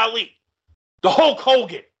Muhammad Ali, the Hulk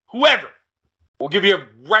Hogan, whoever, we'll give you a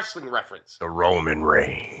wrestling reference. The Roman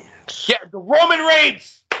Reigns. Yeah, the Roman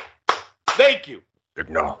Reigns. Thank you.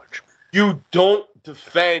 Acknowledge. You don't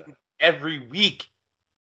defend every week.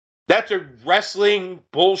 That's a wrestling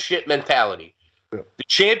bullshit mentality. Yeah. The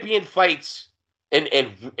champion fights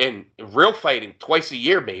in real fighting twice a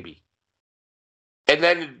year, maybe. And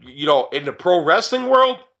then, in the pro wrestling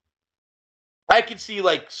world, I could see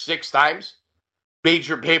like 6 times.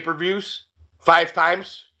 Major pay-per-views, 5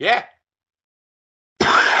 times. Yeah.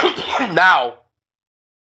 Now,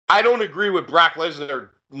 I don't agree with Brock Lesnar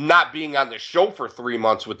not being on the show for 3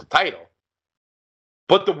 months with the title.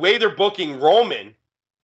 But the way they're booking Roman,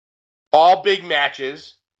 all big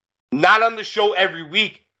matches, not on the show every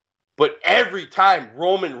week, but every time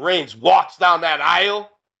Roman Reigns walks down that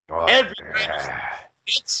aisle, every time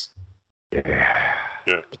it's... Yeah.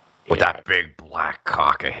 With that big black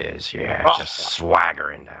cock of his, just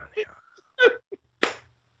swaggering down here.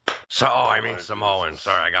 Samoan.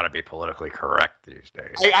 Sorry, I got to be politically correct these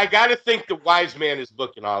days. I got to think the wise man is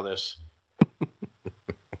booking all this.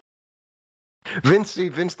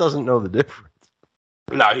 Vince doesn't know the difference.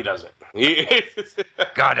 No, he doesn't.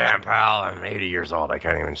 Goddamn, pal, I'm 80 years old. I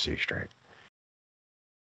can't even see straight.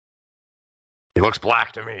 He looks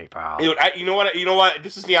black to me, pal. Dude, you know what?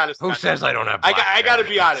 This is the honest. Who says I don't have black I got to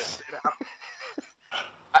be honest.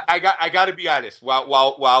 I got to be honest. While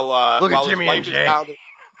Look while at Jimmy and Jay.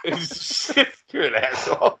 You're an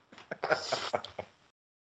asshole.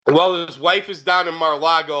 While his wife is down in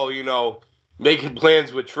Mar-a-Lago, making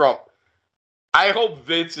plans with Trump. I hope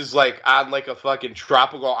Vince is like on like a fucking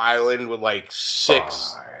tropical island with like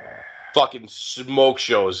 6 fucking smoke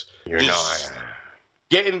shows.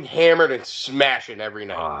 Getting hammered and smashing every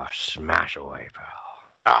night. Oh, smash away, pal.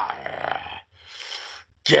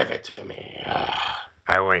 Give it to me.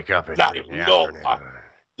 I wake up at 3 in the afternoon.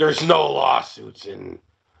 There's no lawsuits in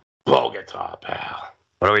Bogota, pal.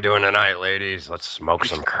 What are we doing tonight, ladies? Let's smoke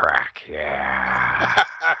some crack. Yeah.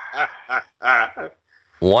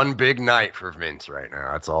 One big night for Vince right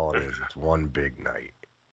now. That's all it is. It's one big night.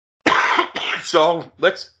 So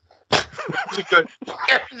let's. I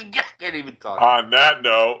can't even talk. On that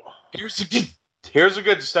note, Here's a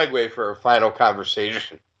good segue for a final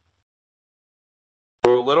conversation.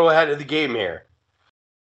 We're a little ahead of the game here.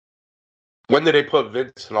 When did they put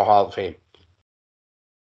Vince in the Hall of Fame?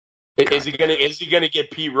 Is he gonna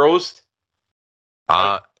get Pete Rose?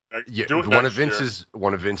 Yeah, one of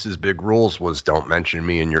Vince's big rules was don't mention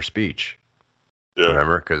me in your speech. Yeah.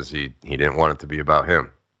 Remember, because he didn't want it to be about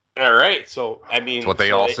him. All right, so I mean, that's what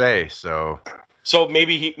they all say. So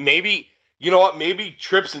maybe you know what? Maybe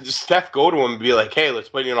Trips and Steph go to him and be like, "Hey, let's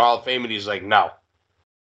put you in the Hall of Fame," and he's like, "No."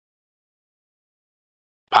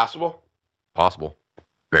 Possible.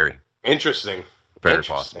 Very Interesting. Very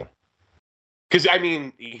possible. Because, I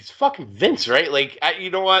mean, he's fucking Vince, right? Like, you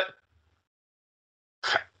know what?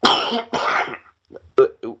 I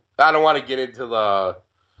don't want to get into the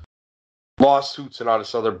lawsuits and all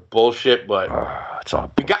this other bullshit, but it's all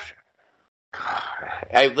bullshit.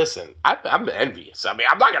 Hey, listen, I'm envious. I mean,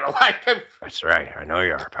 I'm not going to lie. That's right. I know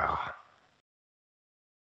you are, pal.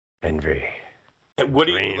 Envy. And what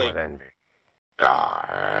do Green you like? with envy.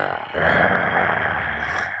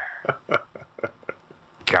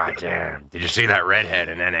 God damn. Did you see that redhead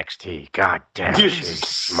in NXT? God damn. She's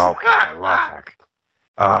smoking. I love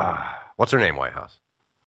her. What's her name, Whitehouse?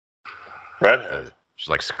 redhead. She's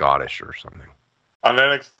like Scottish or something. On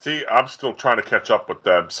NXT, I'm still trying to catch up with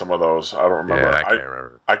them. Some of those I don't remember. Yeah, I can't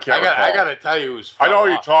remember. I can't. I gotta tell you, who's I know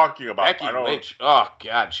what you're talking about. Becky Lynch. Oh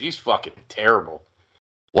God, she's fucking terrible.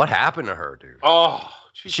 What happened to her, dude? Oh,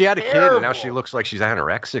 she had a terrible. kid, and now she looks like she's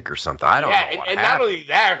anorexic or something. I don't know. And not only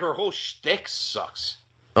that, her whole shtick sucks.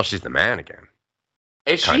 Oh, she's the man again.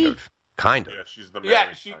 Is kind she? of. Kind of. Yeah, she's the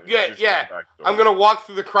man. Yeah. I'm gonna walk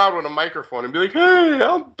through the crowd with a microphone and be like, "Hey,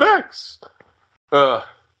 I'm Bex." You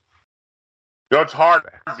know, it's hard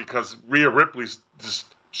because Rhea Ripley's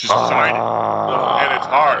she's signing, and it's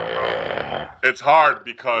hard, bro. It's hard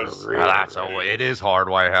because it is hard,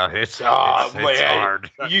 Whitehouse. It's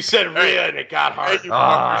hard. You said Rhea and it got hard. Super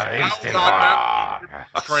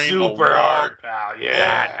hard, pal. Yeah,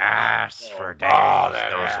 that ass for days.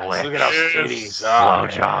 Those lips. Look at those titties. Slow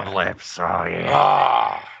job lips. Oh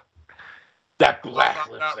yeah. That black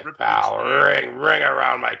lipstick, pal. Ring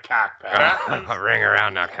around my cock, pal. Ring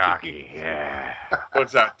around the cocky. Yeah.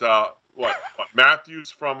 What's that? What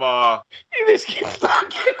Matthews from You just keep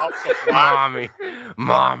talking. Mommy,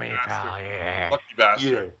 pal. Yeah. Lucky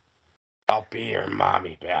bastard. Yeah. I'll be your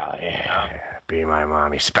mommy, pal. Yeah. Be my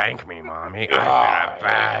mommy. Spank me, mommy. I'm a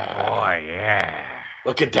bad boy. Yeah.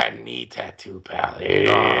 Look at that knee tattoo, pal.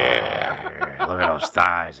 Yeah. Look at those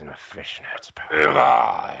thighs and the fishnets, pal.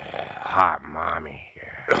 Hot mommy.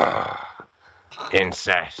 Yeah.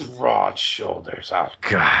 Incest. Broad shoulders.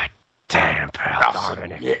 God damn, pal.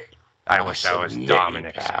 Dominic. I wish that was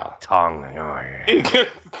Dominic's tongue. Oh, yeah.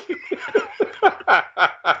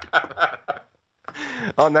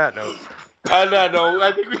 On that note, I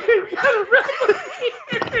think we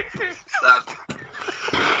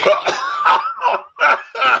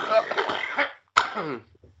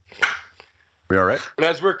we all right? And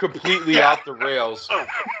as we're completely off the rails,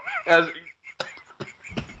 as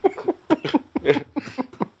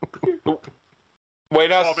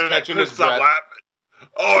Whitehouse is catching his breath.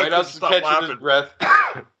 Whitehouse is catching his breath.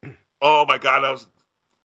 Oh my God, that was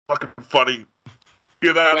fucking funny.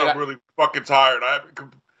 Hear that? I'm really fucking tired. All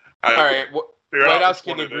right, Whitehouse,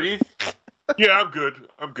 can you breathe? Yeah,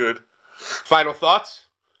 I'm good. Final thoughts?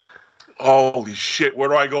 Holy shit, where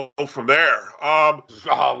do I go from there?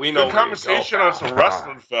 We know. Good conversation on some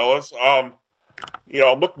wrestling, fellas. I'm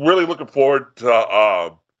really looking forward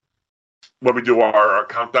to when we do our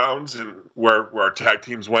countdowns and where our tag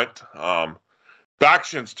teams went.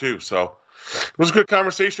 Factions too. So It was a good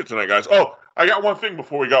conversation tonight, guys. Oh, I got one thing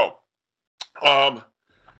before we go.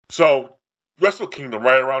 So Wrestle Kingdom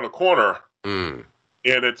right around the corner, and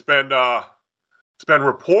it's been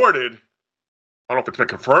reported. I don't know if it's been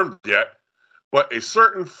confirmed yet, but a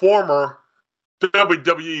certain former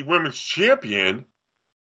WWE Women's Champion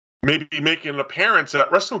may be making an appearance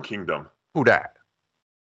at Wrestle Kingdom. Who that?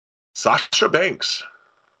 Sasha Banks.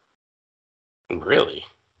 Really?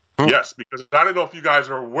 Yes, because I don't know if you guys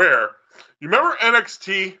are aware. You remember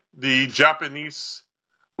NXT? The Japanese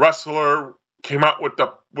wrestler came out with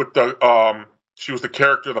the she was the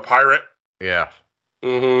character, the pirate. Yeah.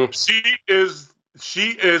 Mm-hmm. She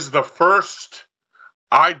is the first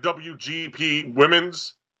IWGP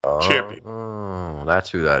Women's Champion. Oh, that's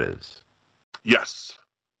who that is. Yes.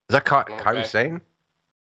 Is that Kairi Sane?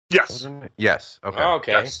 Yes. Yes. Okay. Oh,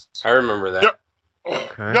 okay. Yes. I remember that. Yep.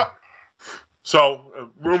 Okay. Yep.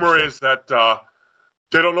 So, rumor is that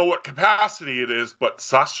they don't know what capacity it is, but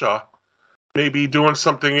Sasha may be doing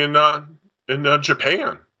something in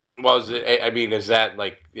Japan. Well, is that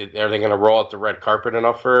like, are they going to roll out the red carpet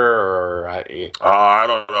enough for her? Or I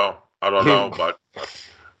don't know. But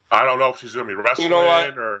I don't know if she's going to be wrestling. You know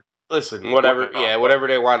what? Or listen, whatever. Yeah, whatever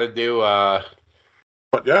they want to do.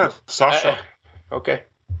 But yeah, Sasha. Okay,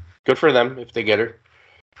 good for them if they get her.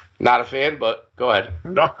 Not a fan, but go ahead.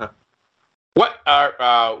 No. What are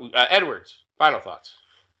Edwards? Final thoughts.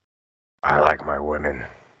 I like my women.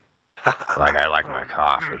 Like I like my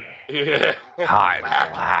coffee. Yeah. Hi,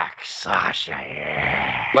 black Sasha.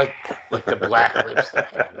 Yeah. Like the black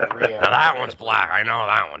lipstick. Now that one's black. I know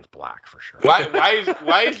that one's black for sure.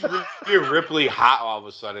 Why is Rhea Ripley hot all of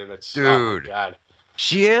a sudden? It's dude. Oh my God.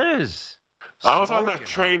 She is. I was on that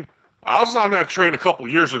train. A couple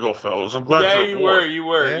years ago, fellas. I'm glad. Yeah, you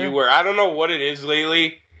were. I don't know what it is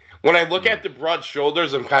lately. When I look at the broad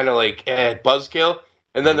shoulders, I'm kind of like, buzzkill.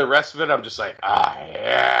 And then the rest of it, I'm just like,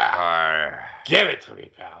 yeah. Give it to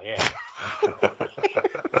me, pal. Yeah.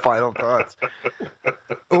 Final thoughts.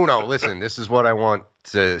 Uno, listen, this is what I want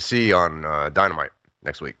to see on Dynamite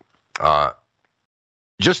next week.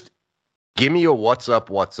 Just give me a what's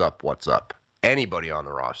up. Anybody on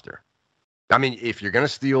the roster. I mean, if you're going to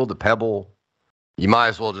steal the Pebble, you might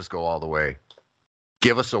as well just go all the way.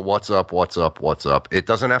 Give us a what's up. It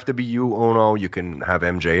doesn't have to be you, Uno. You can have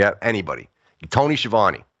MJF, anybody. Tony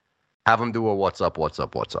Schiavone. Have him do a what's up.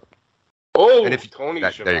 Oh, and if Tony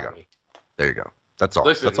Schiavone. There you go. That's all.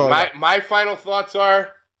 Listen, That's all my final thoughts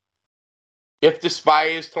are, if the spy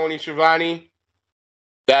is Tony Schiavone,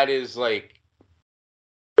 that is like,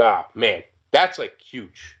 man, that's like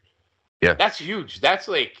huge. Yeah. That's huge. That's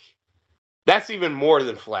even more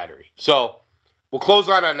than flattery. So we'll close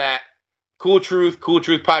on that. Cool Truth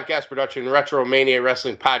Podcast Production, Retro Mania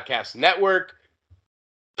Wrestling Podcast Network.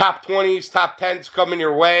 Top 20s, top 10s coming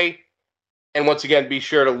your way. And once again, be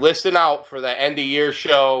sure to listen out for the end of year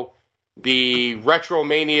show, the Retro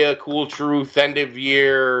Mania Cool Truth end of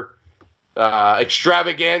year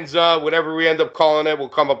extravaganza, whatever we end up calling it. We'll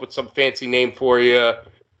come up with some fancy name for you.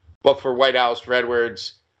 But for White House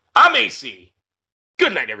Redwords, I'm AC.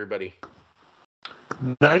 Good night, everybody.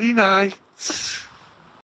 99.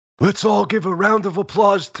 Let's all give a round of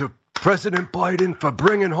applause to President Biden for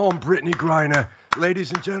bringing home Brittany Griner.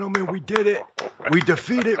 Ladies and gentlemen, we did it. We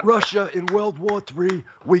defeated Russia in World War III.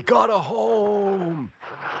 We got her home.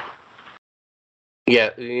 Yeah,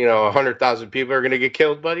 100,000 people are going to get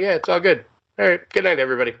killed, but yeah, it's all good. All right, good night,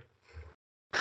 everybody.